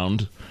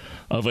around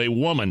of a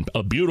woman,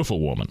 a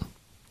beautiful woman,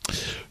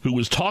 who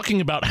was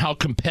talking about how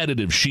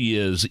competitive she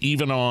is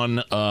even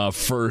on a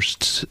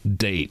first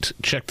date.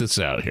 Check this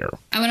out here.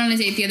 I went on a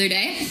date the other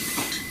day.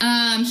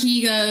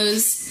 He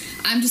goes,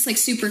 I'm just like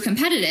super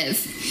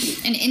competitive.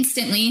 And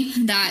instantly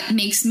that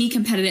makes me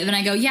competitive. And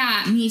I go,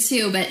 yeah, me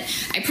too. But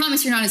I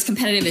promise you're not as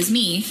competitive as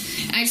me.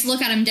 And I just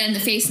look at him dead in the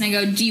face and I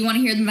go, do you want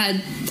to hear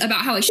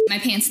about how I shit my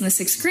pants in the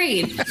 6th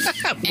grade?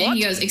 And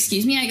he goes,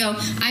 excuse me? I go,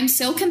 I'm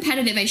so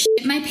competitive. I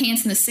shit my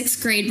pants in the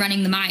 6th grade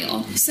running the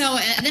mile. So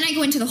then I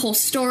go into the whole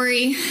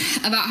story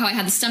about how I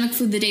had the stomach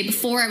flu the day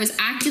before. I was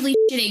actively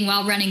shitting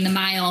while running the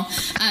mile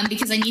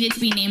because I needed to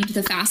be named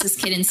the fastest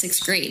kid in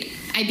 6th grade.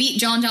 I beat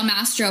John Del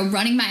Mastro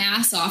running my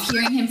ass off,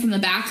 hearing him from the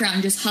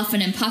background just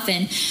huffing and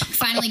puffing.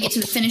 Finally get to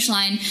the finish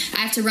line. I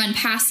have to run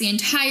past the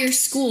entire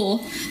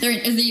school,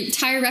 the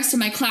entire rest of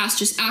my class,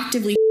 just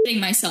actively shitting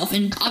myself,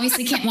 and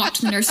obviously can't walk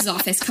to the nurse's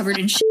office covered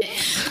in shit.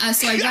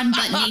 So I run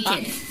butt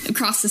naked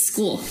across the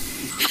school.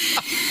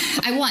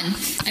 I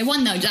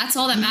won though. That's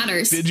all that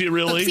matters. Did you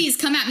really? But please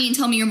come at me and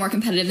tell me you're more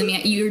competitive than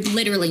me. You're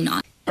literally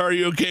not. Are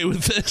you okay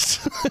with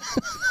this?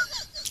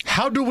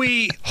 How do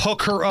we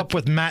hook her up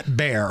with Matt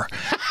Bear?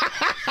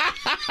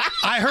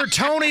 I heard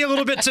Tony a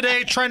little bit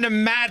today trying to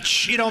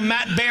match,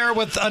 Matt Bear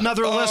with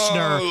another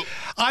listener.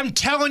 I'm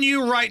telling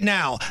you right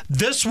now,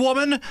 this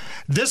woman,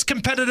 this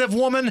competitive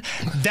woman,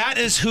 that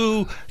is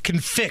who can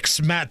fix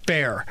Matt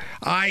Bear.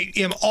 I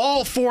am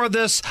all for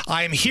this.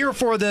 I am here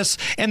for this.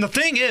 And the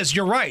thing is,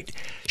 you're right.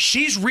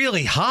 She's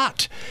really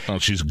hot. Oh,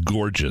 she's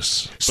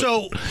gorgeous.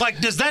 So,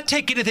 does that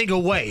take anything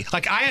away?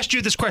 I asked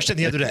you this question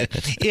the other day.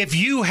 If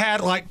you had,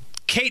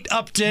 Kate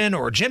Upton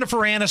or Jennifer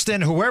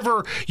Aniston,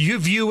 whoever you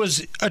view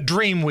as a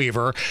dream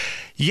weaver,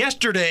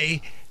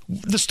 yesterday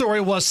the story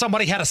was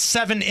somebody had a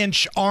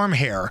 7-inch arm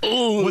hair.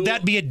 Ooh, would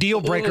that be a deal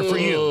breaker for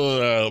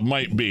you?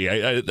 Might be.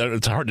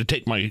 It's hard to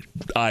take my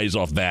eyes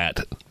off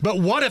that. But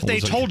what if they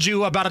told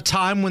you about a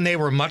time when they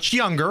were much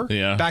younger,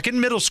 back in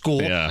middle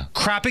school,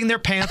 crapping their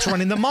pants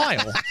running the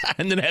mile?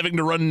 And then having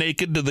to run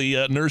naked to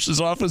the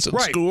nurse's office at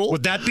school?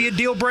 Would that be a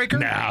deal breaker?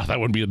 Nah, that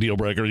wouldn't be a deal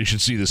breaker. You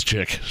should see this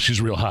chick. She's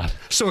real hot.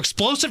 So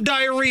explosive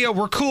diarrhea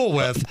we're cool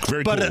with.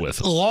 Very but cool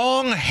with.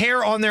 Long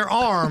hair on their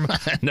arm,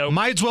 nope.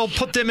 Might as well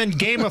put them in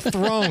Game of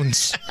Thrones.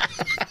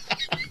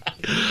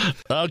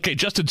 Okay,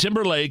 Justin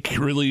Timberlake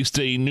released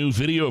a new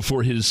video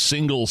for his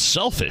single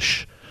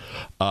Selfish.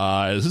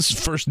 This is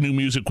the first new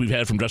music we've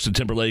had from Justin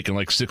Timberlake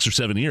in 6 or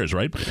 7 years,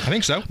 right? I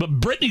think so. But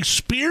Britney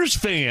Spears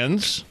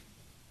fans,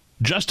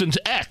 Justin's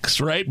ex,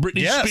 right?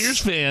 Britney Spears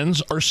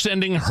fans are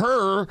sending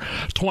her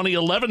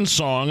 2011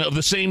 song of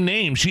the same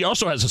name. She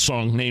also has a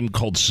song named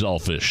called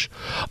Selfish.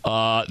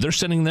 They're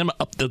sending them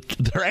up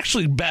they're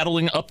actually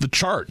battling up the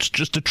charts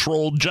just to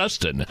troll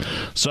Justin.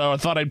 So I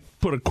thought I'd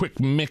put a quick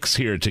mix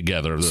here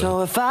together.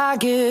 So if I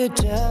get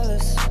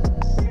jealous,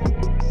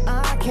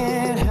 I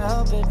can't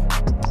help it.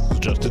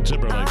 Justin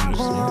Timberlake. I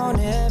want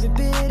every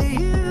bit of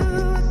you.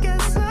 I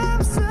guess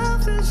I'm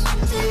selfish.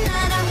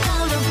 Tonight I'm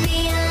gonna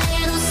be a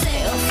little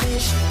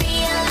selfish.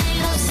 Be a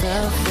little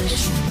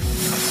selfish.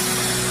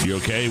 You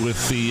okay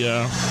with the,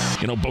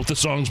 both the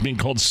songs being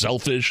called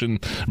Selfish and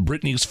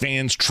Britney's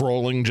fans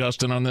trolling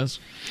Justin on this?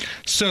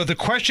 So the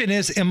question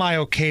is, am I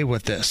okay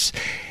with this?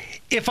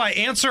 If I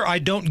answer I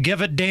don't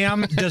give a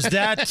damn, does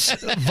that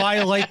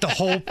violate the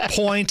whole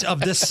point of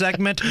this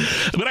segment?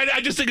 But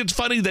I just think it's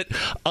funny that,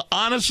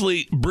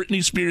 honestly,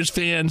 Britney Spears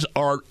fans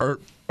are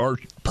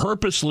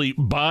purposely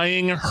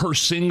buying her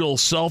single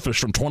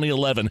Selfish from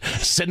 2011,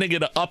 sending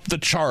it up the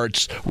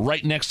charts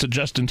right next to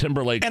Justin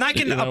Timberlake. And I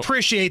can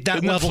appreciate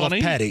that level of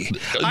petty.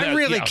 I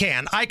really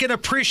can. I can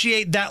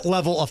appreciate that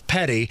level of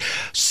petty.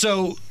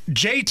 So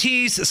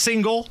JT's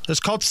single is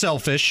called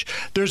Selfish.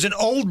 There's an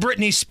old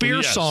Britney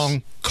Spears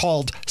song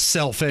called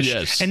Selfish.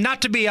 Yes. And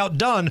not to be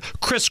outdone,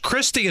 Chris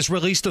Christie has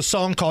released a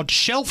song called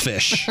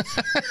Shellfish.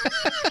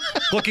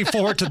 Looking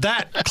forward to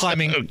that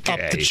climbing up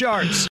the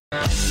charts.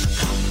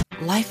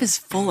 Life is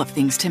full of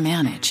things to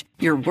manage.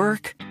 Your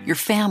work, your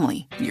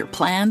family, your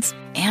plans,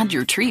 and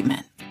your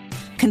treatment.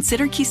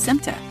 Consider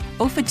Kesimpta,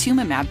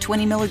 ofatumumab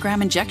 20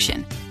 milligram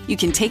injection. You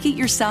can take it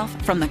yourself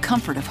from the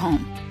comfort of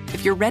home.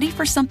 If you're ready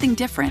for something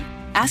different,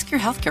 ask your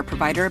healthcare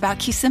provider about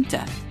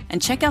Kesimpta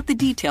and check out the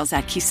details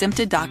at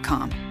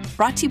kesimpta.com.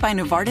 Brought to you by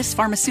Novartis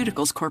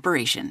Pharmaceuticals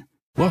Corporation.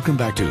 Welcome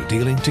back to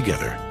Dealing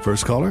Together.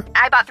 First caller?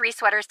 I bought 3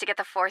 sweaters to get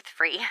the 4th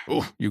free.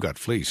 Oh, you got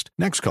fleeced.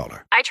 Next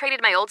caller? I traded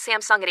my old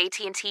Samsung at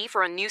AT&T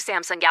for a new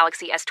Samsung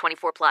Galaxy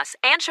S24 Plus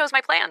and chose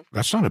my plan.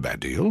 That's not a bad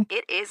deal.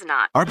 It is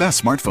not. Our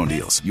best smartphone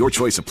deals. Your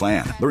choice of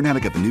plan. Learn how to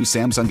get the new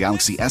Samsung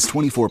Galaxy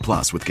S24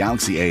 Plus with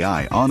Galaxy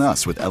AI on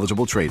us with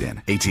eligible trade-in.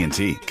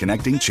 AT&T.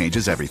 Connecting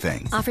changes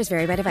everything. Offers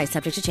vary by device.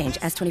 Subject to change.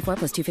 S24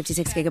 plus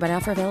 256 gigabyte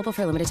offer available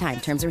for a limited time.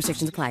 Terms and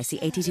restrictions apply. See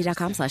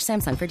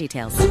att.com/Samsung for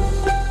details.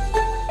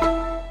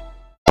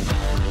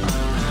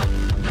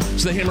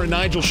 It's the Hammer and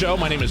Nigel show.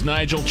 My name is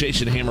Nigel.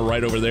 Jason Hammer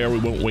right over there. We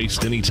won't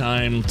waste any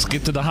time. Let's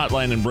get to the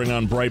hotline and bring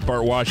on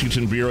Breitbart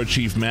Washington Bureau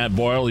Chief Matt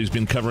Boyle. He's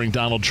been covering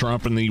Donald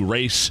Trump in the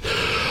race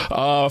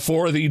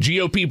for the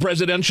GOP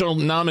presidential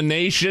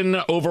nomination.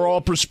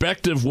 Overall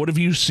perspective, what have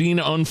you seen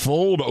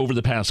unfold over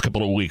the past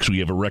couple of weeks? We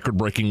have a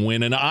record-breaking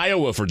win in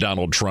Iowa for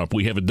Donald Trump.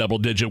 We have a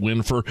double-digit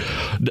win for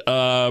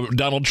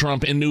Donald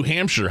Trump in New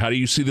Hampshire. How do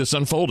you see this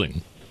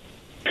unfolding?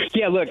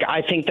 Yeah, look,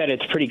 I think that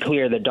it's pretty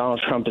clear that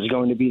Donald Trump is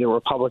going to be the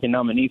Republican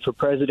nominee for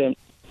president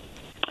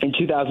in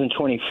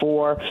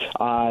 2024.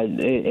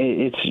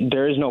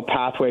 There is no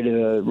pathway to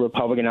the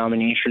Republican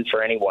nomination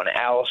for anyone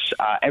else.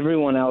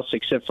 Everyone else,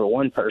 except for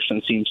one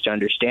person, seems to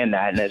understand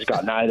that and has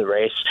gotten out of the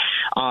race.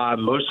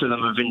 Most of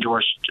them have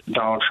endorsed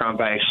Donald Trump.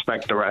 I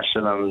expect the rest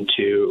of them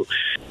to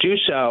do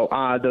so.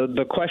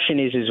 The question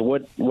is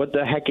what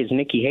the heck is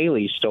Nikki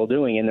Haley still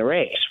doing in the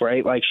race,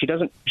 right? Like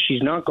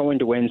she's not going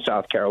to win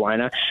South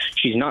Carolina.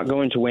 She's not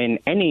going to win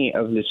any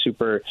of the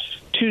Super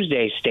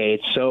Tuesday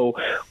states. So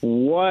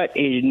what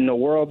in the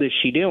world is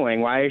she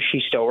doing? Why is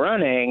she still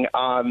running?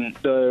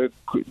 The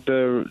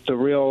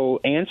real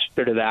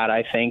answer to that,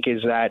 I think,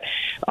 is that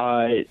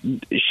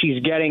she's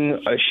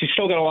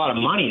still got a lot of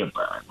money to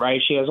burn,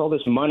 right? She has all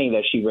this money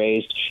that she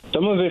raised,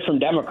 some of it from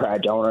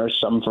Democrat donors,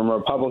 some from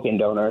Republican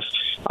donors,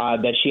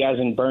 that she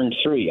hasn't burned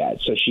through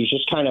yet. So she's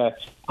just kind of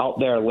out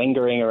there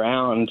lingering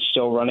around,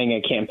 still running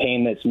a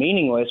campaign that's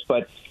meaningless,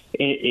 but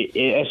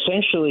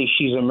essentially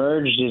she's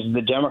emerged as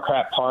the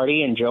Democrat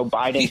Party and Joe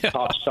Biden's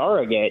top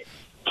surrogate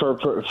for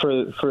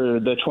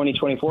the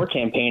 2024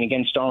 campaign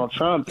against Donald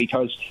Trump,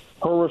 because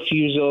her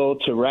refusal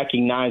to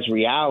recognize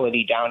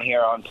reality down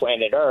here on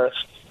planet Earth,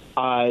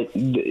 all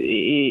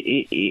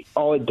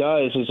it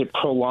does is it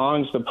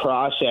prolongs the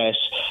process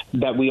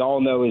that we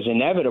all know is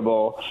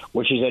inevitable,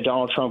 which is that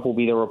Donald Trump will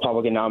be the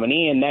Republican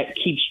nominee, and that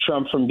keeps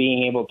Trump from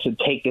being able to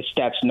take the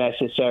steps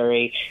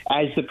necessary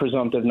as the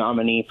presumptive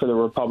nominee for the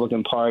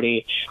Republican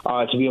Party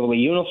to be able to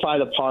unify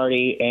the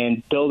party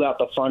and build out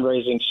the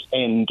fundraising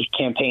and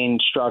campaign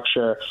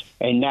structure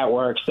and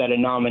networks that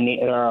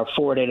are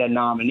afforded a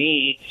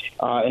nominee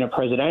in a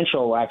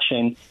presidential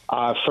election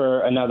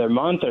for another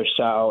month or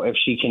so if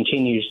she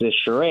continues this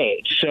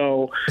charade.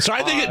 So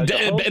I think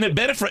it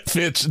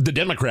benefits the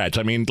Democrats.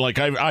 I mean, like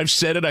I've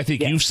said it. I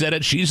think you've said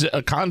it. She's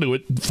a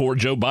conduit for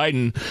Joe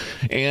Biden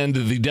and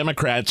the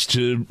Democrats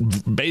to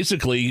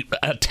basically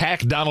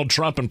attack Donald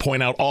Trump and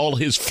point out all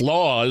his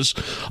flaws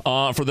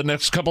for the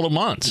next couple of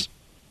months.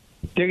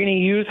 They're going to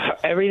use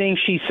everything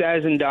she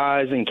says and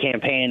does in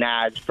campaign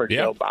ads for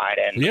Joe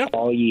Biden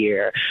all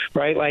year,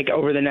 right? Like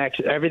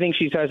everything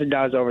she says and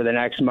does over the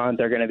next month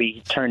are going to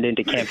be turned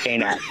into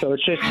campaign ads. So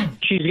it's just,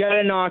 she's got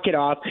to knock it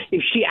off.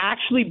 If she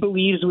actually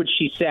believes what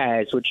she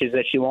says, which is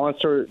that she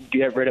wants to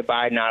get rid of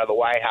Biden out of the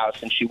White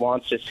House and she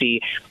wants to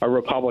see a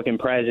Republican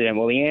president,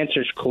 well, the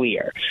answer's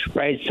clear,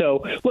 right?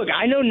 So, look,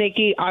 I know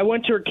Nikki. I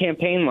went to her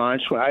campaign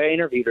launch. I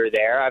interviewed her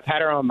there. I've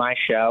had her on my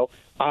show.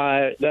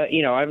 I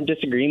have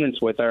disagreements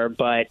with her,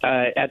 but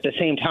at the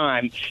same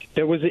time,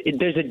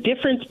 there's a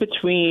difference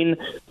between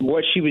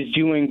what she was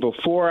doing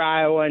before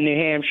Iowa and New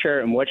Hampshire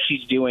and what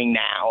she's doing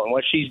now. And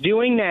what she's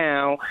doing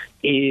now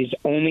is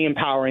only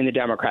empowering the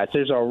Democrats.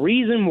 There's a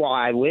reason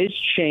why Liz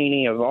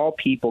Cheney, of all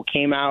people,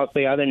 came out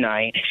the other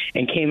night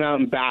and came out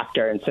and backed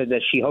her and said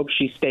that she hopes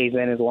she stays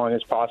in as long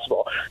as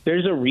possible.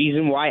 There's a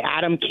reason why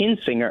Adam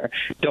Kinzinger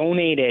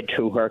donated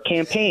to her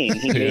campaign.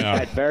 He made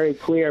that very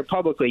clear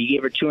publicly. He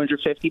gave her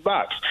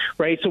 $250,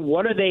 right? So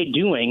what are they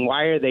doing?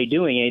 Why are they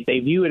doing it? They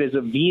view it as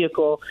a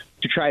vehicle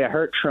to try to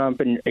hurt Trump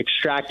and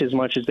extract as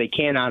much as they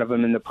can out of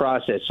him in the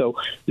process. So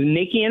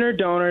Nikki and her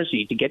donors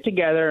need to get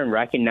together and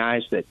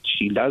recognize that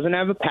she doesn't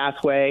have a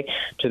pathway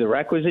to the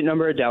requisite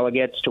number of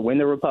delegates to win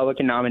the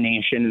Republican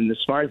nomination. And the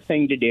smart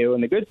thing to do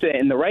and the good thing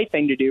and the right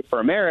thing to do for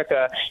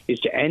America is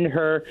to end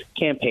her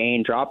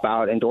campaign, drop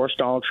out, endorse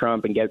Donald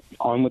Trump, and get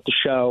on with the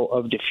show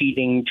of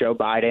defeating Joe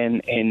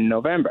Biden in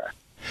November.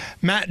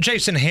 Matt,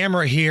 Jason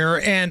Hammer here,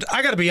 and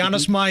I got to be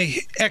honest, my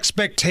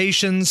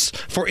expectations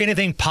for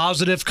anything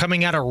positive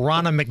coming out of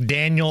Ronna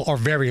McDaniel are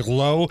very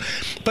low,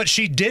 but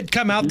she did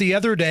come out the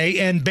other day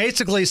and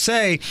basically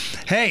say,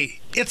 hey,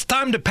 it's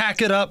time to pack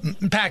it up,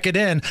 pack it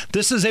in.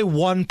 This is a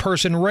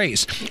one-person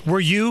race. Were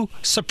you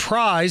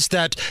surprised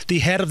that the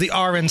head of the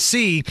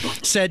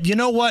RNC said, you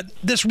know what,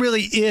 this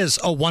really is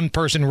a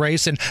one-person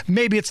race, and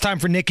maybe it's time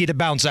for Nikki to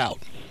bounce out?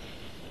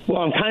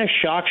 Well, I'm kind of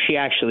shocked she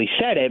actually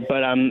said it,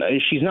 but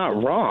she's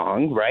not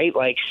wrong, right?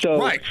 Like, so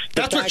right.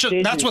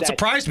 That's what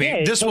surprised me.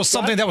 Yeah, this was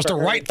something that was the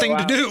right thing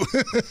to do.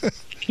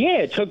 Yeah,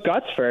 it took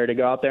guts for her to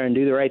go out there and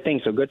do the right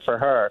thing, so good for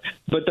her.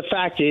 But the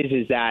fact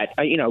is that,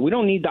 we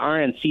don't need the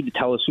RNC to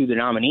tell us who the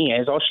nominee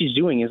is. All she's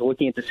doing is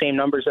looking at the same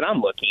numbers that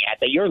I'm looking at,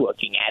 that you're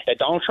looking at, that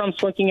Donald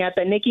Trump's looking at,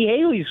 that Nikki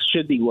Haley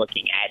should be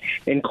looking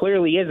at, and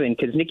clearly isn't,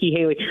 because Nikki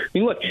Haley,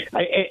 look,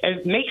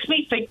 it makes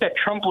me think that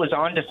Trump was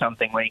onto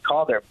something when he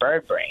called her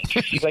bird brain.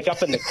 She's like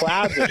up in the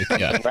clouds or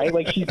something, right?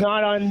 Like she's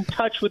not on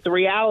touch with the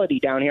reality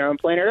down here on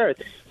planet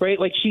Earth, right?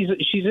 Like she's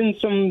in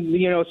some,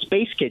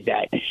 space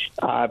cadet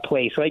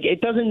place. Like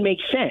it doesn't make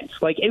sense.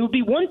 Like it would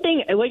be one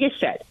thing, like I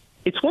said,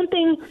 it's one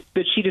thing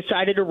that she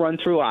decided to run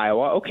through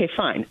Iowa. Okay,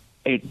 fine.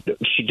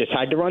 She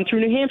decided to run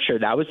through New Hampshire.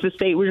 That was the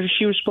state where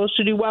she was supposed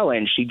to do well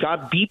in. She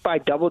got beat by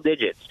double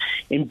digits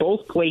in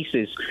both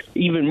places,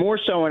 even more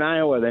so in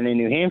Iowa than in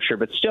New Hampshire,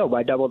 but still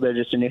by double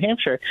digits in New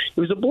Hampshire. It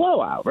was a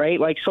blowout, right?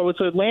 Like, so it's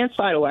a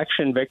landslide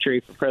election victory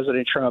for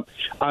President Trump.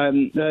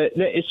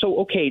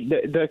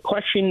 The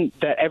question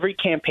that every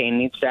campaign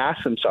needs to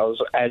ask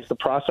themselves as the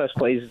process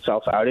plays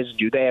itself out is,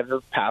 do they have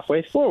a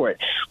pathway forward?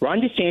 Ron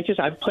DeSantis,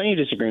 I have plenty of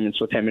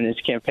disagreements with him in his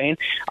campaign.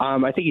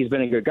 I think he's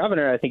been a good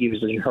governor. I think he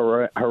was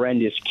a horrendous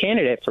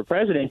candidate for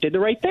president, did the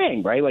right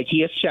thing, right? Like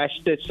he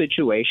assessed the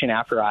situation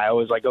after Iowa,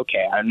 was like,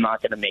 okay, I'm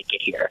not going to make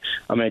it here.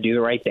 I'm going to do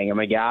the right thing. I'm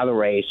going to get out of the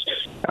race.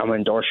 I'm going to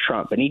endorse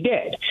Trump. And he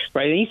did,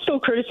 right? And he's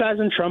still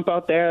criticizing Trump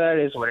out there.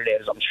 That is what it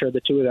is. I'm sure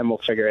the two of them will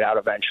figure it out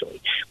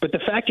eventually. But the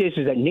fact is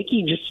that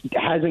Nikki just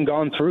hasn't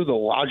gone through the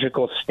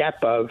logical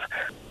step of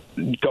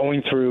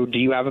going through, do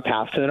you have a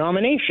path to the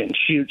nomination?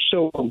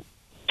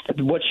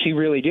 What's she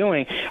really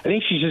doing? I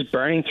think she's just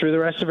burning through the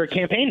rest of her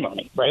campaign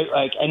money, right?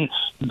 Like, and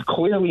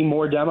clearly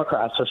more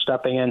Democrats are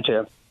stepping in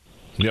to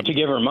to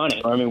give her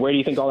money. I mean, where do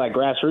you think all that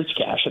grassroots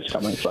cash is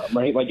coming from,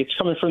 right? Like, it's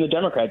coming from the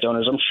Democrat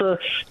donors. I'm sure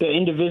the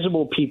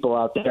indivisible people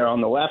out there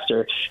on the left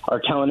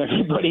are telling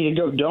everybody to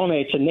go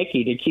donate to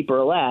Nikki to keep her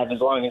alive as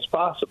long as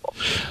possible,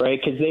 right?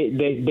 Because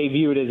they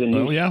view it as a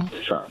new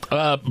Trump.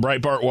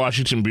 Breitbart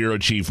Washington Bureau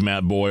Chief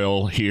Matt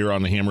Boyle here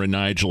on the Hammer and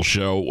Nigel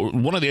show.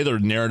 One of the other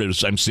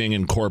narratives I'm seeing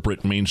in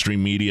corporate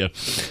mainstream media,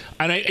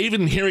 and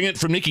even hearing it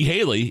from Nikki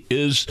Haley,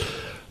 is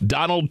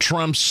Donald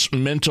Trump's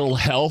mental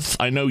health.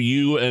 I know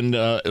you and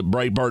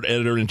Breitbart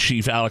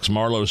editor-in-chief Alex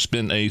Marlow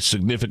spent a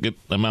significant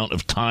amount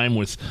of time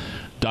with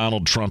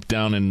Donald Trump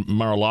down in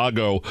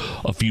Mar-a-Lago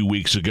a few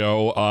weeks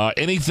ago.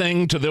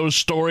 Anything to those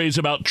stories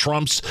about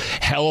Trump's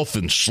health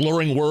and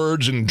slurring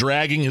words and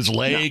dragging his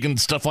leg and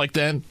stuff like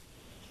that?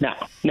 No.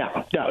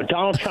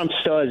 Donald Trump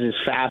still has his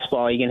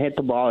fastball. He can hit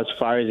the ball as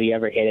far as he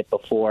ever hit it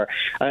before.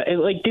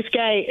 Like, this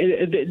guy,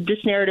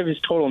 this narrative is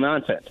total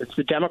nonsense. It's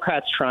the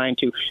Democrats trying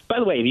to. By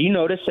the way, have you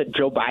noticed that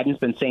Joe Biden's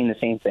been saying the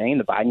same thing?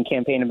 The Biden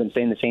campaign have been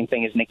saying the same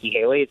thing as Nikki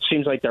Haley. It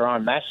seems like they're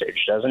on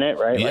message, doesn't it?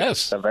 Right?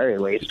 Yes. Like, at the very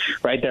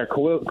least, right? They're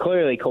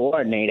clearly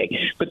coordinating.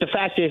 But the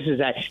fact is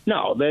that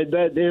no,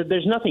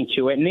 there's nothing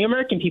to it, and the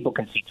American people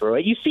can see through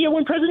it. You see it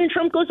when President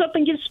Trump goes up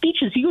and gives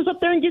speeches. He goes up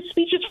there and gives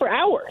speeches for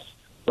hours.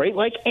 Right,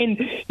 like,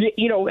 and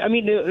I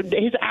mean,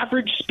 his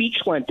average speech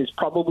length is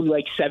probably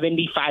like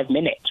 75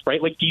 minutes. Right,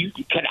 like,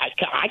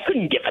 I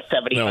couldn't give a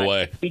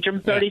 75 speech.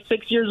 I'm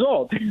 36 years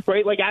old.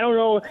 Right, like, I don't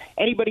know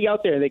anybody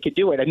out there that could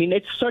do it. I mean,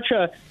 it's such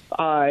a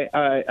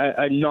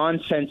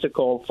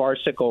nonsensical,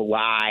 farcical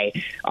lie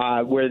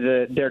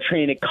where they're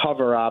trying to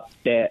cover up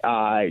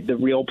the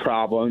real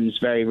problems,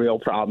 very real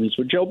problems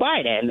with Joe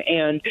Biden,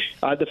 and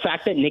the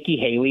fact that Nikki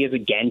Haley is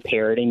again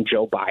parroting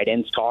Joe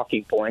Biden's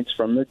talking points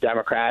from the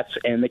Democrats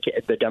and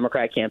the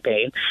Democrat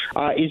campaign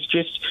is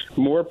just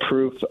more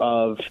proof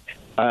of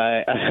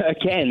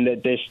again,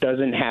 that this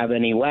doesn't have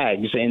any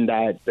legs and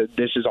that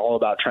this is all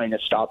about trying to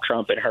stop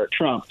Trump and hurt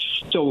Trump.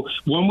 So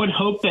one would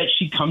hope that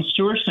she comes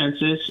to her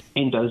senses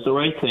and does the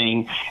right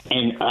thing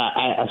and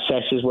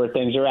assesses where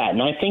things are at.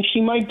 And I think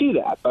she might do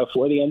that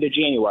before the end of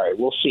January.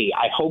 We'll see.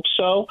 I hope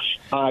so,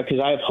 because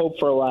I have hope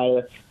for a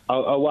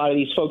lot of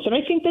these folks. And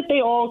I think that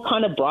they all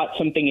kind of brought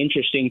something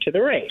interesting to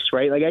the race,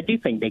 right? Like, I do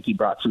think Nikki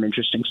brought some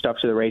interesting stuff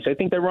to the race. I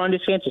think that Ron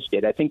DeSantis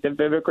did. I think that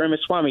Vivek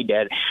Ramaswamy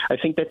did. I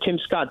think that Tim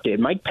Scott did.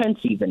 Mike Pence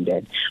even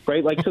did,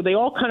 right? Like, so they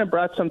all kind of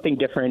brought something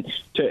different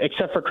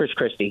except for Chris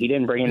Christie. He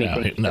didn't bring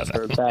anything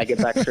for a bag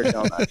of extra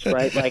donuts,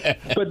 right? Like,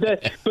 but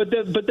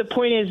the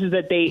point is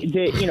that they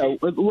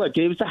look,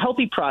 it was a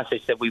healthy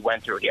process that we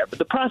went through here, but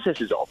the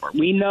process is over.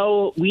 We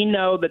know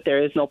that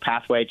there is no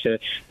pathway to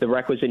the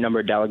requisite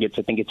number of delegates.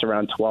 I think it's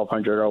around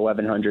 1,200 or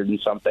 1,100 and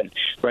something,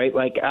 right?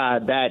 Like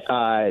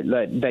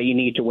that you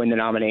need to win the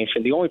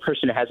nomination. The only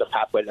person who has a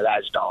pathway to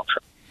that is Donald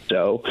Trump.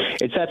 So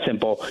it's that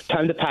simple.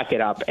 Time to pack it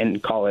up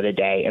and call it a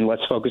day, and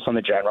let's focus on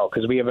the general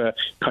because we have a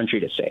country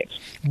to save.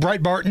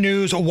 Breitbart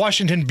News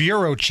Washington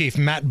Bureau Chief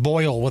Matt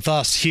Boyle with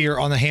us here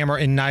on the Hammer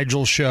and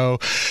Nigel show.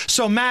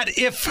 So, Matt,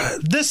 if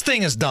this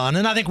thing is done,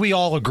 and I think we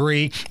all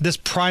agree this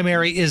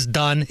primary is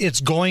done,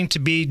 it's going to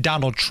be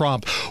Donald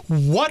Trump.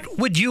 What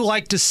would you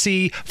like to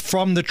see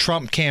from the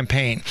Trump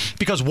campaign?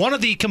 Because one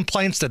of the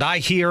complaints that I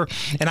hear,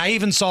 and I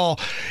even saw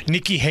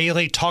Nikki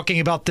Haley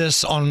talking about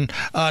this on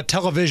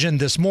television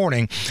this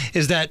morning,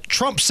 is that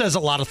Trump says a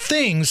lot of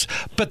things,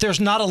 but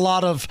there's not a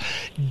lot of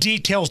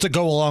details to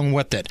go along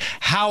with it.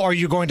 How are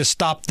you going to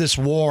stop this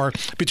war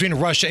between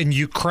Russia and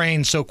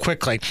Ukraine so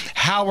quickly?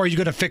 How are you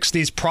going to fix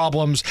these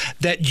problems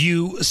that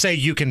you say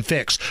you can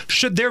fix?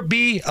 Should there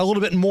be a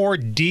little bit more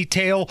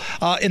detail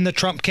in the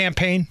Trump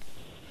campaign?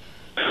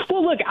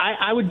 Well, look,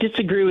 I would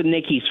disagree with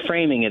Nikki's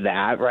framing of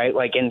that, right?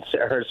 Like, in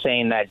her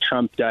saying that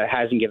Trump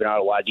hasn't given out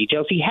a lot of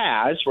details. He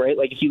has, right?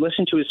 Like, if you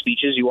listen to his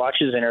speeches, you watch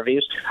his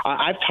interviews.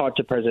 I've talked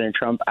to President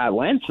Trump at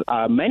length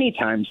many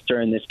times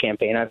during this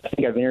campaign. I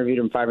think I've interviewed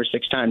him 5 or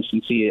 6 times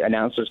since he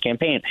announced his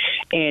campaign.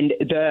 And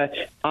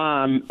the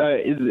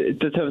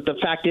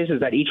fact is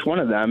that each one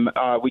of them,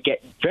 we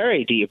get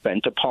very deep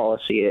into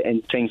policy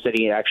and things that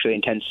he actually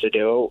intends to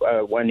do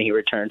when he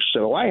returns to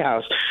the White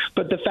House.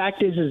 But the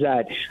fact is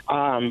that,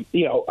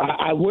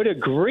 I would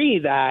agree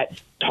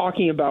that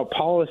talking about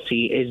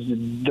policy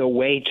is the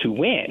way to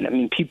win. I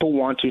mean, people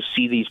want to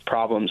see these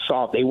problems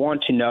solved. They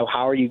want to know,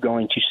 how are you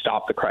going to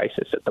stop the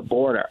crisis at the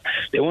border?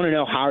 They want to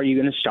know, how are you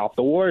going to stop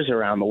the wars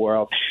around the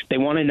world? They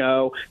want to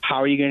know, how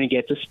are you going to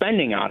get the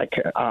spending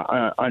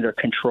under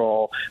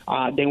control?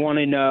 They want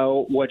to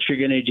know what you're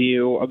going to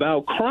do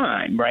about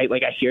crime, right?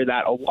 Like, I hear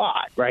that a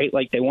lot, right?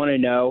 Like, they want to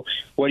know,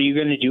 what are you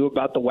going to do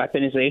about the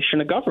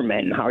weaponization of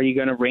government? And how are you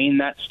going to rein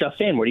that stuff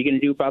in? What are you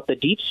going to do about the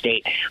deep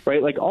state,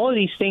 right? Like, all of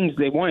these things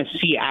they want to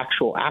see see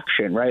actual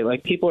action, right?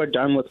 Like, people are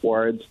done with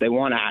words. They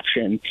want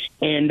action.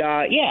 And,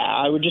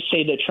 I would just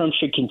say that Trump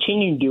should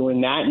continue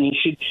doing that, and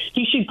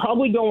he should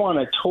probably go on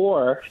a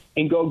tour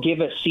and go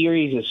give a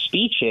series of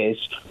speeches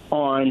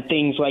on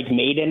things like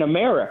Made in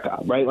America,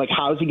 right? Like,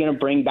 how is he going to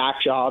bring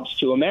back jobs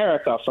to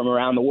America from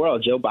around the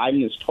world? Joe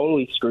Biden has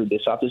totally screwed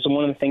this up. This is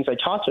one of the things I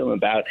talked to him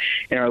about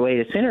in our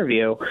latest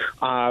interview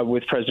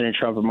with President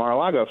Trump at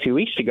Mar-a-Lago a few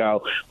weeks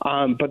ago.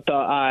 But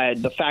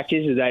the fact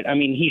is that, I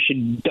mean, he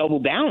should double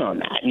down on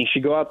that, and he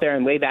should go out there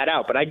and lay that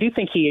out. But I do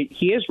think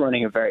he is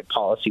running a very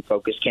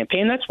policy-focused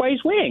campaign. That's why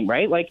he's winning,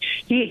 right? Like,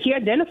 he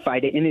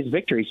identified it in his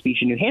victory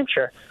speech in New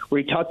Hampshire,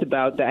 where he talked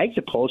about the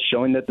exit polls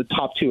showing that the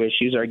top two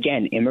issues are,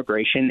 again,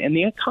 immigration and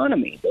the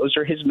economy. Those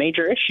are his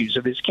major issues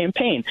of his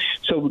campaign.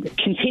 So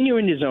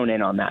continuing to zone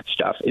in on that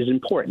stuff is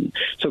important.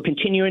 So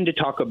continuing to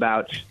talk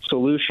about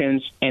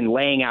solutions and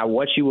laying out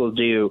what you will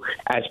do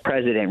as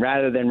president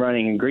rather than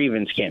running a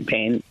grievance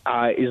campaign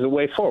is the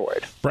way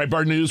forward.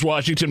 Breitbart News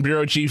Washington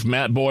Bureau Chief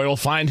Matt Boyle.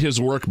 Find his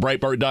work,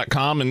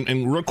 Breitbart.com.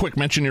 And real quick,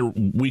 mention your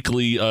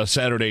weekly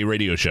Saturday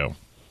radio show.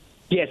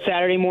 Yeah,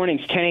 Saturday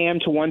mornings, 10 a.m.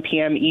 to 1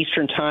 p.m.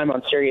 Eastern Time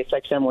on Sirius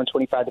XM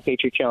 125, the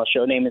Patriot Channel.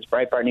 Show name is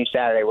Breitbart News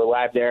Saturday. We're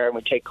live there, and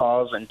we take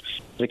calls, and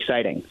it's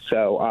exciting.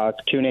 So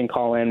tune in,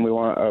 call in. We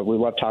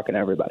love talking to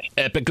everybody.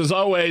 Epic as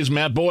always.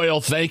 Matt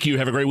Boyle, thank you.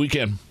 Have a great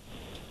weekend.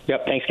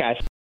 Yep, thanks, guys.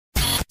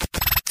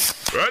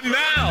 And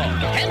now,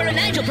 Hammer and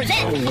Nigel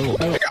present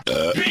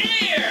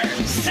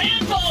Beer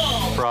Sample.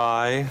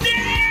 Fry.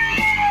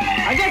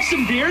 I got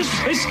some beers.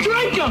 Let's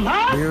drink them,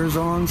 huh? Beer's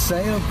on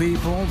sale,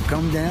 people.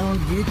 Come down,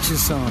 get you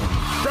some.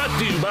 Brought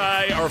to you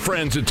by our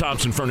friends at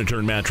Thompson Furniture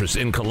and Mattress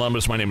in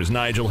Columbus. My name is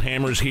Nigel.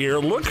 Hammer's here.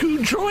 Look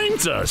who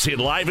joins us here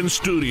live in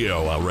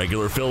studio. A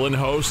regular fill-in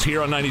host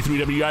here on 93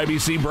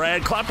 WIBC,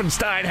 Brad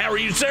Kloppenstein. How are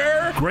you,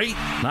 sir? Great.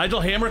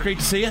 Nigel Hammer, great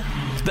to see you.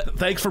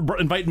 Thanks for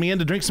inviting me in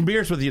to drink some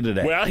beers with you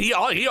today. Well, he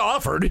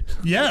offered.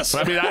 Yes.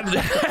 I mean,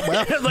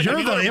 well,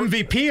 you're the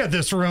MVP of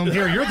this room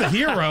here. You're the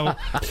hero.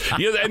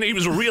 Yeah, and he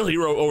was a real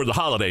hero over the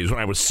holidays. When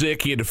I was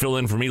sick, he had to fill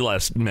in for me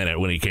last minute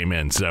when he came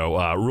in. So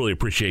really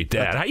appreciate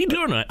that. How you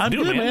doing? I'm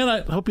good, man.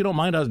 I hope you don't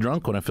mind. I was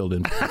drunk when I filled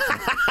in.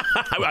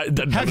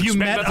 Have you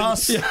met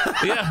us?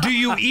 Yeah. Do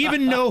you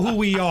even know who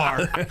we are?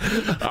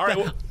 All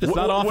right. It's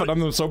not often I'm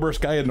the soberest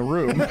guy in the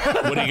room.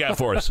 What do you got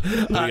for us?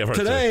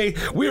 Today,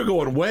 we're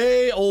going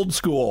way old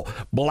school.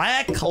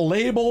 Black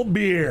Label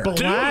beer. Dude,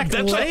 that's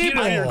Label.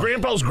 like your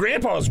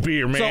grandpa's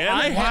beer, man.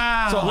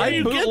 So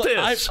I get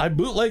this. I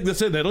bootlegged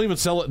this in. They don't even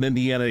sell it in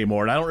Indiana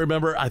anymore. And I don't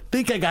remember. I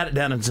think I got it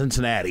down in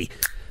Cincinnati.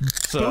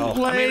 So,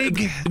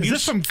 Bootleg. Is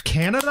this from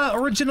Canada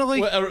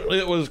originally? Well,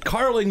 it was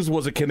Carling's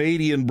was a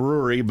Canadian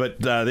brewery, but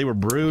they were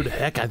brewed.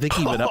 Heck, I think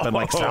even up in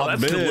like South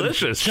Bend. Bend.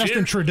 Delicious.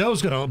 Justin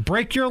Trudeau's gonna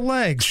break your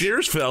legs.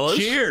 Cheers, fellas.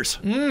 Cheers.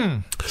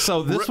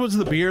 So this was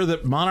the beer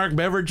that Monarch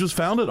Beverage was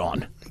founded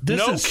on. This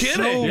no is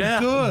kidding. So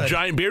good.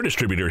 Giant beer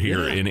distributor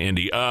here in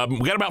Indy. We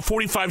got about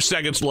 45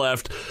 seconds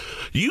left.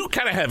 You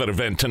kind of have an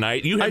event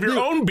tonight. You have your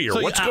own beer.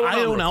 So, What's going on?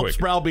 I own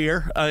Alpsbrow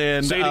beer,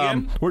 and Say it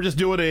again. We're just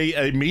doing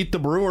a Meet the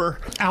Brewer.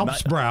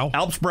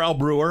 Alpsbrow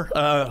Brewer.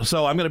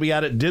 So I'm going to be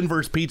out at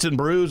Denver's Pizza and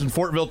Brews in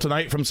Fortville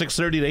tonight from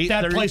 6:30 to 8:30.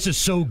 That place is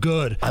so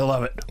good. I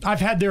love it. I've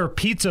had their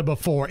pizza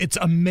before. It's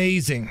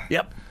amazing.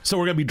 Yep. So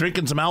we're going to be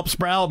drinking some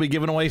Alpsbrow. I'll be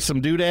giving away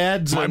some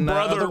doodads. My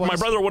brother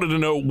wanted to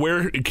know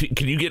where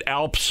can you get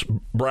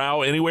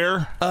Alpsbrow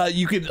anywhere?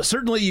 You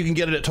can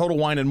get it at Total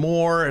Wine and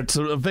More. It's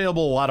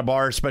available at a lot of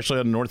bars, especially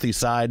on the northeast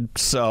side.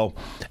 So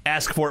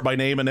ask for it by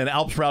name, and then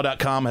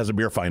Alpsbrow.com has a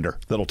beer finder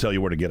that'll tell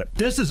you where to get it.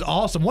 This is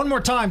awesome. One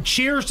more time.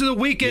 Cheers to the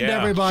weekend,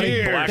 everybody.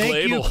 Cheers. Black Thank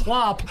Label. you,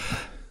 Klopp.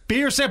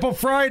 Beer Sample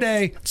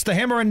Friday. It's the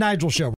Hammer and Nigel Show.